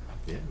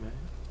 Yeah, man.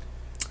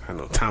 I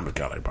know Thomas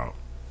got like about.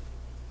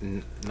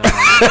 No. I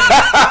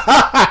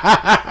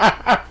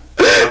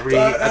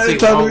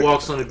take long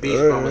walks on the beach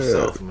by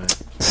myself, man.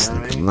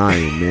 Stick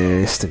lying,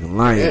 man. Stick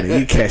lying, man.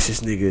 You catch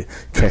this nigga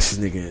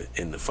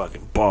in the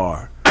fucking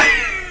bar.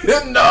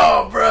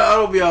 No, bro. I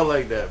don't be out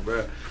like that,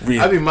 bro.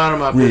 I be minding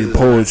my business. Reading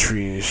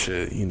poetry and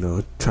shit, you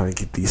know, trying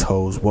to get these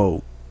hoes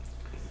woke.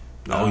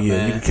 Nah, yeah,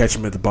 man. you can catch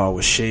him at the bar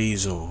with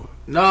shades on.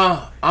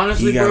 Nah,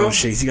 honestly, he got bro. on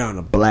shades. He got on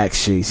the black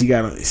shades. He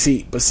got on.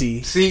 See,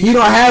 you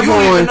don't have you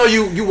on. Even know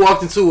you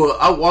walked into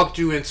I walked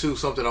you into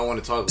something I want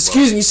to talk about.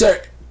 Excuse me,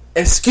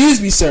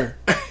 sir.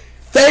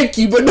 Thank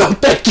you, but no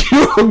thank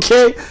you.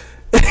 Okay.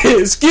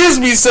 Excuse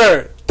me,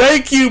 sir.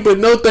 Thank you, but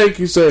no thank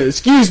you, sir.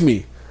 Excuse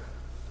me.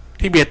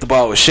 He be at the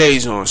bar with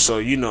shades on, so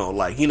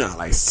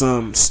like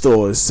some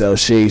stores sell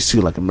shades too,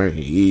 like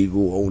American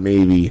Eagle, Old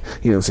Navy. You know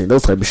what I'm saying?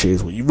 Those type of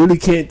shades where you really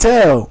can't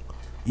tell.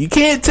 You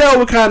can't tell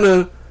what kind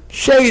of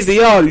shades they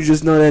are. You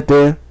just know that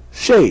they're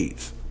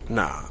shades.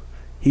 Nah,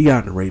 he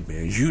got the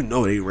Ray-Bans. You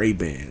know they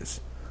Ray-Bans.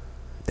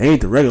 They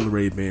ain't the regular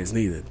Ray-Bans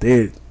neither.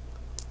 Nigga,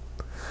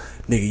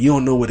 you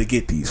don't know where to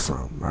get these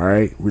from. All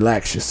right,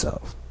 relax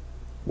yourself.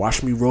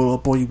 Watch me roll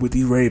up on you with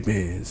these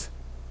Ray-Bans.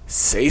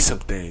 Say some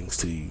things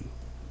to you.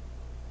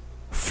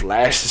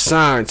 Flash the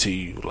sign to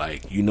you,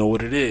 like you know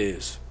what it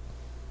is.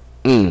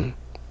 There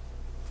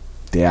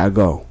I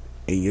go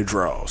in your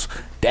drawers.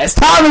 That's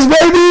Thomas,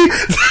 baby.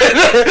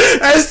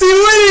 That's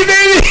T.Witty,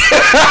 baby.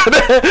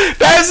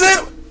 That's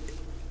it.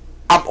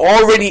 I'm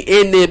already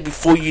in there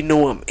before you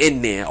know I'm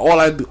in there. All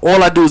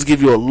I do is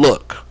give you a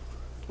look,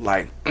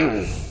 like.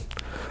 Are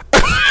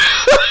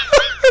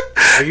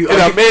you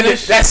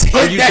finished? That's him.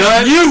 Are you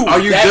done? Are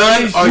you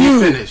done? Are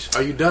you finished?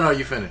 Are you done? Are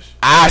you finished?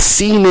 I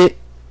seen it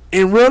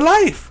in real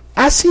life.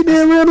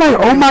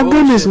 Oh my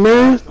goodness,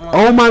 man.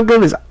 Oh my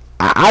goodness.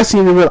 I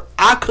seen it real.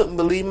 I couldn't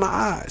believe my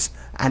eyes.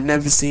 I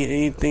never seen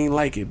anything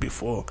like it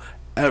before,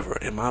 ever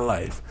in my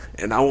life,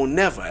 and I will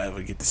never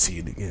ever get to see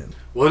it again.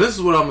 Well, this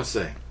is what I'm gonna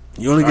say.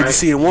 You only get to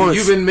see it once.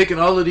 You've been making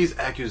all of these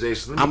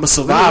accusations. I'm a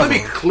survivor.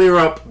 Let me clear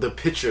up the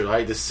picture,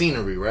 like the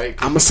scenery, right?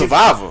 I'm a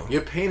survivor.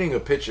 You're painting a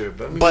picture,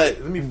 but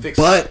let me fix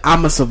it. But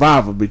I'm a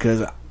survivor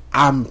because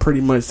I'm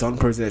pretty much the only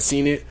person that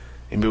seen it,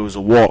 and it was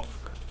a walk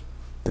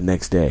the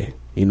next day.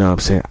 You know what I'm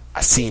saying? I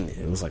seen it.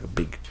 It was like a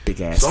big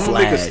ass flash. So I'm gonna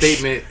make a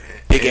statement.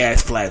 Big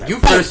ass flash. Like,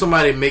 you've heard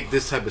somebody make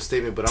this type of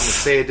statement, but I'm gonna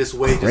say it this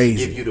way just to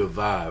give you the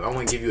vibe. I'm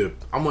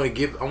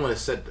gonna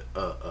set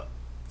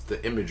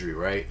the imagery,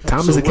 right?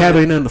 Thomas the Kappa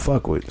ain't nothing to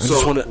fuck with. I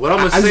just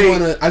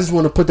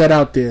want to put that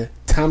out there.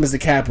 Thomas the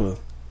Kappa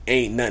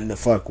ain't nothing to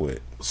fuck with.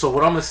 So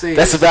what I'm gonna say?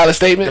 That's a valid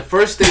statement. The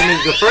first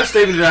statement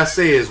that I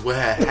say is what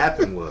had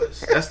happened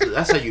was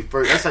that's how you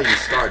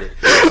started.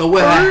 So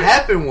what had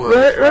happened was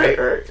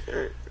right.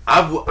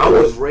 I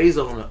was raised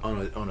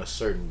on a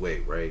certain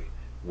way, right?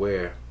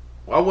 Where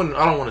I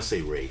don't want to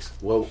say raised.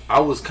 Well, I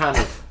was kind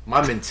of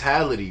my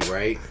mentality,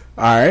 right?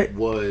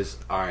 Was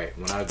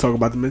when I talk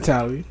about the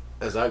mentality.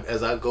 As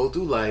I go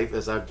through life,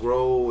 as I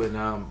grow and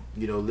I'm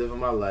living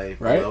my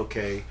life, right? Well,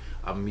 okay,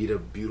 I meet a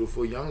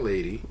beautiful young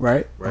lady,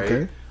 right?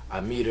 Okay,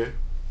 I meet her,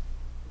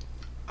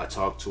 I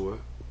talk to her,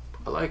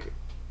 I like her.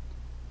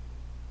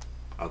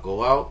 I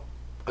go out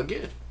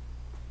again.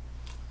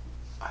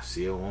 I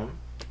see a woman,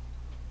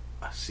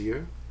 I see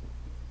her,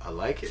 I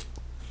like it.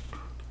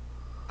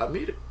 I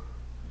meet her,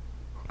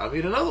 I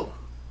meet another one,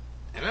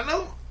 and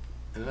another one,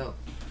 and another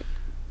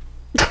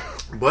one.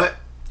 But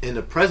in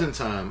the present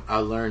time, I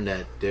learned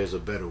that there's a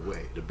better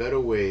way. The better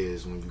way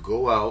is when you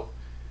go out,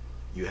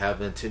 you have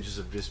the intentions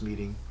of just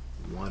meeting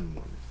one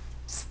woman.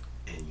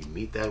 And you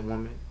meet that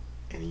woman,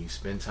 and you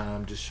spend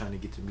time just trying to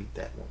get to meet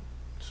that woman.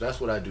 So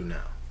that's what I do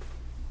now.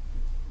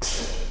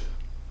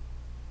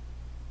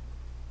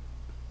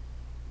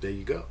 There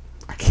you go.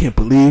 I can't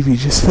believe he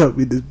just felt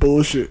me this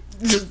bullshit.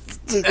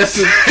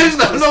 It's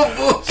not no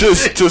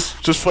bullshit.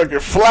 Just fucking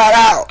flat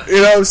out. You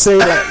know what I'm saying?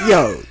 Like,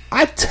 yo,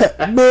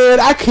 man,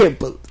 I can't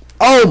believe.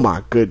 Oh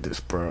my goodness,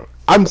 bro.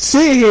 I'm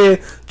sitting here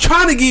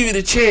trying to give you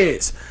the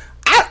chance.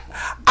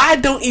 I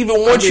don't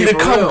even want you to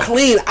come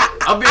clean.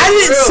 I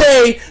didn't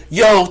say,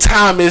 yo,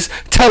 Thomas,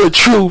 tell the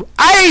truth.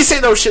 I ain't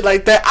say no shit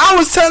like that. I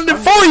was telling it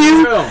for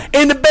you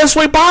in the best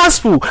way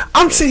possible.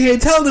 I'm sitting here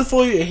telling it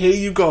for you, and here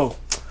you go.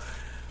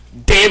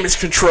 Damage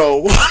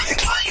control.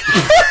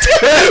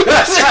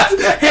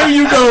 Here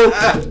you go,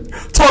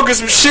 talking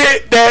some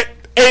shit that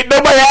ain't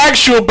nobody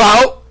asked you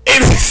about.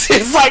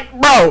 It's like,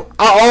 bro,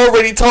 I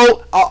already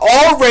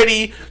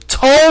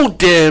told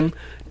them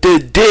the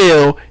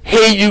deal.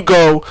 Here you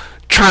go,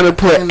 trying to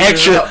put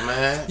extra.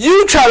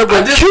 You trying to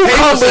put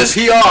cucumbers.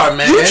 PR,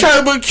 man. You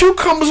trying to put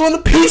cucumbers on the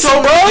pizza,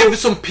 bro. Give me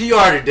some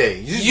PR today.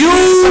 You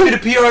send me the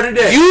PR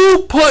today.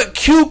 You put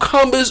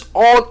cucumbers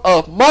on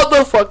a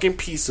motherfucking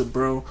pizza,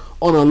 bro.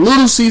 On a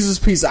Little Caesars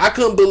pizza. I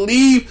couldn't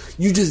believe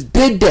you just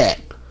did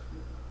that.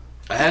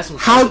 I had some.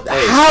 How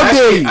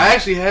dare you? I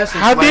actually had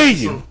some. How dare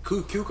you?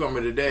 Some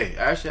cucumber today.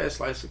 I actually had a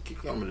slice of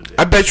cucumber today.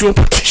 I bet you won't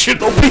put this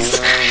shit on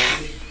pizza.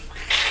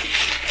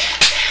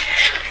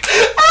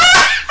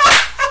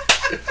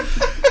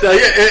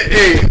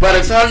 Hey, by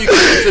the time you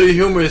get to the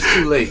humor, it's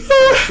too late.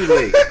 It's too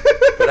late.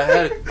 But I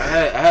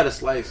had a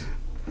slice.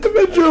 I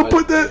bet you won't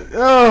put that.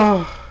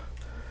 Oh.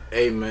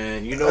 Hey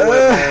man, you know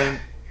what, man?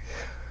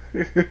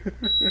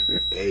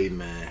 Hey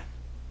man.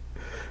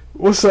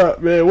 What's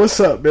up, man?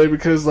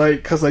 Because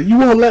you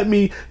won't let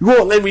me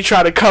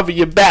try to cover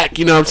your back,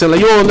 you know what I'm saying?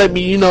 Like, you won't let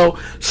me,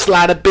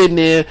 slide up in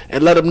there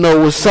and let them know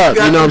what's up,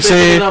 you know what I'm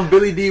saying? I'm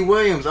Billy D.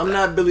 Williams. I'm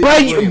not Billy D.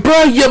 Williams.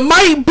 Bro, you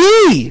might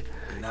be.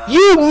 Nah.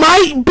 You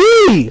might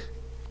be.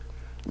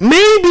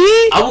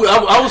 Maybe.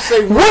 I would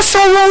say. What's so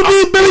wrong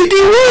with Billy D.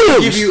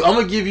 Williams? I'm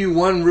gonna give you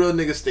one real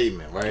nigga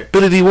statement, right?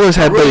 Billy D. Williams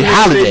had Billy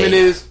Holiday. Statement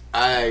is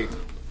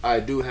I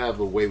do have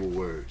a way with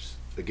words,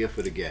 a gift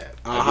for the gab.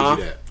 I'll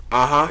give you that.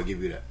 I'll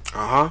give you that.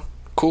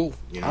 Cool.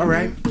 You know all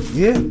right.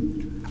 Yeah.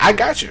 I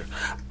got you.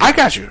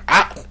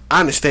 I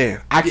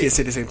understand. I can't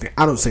say the same thing.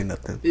 I don't say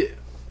nothing. Yeah.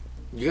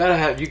 You gotta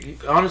have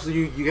honestly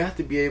you have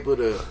to be able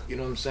to, you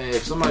know what I'm saying,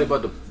 if somebody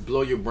about to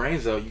blow your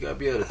brains out, you gotta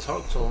be able to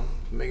talk to them,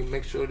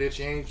 make sure that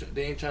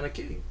they ain't trying to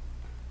kill you.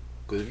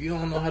 Because if you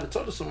don't know how to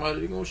talk to somebody,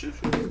 they're gonna shoot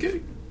you and kill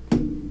you.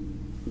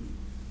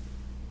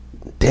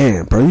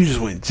 Damn, bro, you just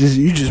went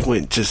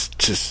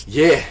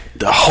yeah,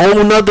 the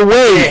whole nother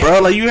way,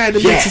 bro. Like, you had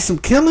to make some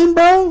killing,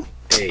 bro.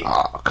 Hey.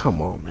 Oh,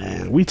 come on,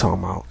 man. We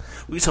talking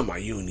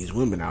about you and these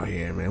women out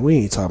here, man. We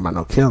ain't talking about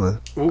no killing.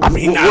 I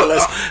mean,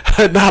 not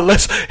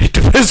unless it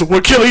depends on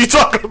what killing you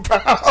talking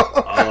about.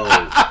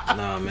 Oh,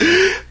 nah,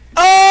 man.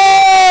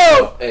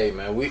 Oh, hey,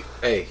 man, we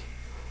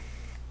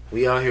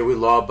out here. We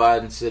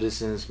law-abiding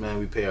citizens, man.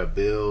 We pay our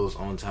bills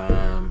on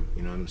time.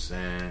 You know what I'm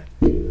saying?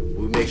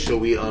 We make sure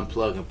we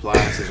unplug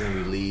appliances when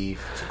we leave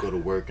to go to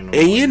work in the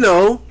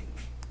morning.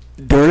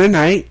 During the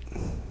night,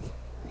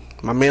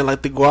 my man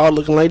like to go out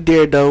looking like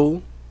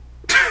Daredevil.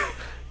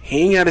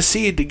 He ain't got to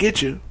see it to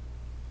get you.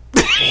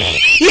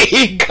 He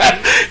ain't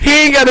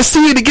got to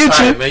see it to get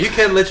you. Right, man, you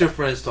can't let your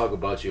friends talk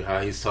about you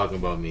how he's talking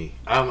about me.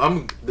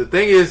 The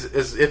thing is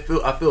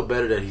I feel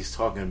better that he's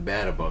talking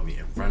bad about me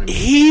in front of me.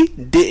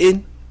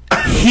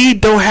 He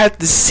don't have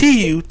to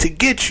see you to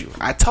get you.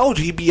 I told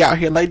you he be out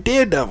here like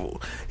Daredevil.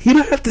 He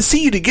don't have to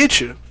see you to get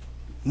you.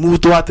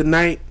 Move throughout the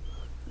night.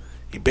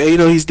 You better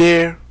know he's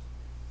there.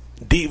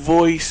 Deep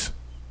voice.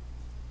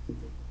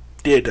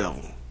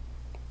 Daredevil.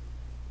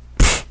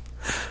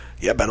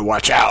 Y'all better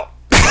watch out.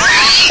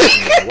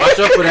 Watch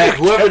out for that.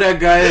 Whoever that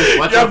guy is.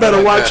 Y'all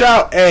better watch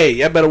out. Hey,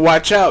 y'all better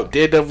watch out.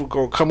 Daredevil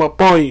gonna come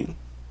up on you.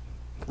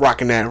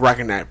 Rocking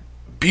that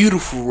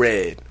beautiful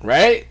red,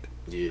 right?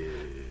 Yeah.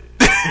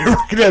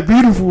 Rocking that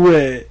beautiful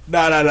red.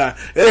 Nah.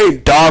 It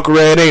ain't dark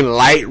red, ain't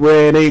light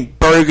red, ain't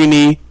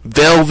burgundy,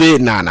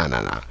 velvet. Nah.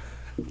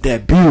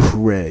 That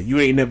beautiful red. You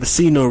ain't never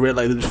seen no red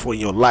like this before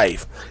in your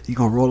life. He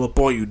gonna roll up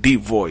on you,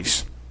 deep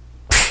voice.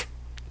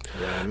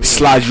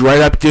 Slide you right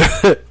up your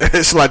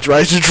slide you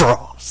right your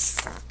drawers.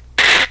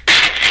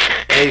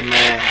 Hey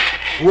man,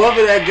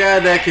 whoever that guy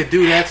that could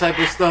do that type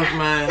of stuff,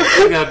 man,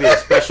 you gotta be a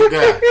special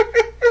guy.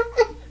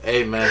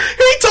 Hey man,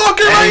 he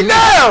talking right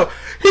now.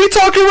 He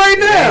talking right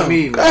now.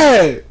 Me, go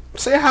ahead,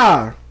 say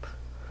hi.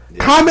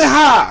 Yeah. Comment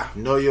hi.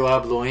 No, yo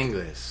hablo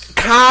English.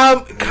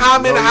 Comment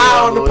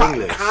hi on the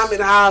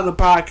comment hi on the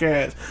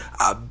podcast.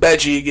 I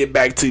bet you get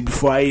back to you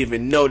before I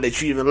even know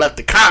that you even left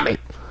the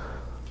comment.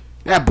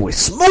 That boy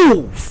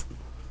smooth.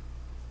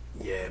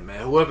 Yeah,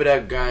 man. Whoever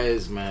that guy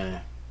is,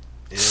 man.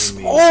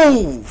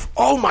 Smooth.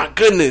 Oh my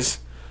goodness.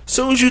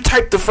 Soon as you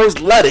type the first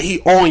letter,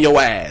 he on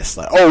your ass.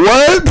 Like, oh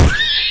what?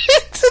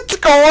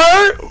 Go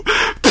word.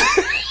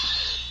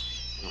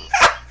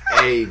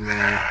 Hey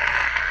man.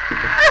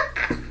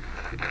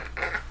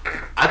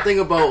 I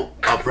think about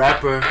a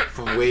rapper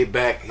from way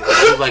back. It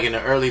was like in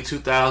the early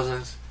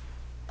 2000s.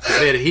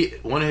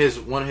 One of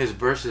his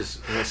verses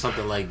went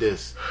something like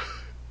this.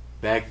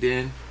 Back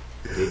then,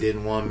 they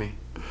didn't want me.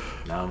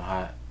 Now I'm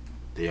hot.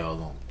 they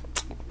all on.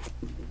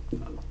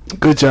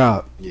 Good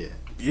job. Yeah.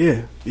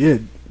 Yeah,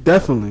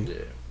 definitely.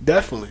 Yeah.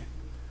 Definitely.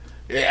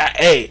 Yeah,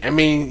 hey, I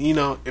mean, you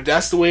know, if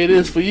that's the way it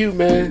is for you,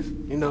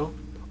 man, you know,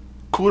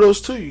 kudos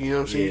to you. You know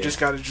what I'm saying? Yeah. You just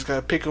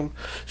gotta pick them.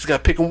 Just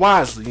gotta pick them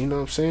wisely. You know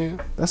what I'm saying?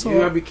 That's all. You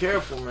gotta be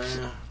careful,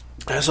 man.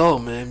 That's all,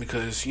 man.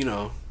 Because you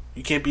know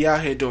you can't be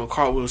out here doing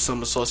cartwheels,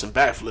 somersaults, and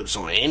backflips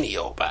on any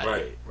old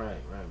body. Right.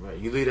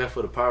 You leave that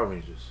for the Power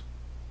Rangers.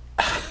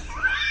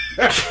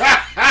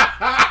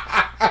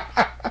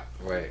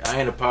 Right. I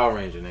ain't a Power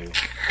Ranger, nigga.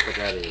 Fuck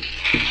out of here.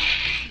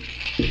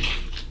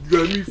 You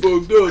got me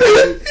fucked up,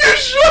 man. You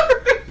sure?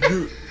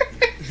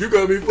 You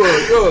got me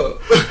fucked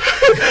up.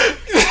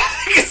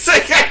 It's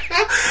like,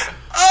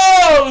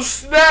 oh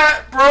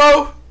snap,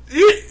 bro!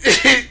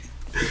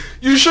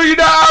 You sure you're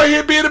not out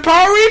here being a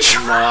Power Ranger?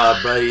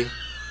 Nah, buddy.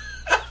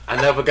 I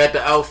never got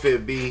the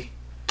outfit, B.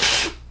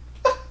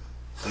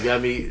 You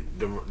got me.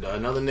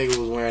 Another nigga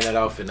was wearing that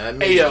outfit. Not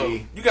me, Hey yo,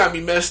 G. you got me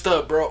messed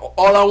up, bro.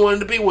 All I wanted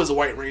to be was a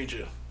White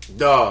Ranger.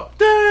 Dog.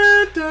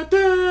 Blue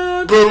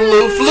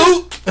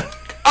flute.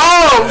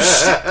 Oh,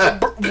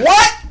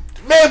 what?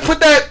 Man, put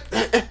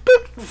that.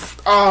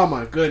 Oh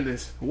my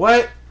goodness.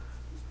 What?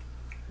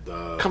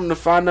 Come to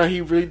find out,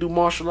 he really do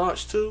martial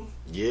arts too.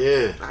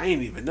 Yeah. I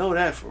ain't even know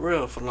that for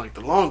real. For like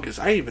the longest,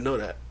 I ain't even know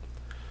that.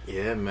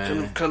 Yeah,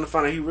 man. Come to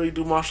find out, he really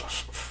do martial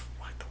arts.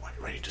 Like the White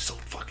Ranger's so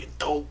fucking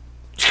dope.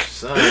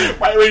 Son.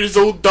 White Ranger's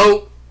so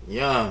dope.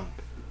 Young.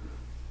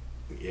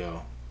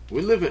 Yo.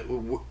 We live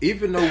in,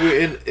 even though we're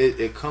in,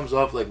 it comes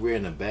off like we're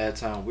in a bad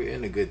time, we're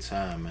in a good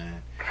time,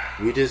 man.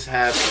 We just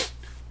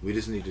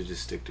need to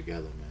just stick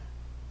together, man.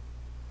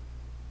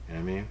 You know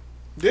what I mean?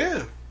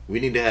 Yeah. We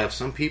need to have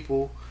some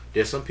people,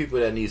 there's some people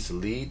that needs to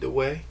lead the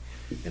way,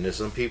 and there's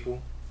some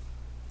people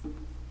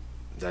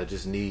that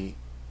just need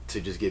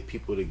to just get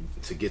people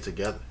to get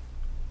together.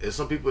 There's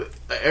some people,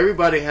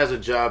 everybody has a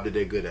job that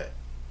they're good at,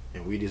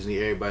 and we just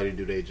need everybody to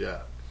do their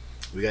job.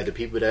 We got the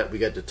people we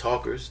got the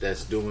talkers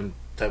that's doing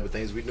type of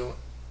things we doing.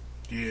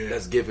 Yeah.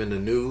 That's giving the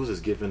news, that's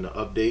giving the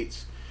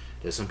updates.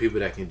 There's some people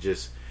that can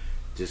just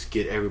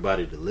get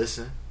everybody to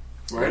listen.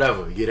 Right.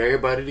 Whatever. Get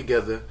everybody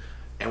together.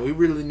 And we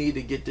really need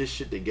to get this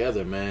shit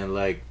together, man.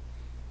 Like,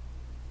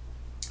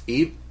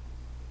 we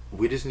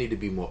just need to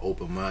be more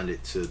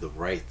open-minded to the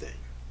right thing.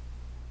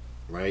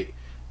 Right?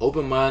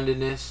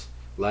 Open-mindedness,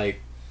 like,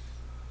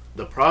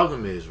 the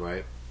problem is,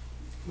 right,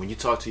 when you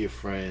talk to your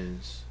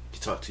friends, you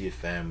talk to your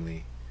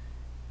family,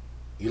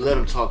 you let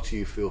them talk to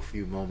you for a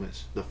few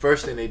moments. The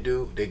first thing they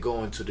do, they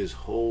go into this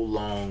whole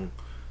long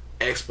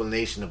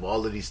explanation of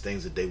all of these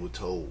things that they were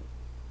told.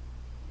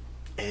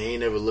 And they ain't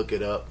never look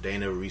it up. They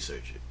ain't never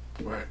research it.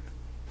 Right.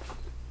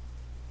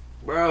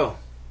 Bro,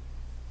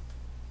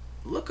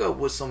 look up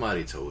what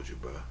somebody told you,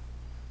 bro.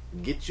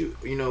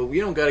 You know, we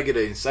don't got to get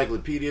an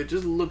encyclopedia.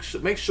 Just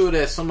make sure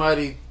that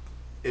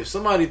if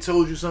somebody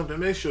told you something,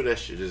 make sure that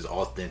shit is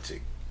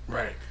authentic.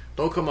 Right.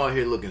 Don't come out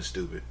here looking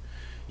stupid.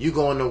 You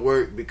going to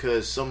work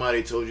because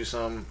somebody told you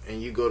something,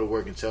 and you go to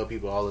work and tell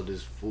people all of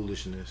this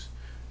foolishness,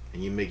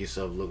 and you make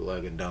yourself look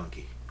like a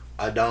donkey.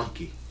 A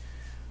donkey.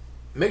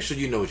 Make sure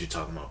you know what you're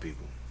talking about,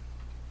 people.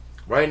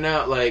 Right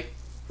now, like,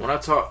 when I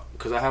talk,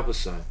 because I have a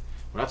son,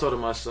 when I talk to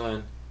my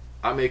son,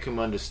 I make him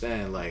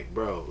understand, like,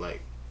 bro,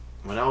 like,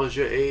 when I was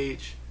your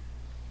age,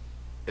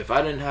 if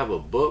I didn't have a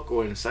book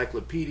or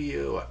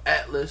encyclopedia or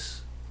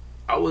atlas,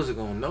 I wasn't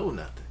going to know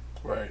nothing.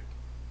 Right.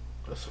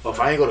 If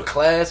I ain't go to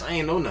class, I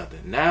ain't know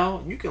nothing.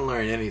 Now, you can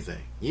learn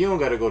anything. You don't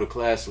got to go to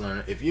class to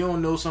learn. If you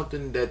don't know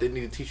something that they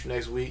need to teach you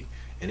next week,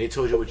 and they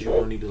told you what you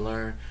don't need to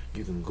learn,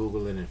 you can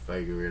Google it and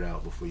figure it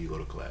out before you go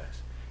to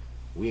class.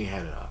 We ain't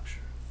had an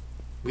option.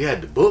 We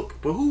had the book,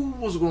 but who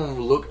was going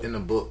to look in the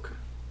book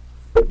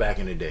back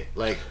in the day?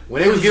 Like,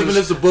 when they was giving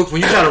us the books,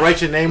 when you got to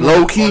write your name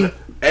low key,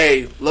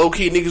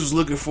 niggas was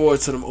looking forward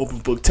to them open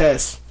book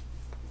tests.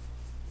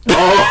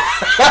 Oh,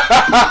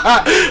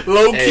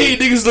 low key,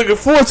 niggas looking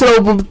forward to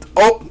the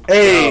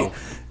open.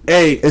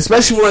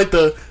 Especially when like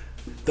the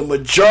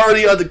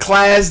majority of the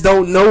class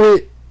don't know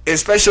it.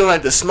 Especially when,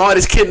 like, the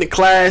smartest kid in the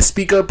class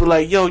speak up and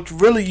like, yo,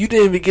 really, you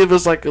didn't even give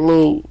us like a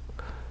little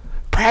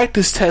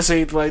practice test or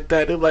anything like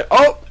that. They're like,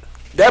 oh,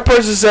 that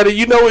person said it.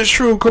 You know it's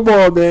true. Come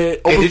on, man.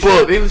 Open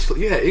book.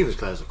 You had English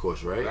class, of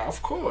course, right?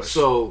 Of course.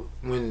 So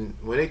when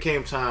it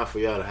came time for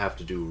y'all to have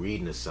to do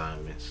reading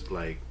assignments,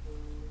 like,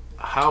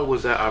 how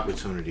was that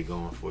opportunity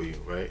going for you,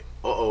 right?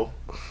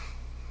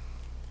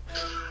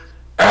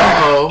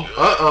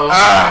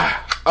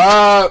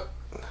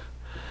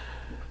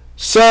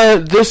 Sir,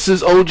 this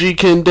is OG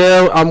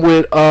Kendale. I'm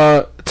with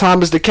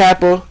Thomas the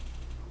Kappa.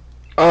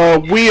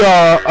 We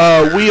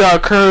are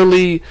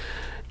currently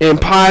in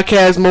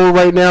podcast mode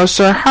right now,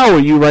 sir. How are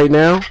you right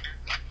now?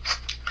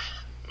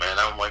 Man,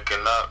 I'm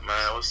waking up,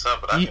 man. What's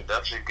up? But I can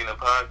definitely get in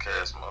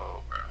podcast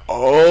mode, bro.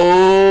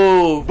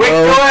 Oh, wake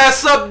your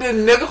ass up,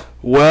 then, nigga.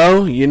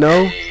 Well, you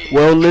know,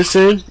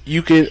 listen.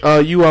 You can.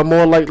 You are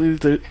more likely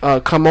to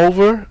come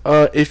over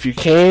if you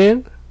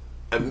can.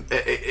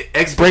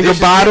 Bring a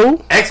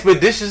bottle.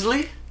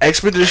 Expeditiously?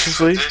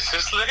 expeditiously.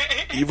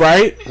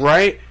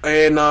 Right,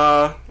 and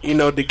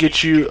to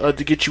get you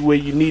where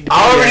you need to be.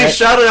 I already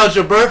shouted out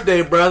your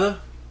birthday, brother.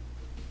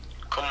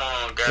 Come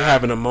on, guys. You're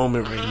having a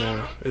moment right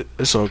now.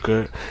 It's all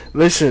good.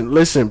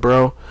 Listen,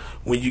 bro.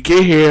 When you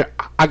get here,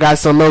 I got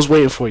something else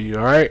waiting for you.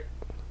 All right.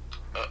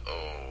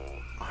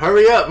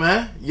 Hurry up,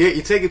 man.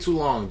 You're taking too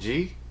long,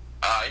 G.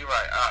 You're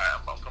right. All right,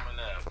 I'm coming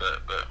in.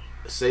 But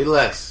say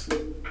less.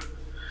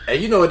 Hey,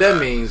 you know what that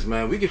means,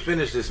 man. We can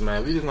finish this,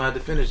 man. We just gonna have to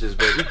finish this,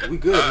 but we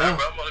good now.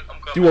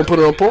 You want to put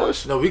it on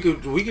pause? No, we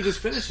could just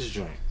finish this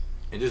joint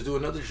and just do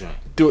another joint.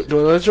 Do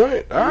another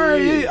joint. All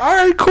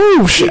right,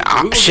 cool. Shit,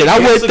 I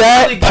with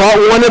that. Really Part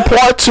 1 and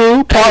part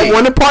 2. Part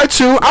 1 and part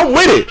 2. I'm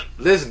with it.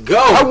 Let's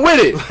go. I'm with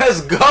it.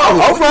 Let's go.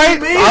 All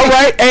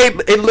right. Hey,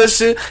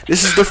 listen.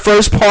 This is the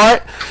first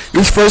part.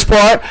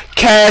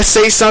 Cass,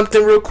 say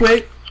something real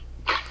quick.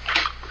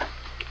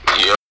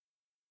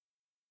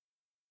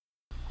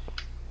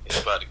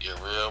 It's about to get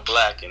real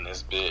black in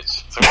this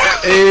bitch.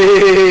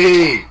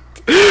 Hey,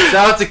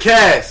 shout out to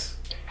Cass.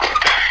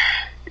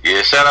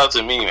 Yeah, shout out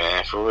to me,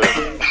 man, for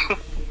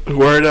real.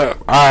 Word up.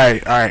 All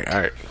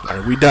right.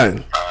 We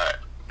done. All right.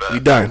 We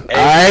done. Hey,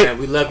 all right. Man,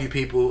 we love you,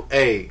 people.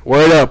 Hey.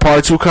 Word up.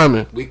 Part 2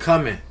 coming. We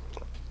coming.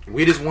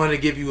 We just wanted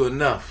to give you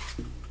enough.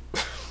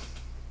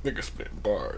 Nigga spit bars.